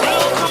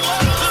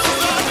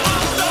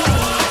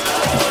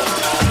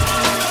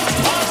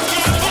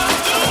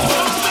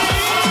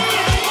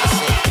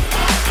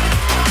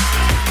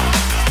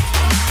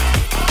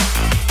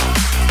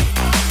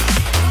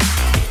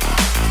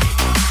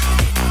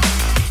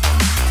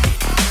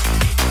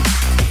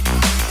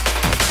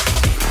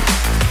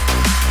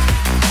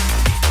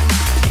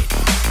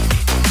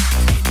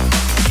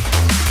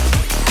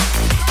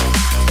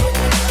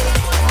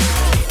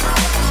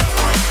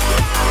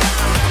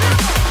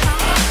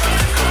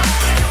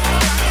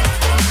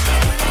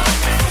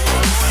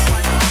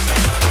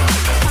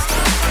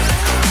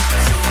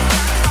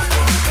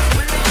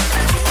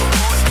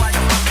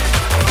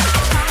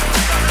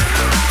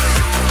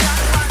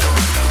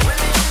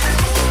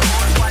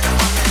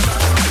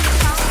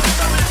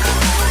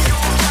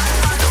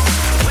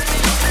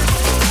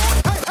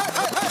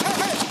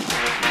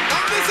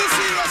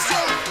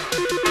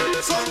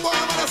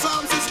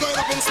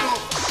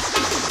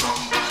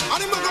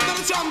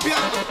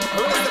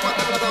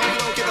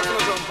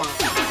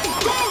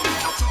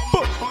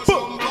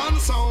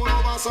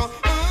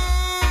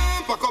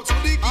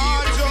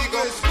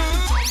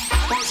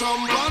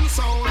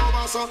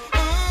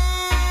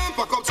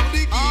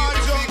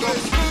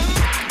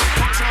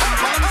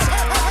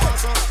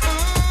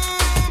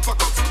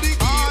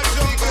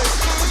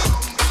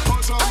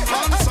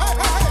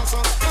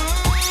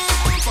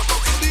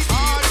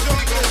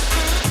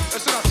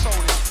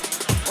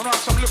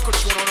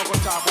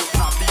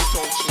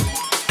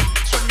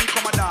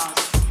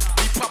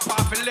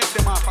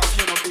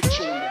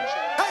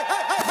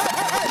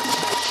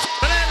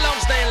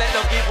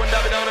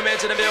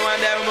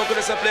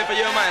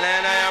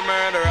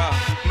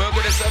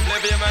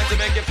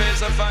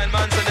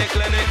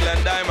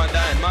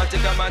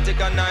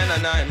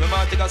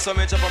 So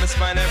much up on my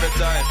spine every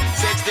time.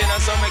 16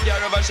 and some make your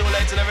rubber shoe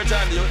lights and every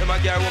time. The youth them a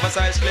carry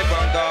oversized clip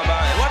and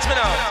carbine. Watch me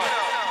now.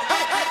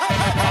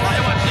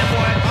 Watch your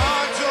boy.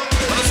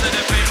 Wanna see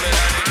the people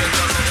that they get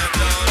just them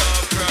down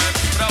of crime.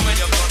 But when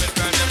you come in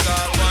crime, them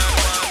call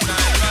 119.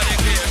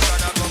 Radication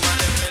I come and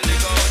them really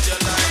go out your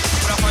line.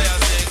 But a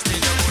fire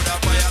 16, you put a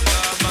fire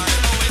carbine.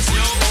 Oh, it's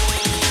you.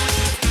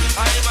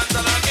 I'm a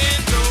talking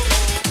to.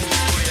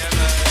 Yeah,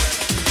 man.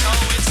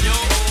 Oh, it's you.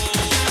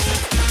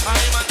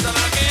 I'm a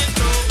talking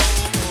to.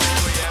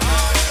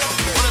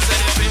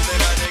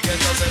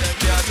 So them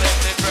can't take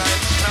the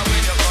pride. Now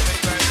when you come in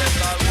crime, them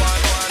call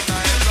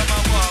 119. Some a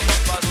walk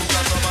with bazooka,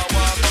 some a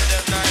walk with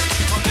them knife.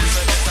 From this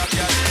and this, I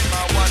can't take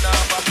my one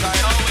half of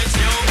kind. Oh, it's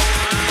you.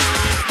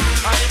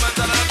 I'm a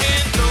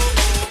talking to.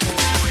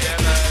 Yeah,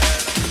 man.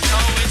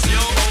 Oh, it's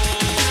you.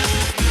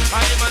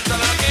 I'm a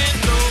talking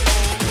to.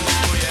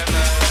 Yeah,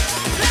 man.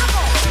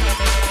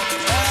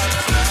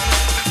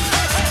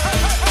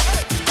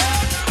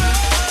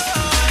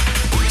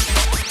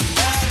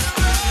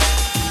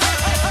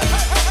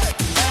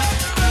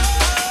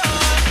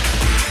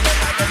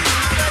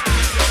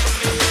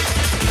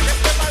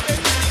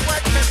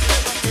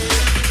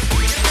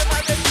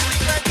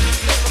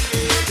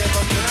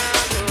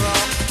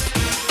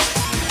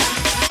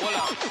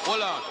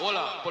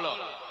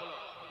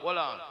 Hold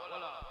on.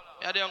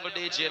 Yeah, the young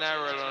DJ and I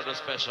roll another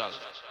special. I'm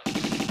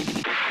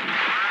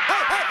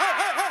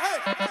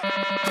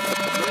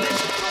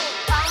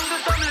the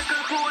some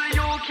little cool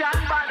you can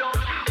bad up.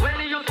 When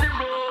you see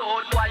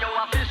road, why you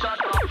have to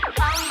shut up?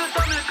 I'm the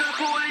some little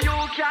cool you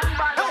can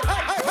bad up.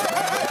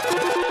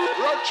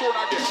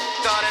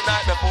 The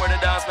night before the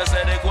dance, me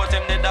say the goat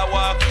him did a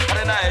walk. And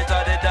the night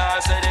of the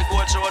dance, say the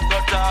goat road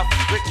cut off.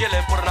 We kill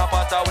him, put in a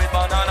pot with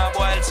banana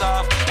boiled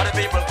soft. And the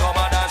people come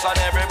and dance and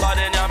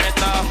everybody nyam it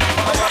laugh.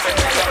 I'm a bit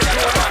of that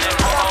man in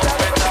come out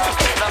with that.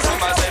 Now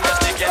some say me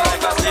sticking like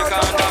a stick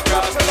on the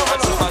grass.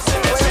 And some say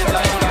me sweet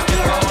like a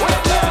milk on the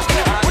glass. And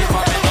if I be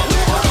no do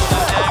one of them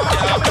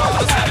can't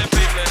pass. Say the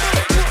people that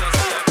they get us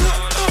them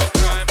down of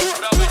crime.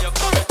 Now when you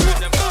come and turn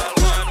them call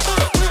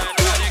 119.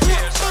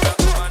 Radication I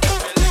come and them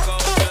will lick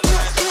out your line.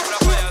 Put a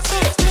fire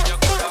 16, you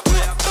put a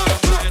fire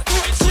carbine.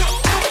 It's you.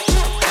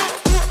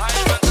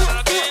 I'm a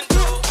talking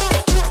to.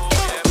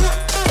 Yeah, man.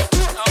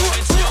 Oh,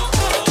 it's you.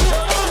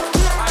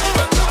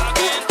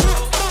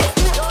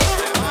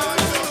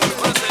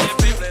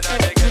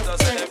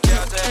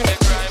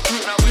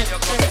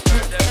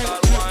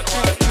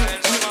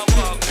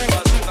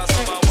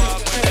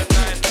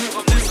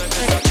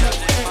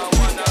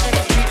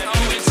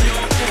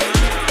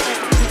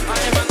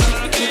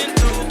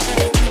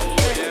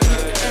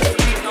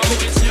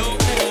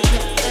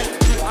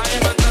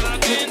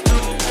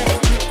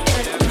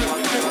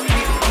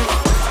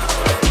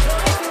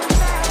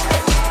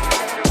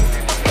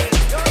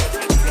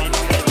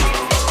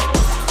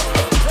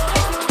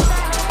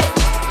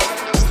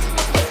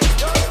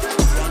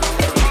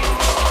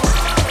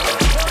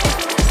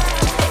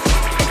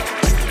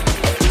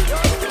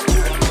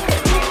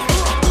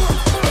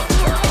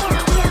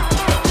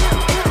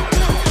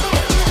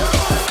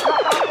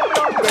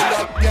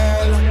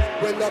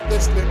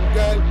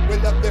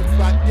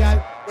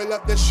 we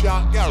love the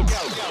shot girl.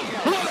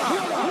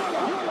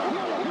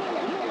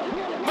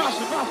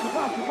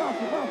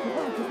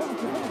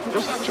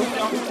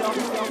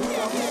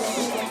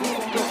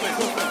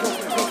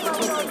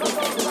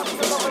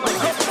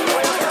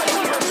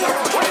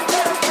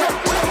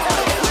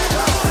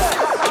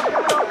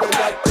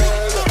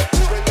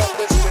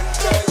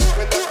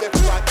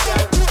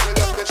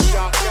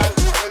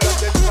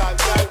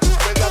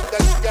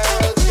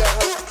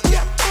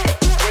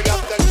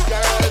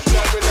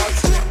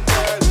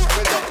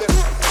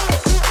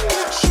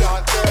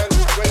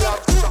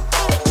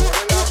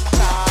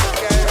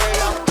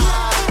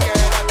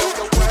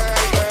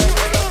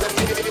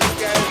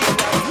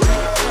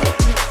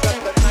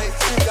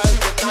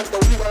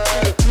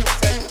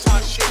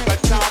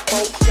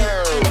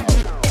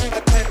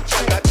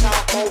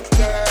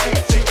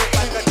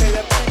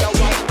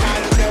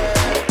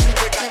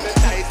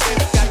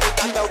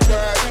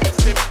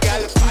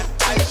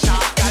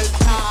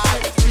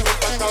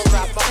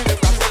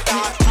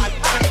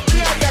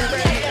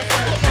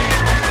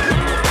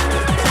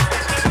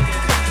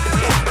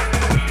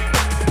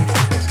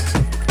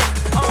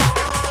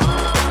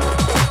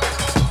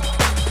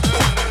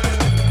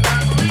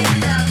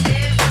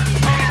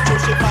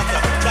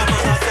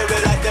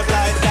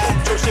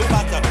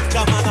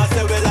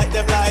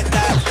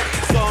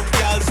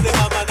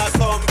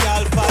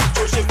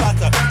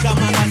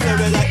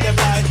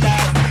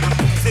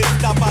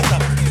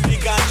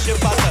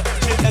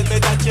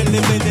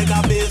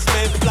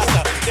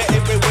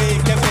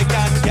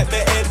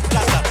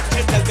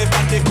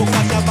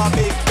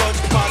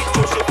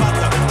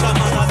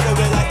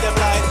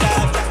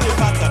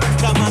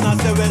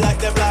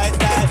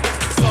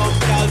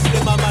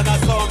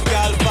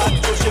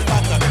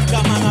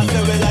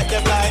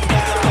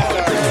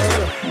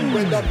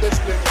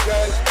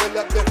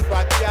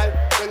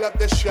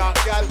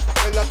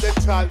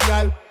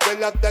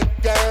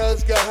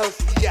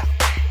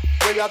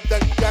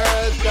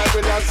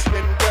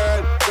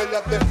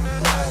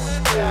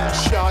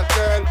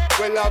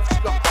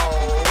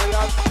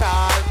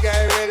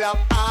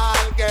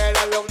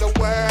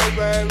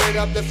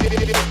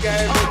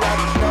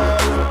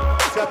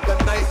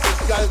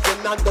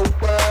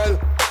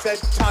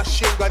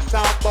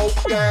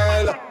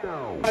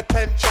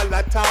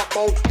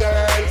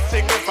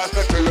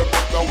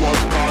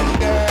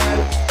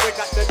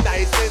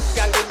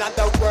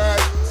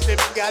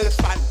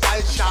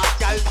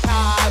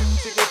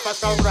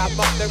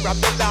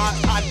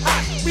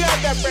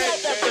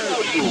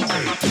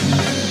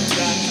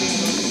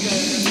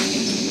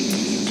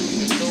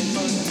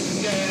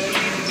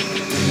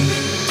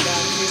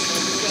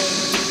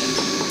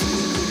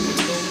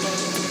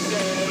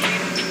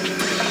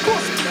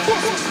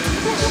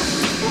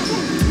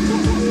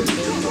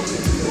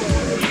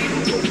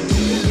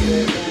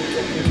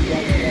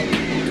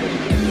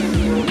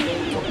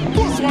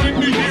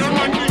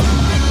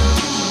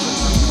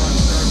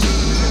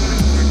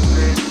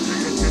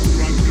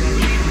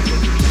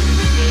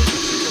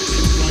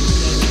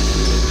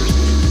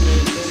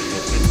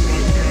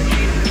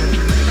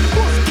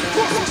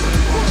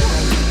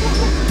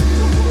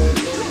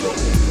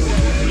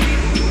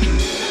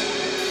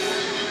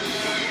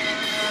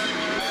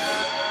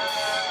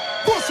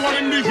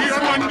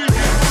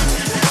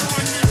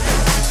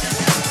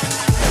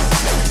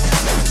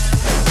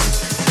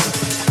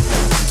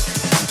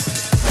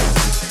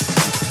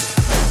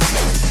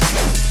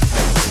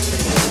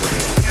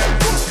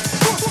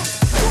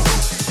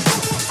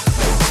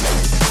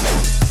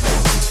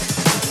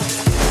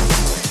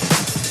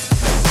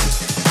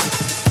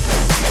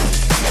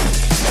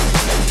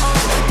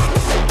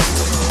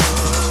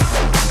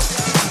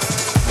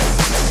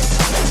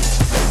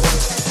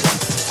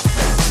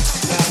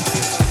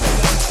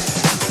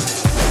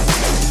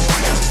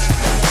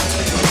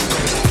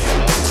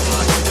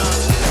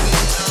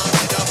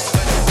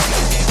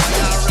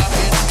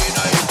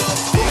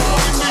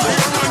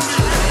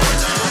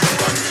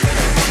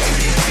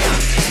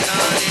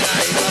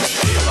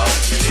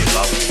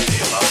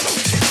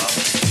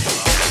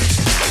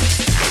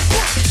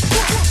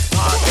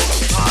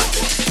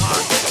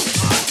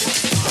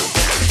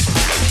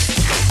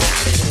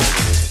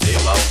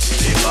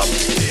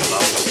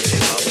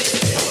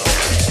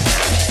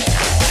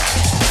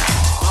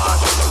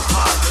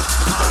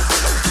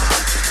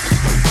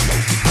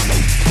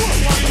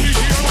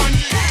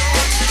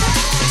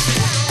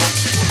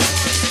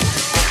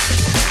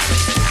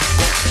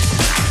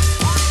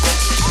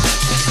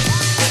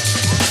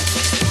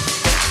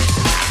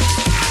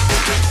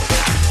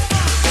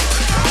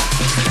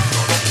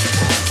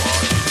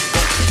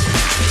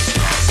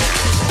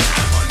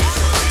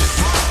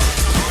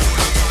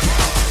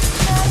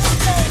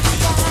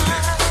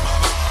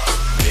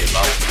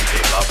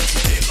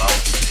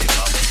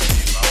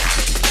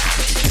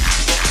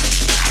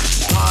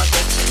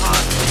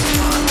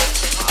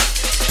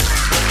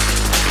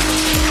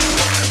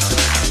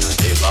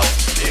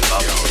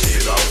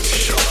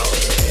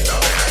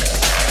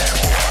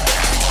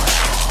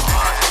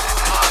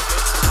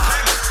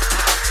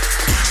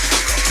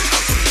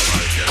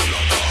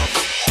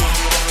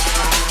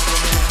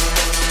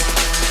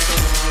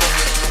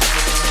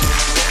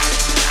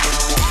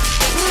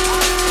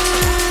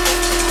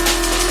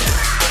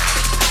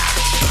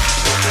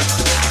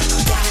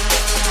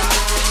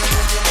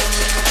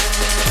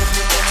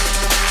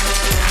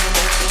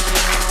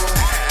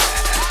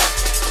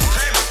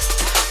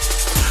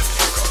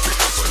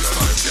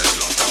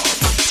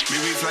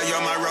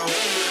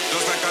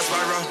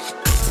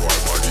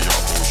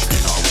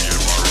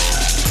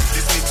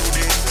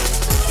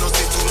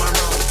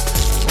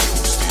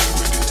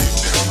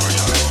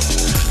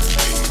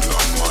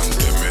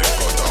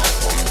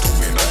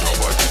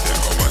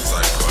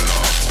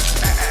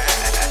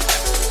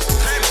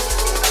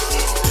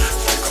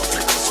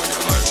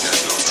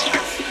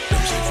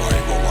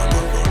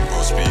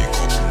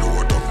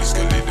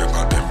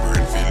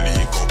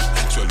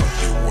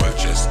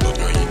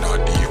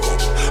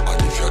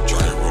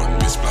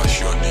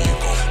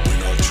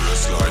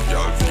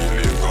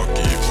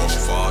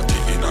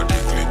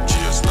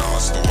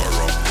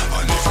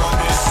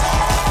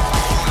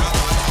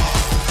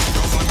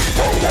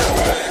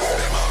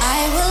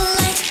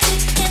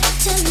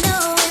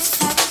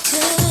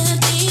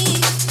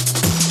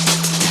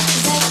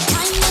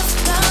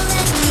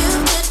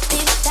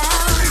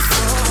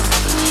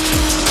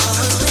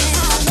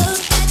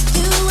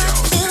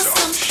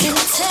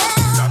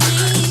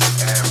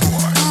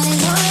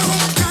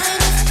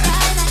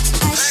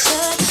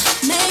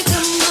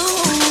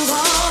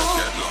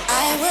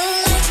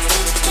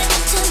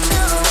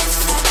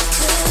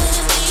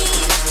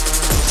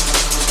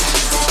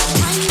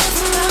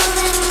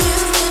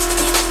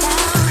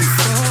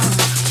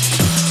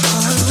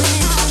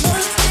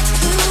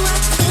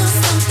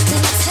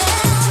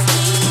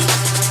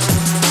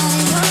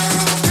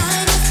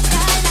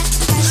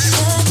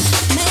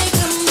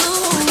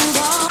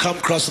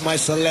 cross my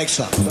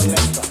selector.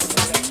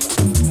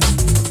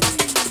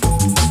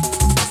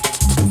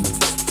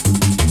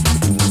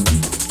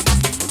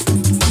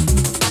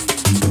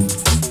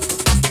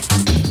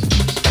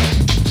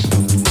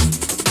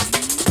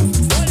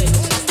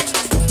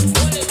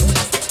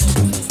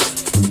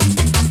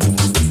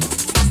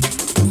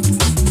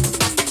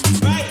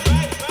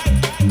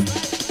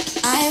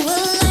 I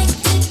would like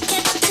to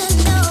get to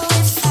know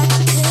if I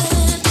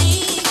could be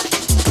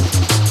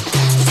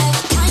that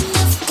kind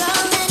of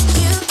girl that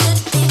you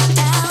could be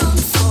down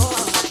for.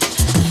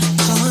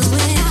 'Cause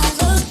when I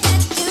look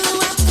at you,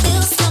 I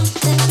feel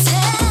something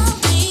tell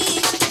me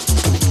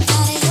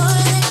that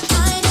you're the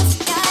kind of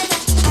guy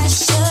that I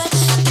should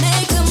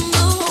make a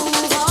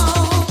move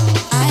on.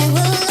 I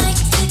would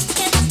like to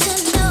get to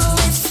know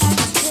if I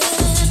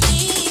could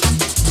be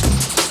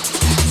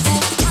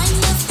that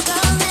kind of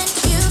girl that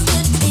you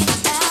could be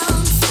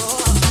down for.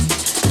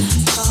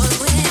 'Cause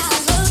when I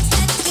look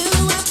at you,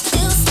 I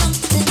feel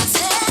something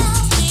tell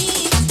me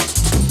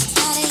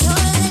that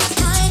you're the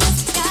kind of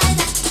guy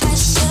that I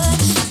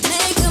should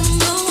make a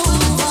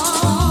move on.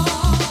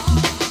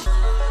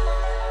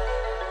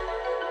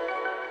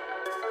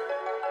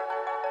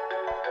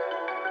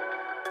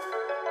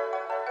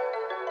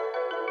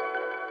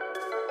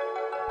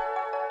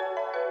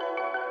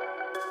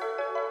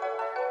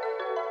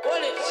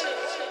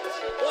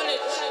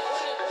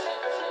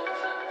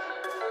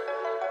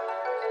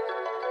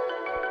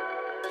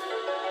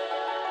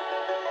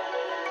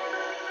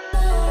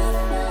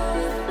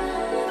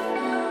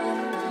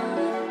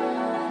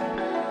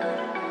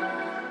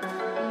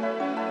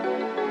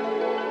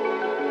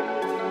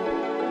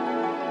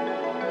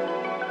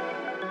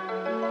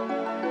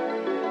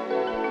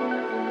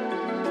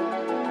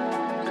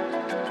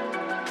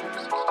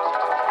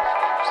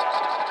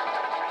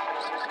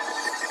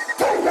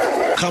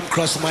 Come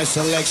cross my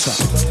selector.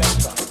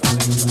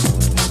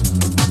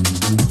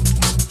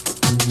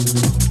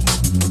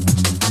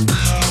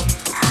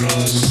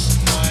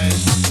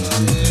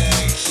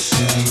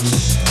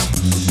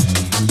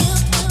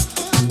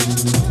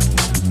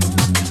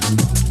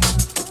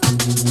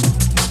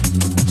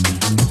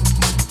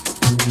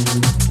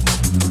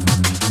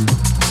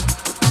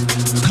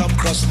 Come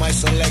cross my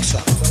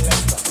selector.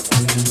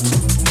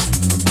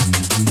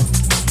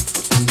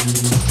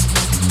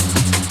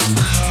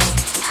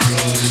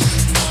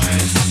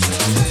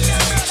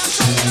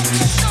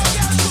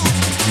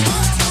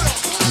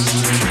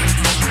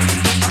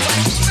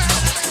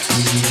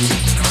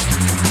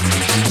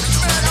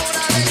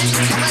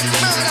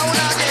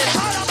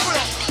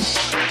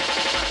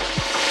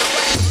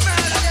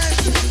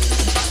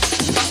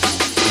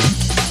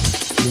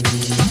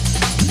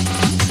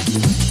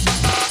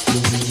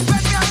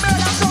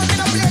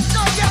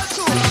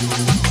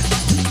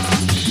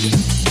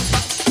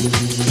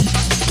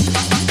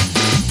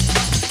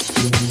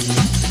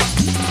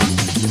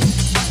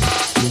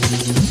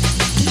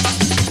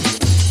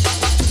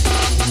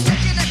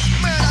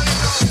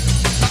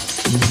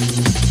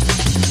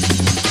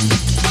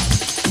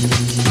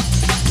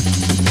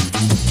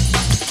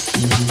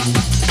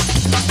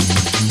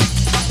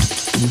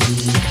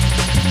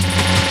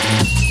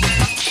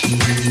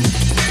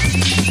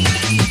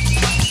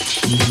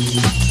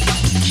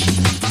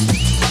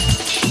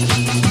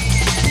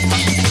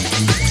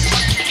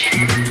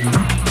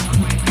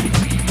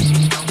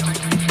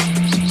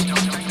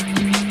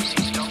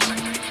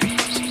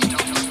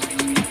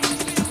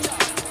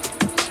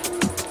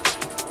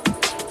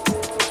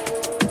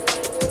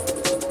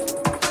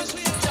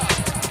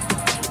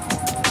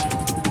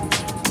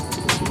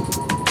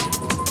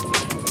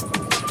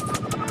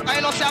 I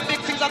know some big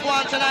things are going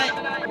on tonight.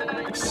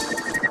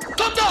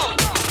 Come down.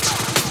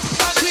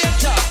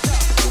 Creator.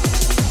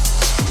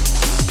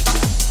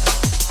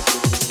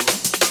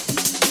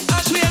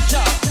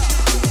 Creator.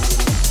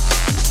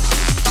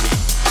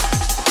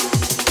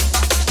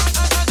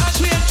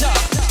 Creator. Creator.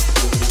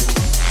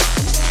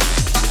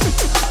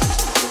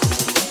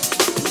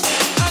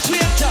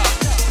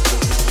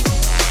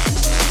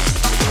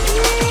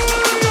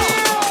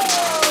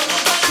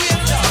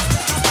 Creator.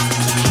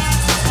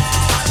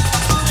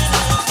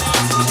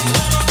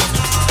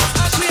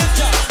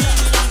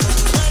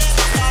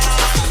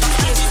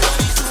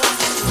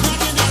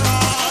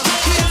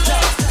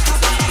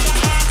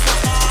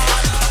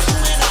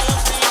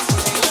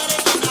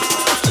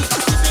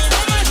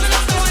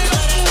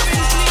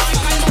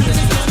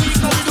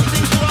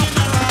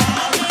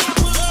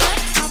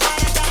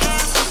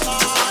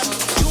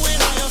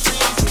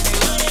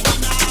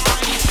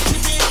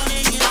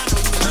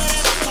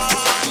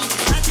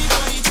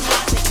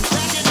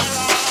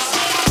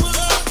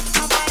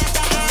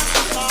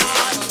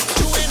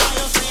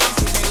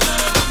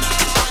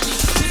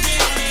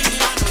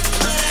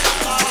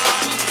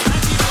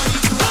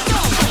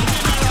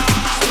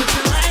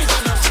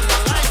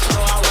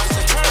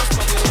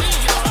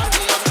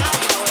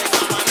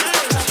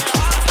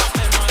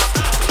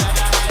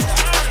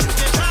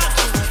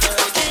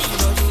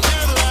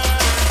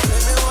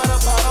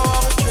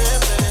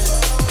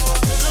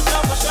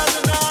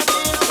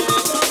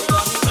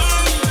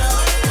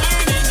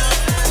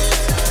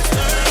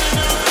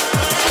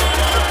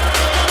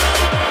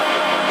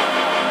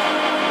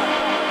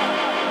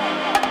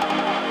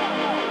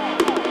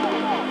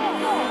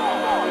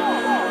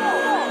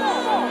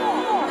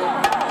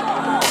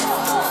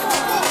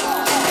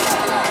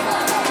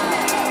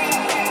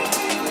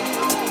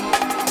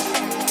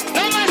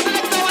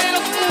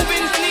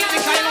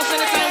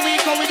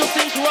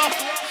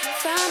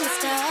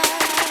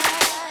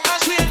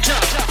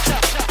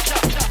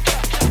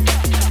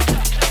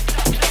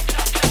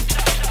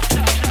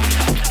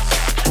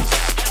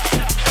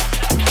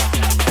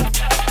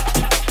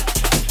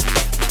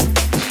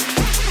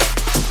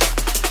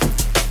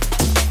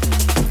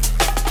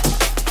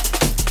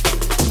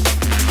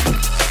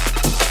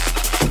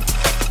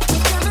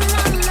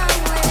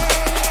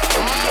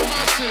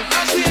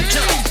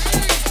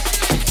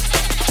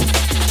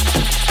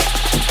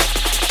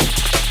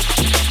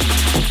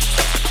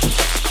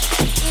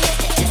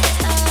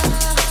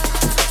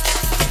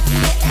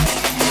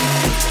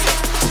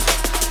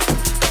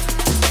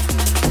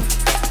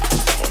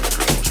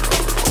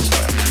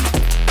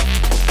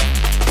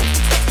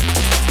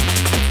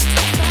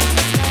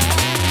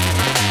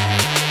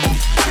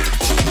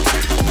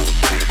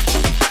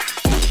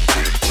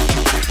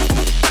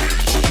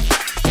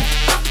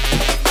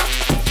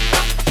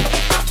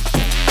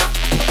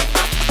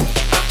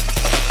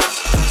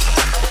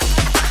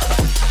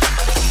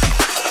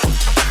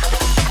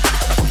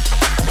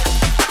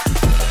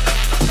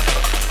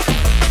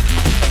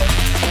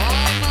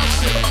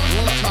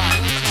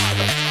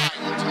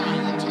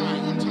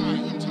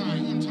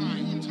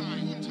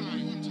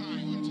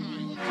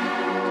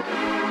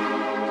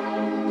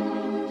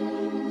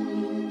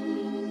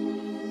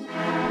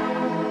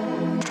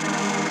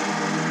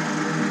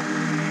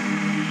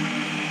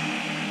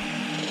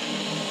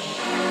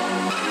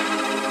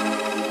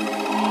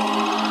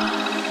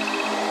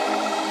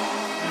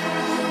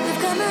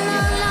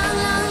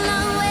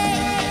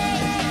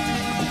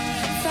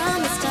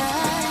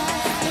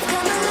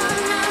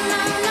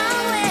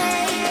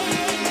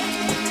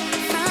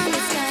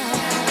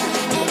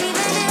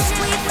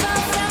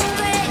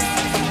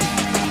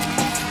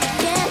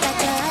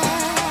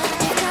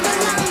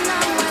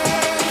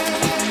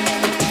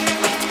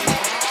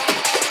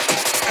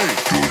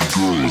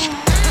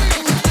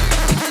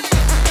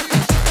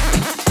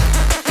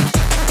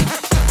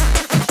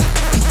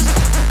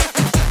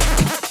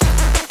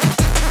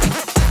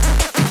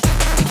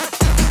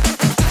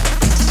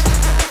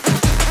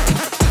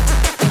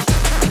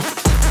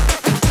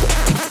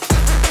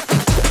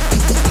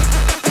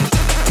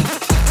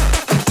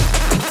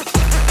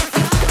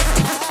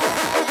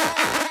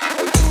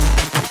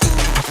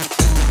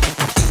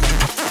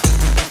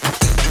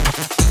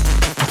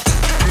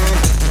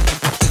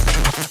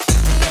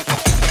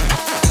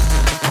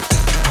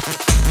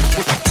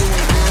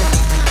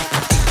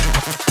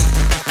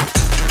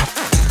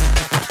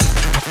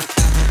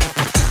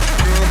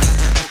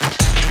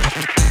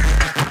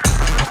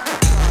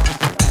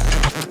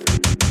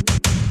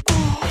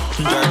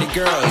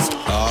 girls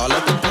all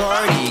at the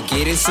party,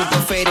 getting super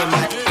faded,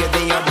 my nigga,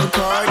 they on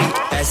Bacardi.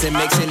 Acid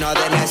mixing all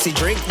that nasty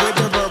drink with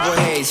the purple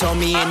haze.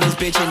 Homie and this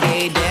bitch and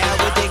they down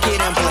with the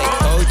kid and play.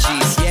 Oh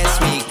geez, yes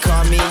me,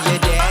 call me your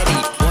daddy.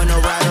 Wanna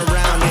ride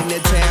around in the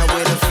town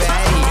with a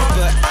fatty,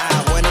 but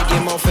I wanna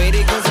get more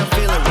faded cause I'm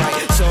feeling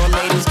right. So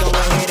ladies, go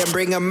ahead and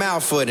bring them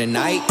out for the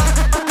night.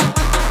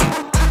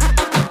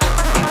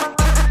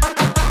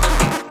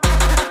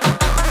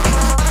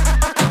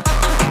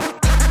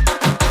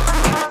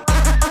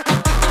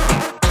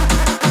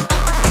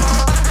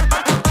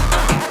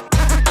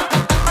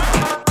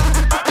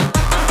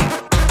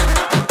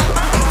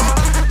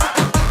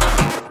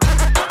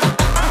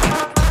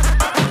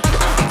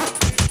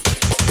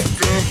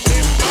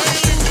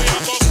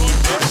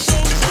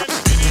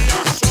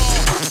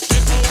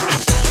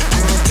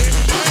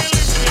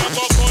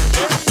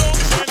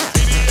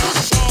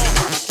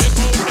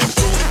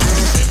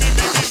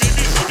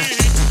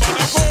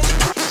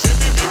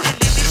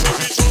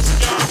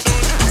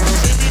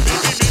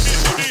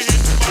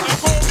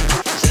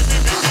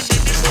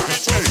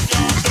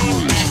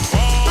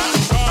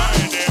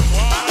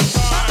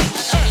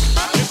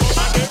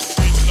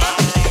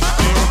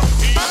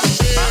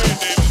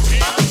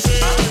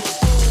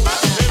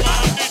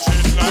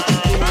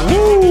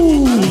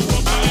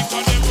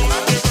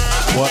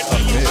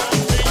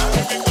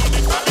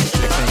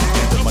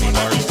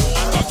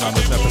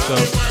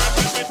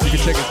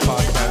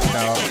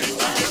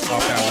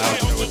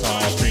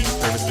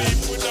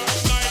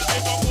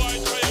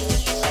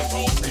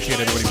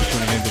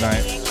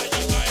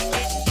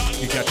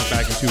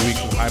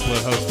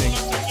 Hosting.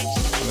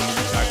 I'm going to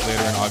be back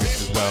later in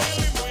August as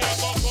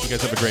well. You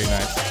guys have a great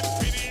night.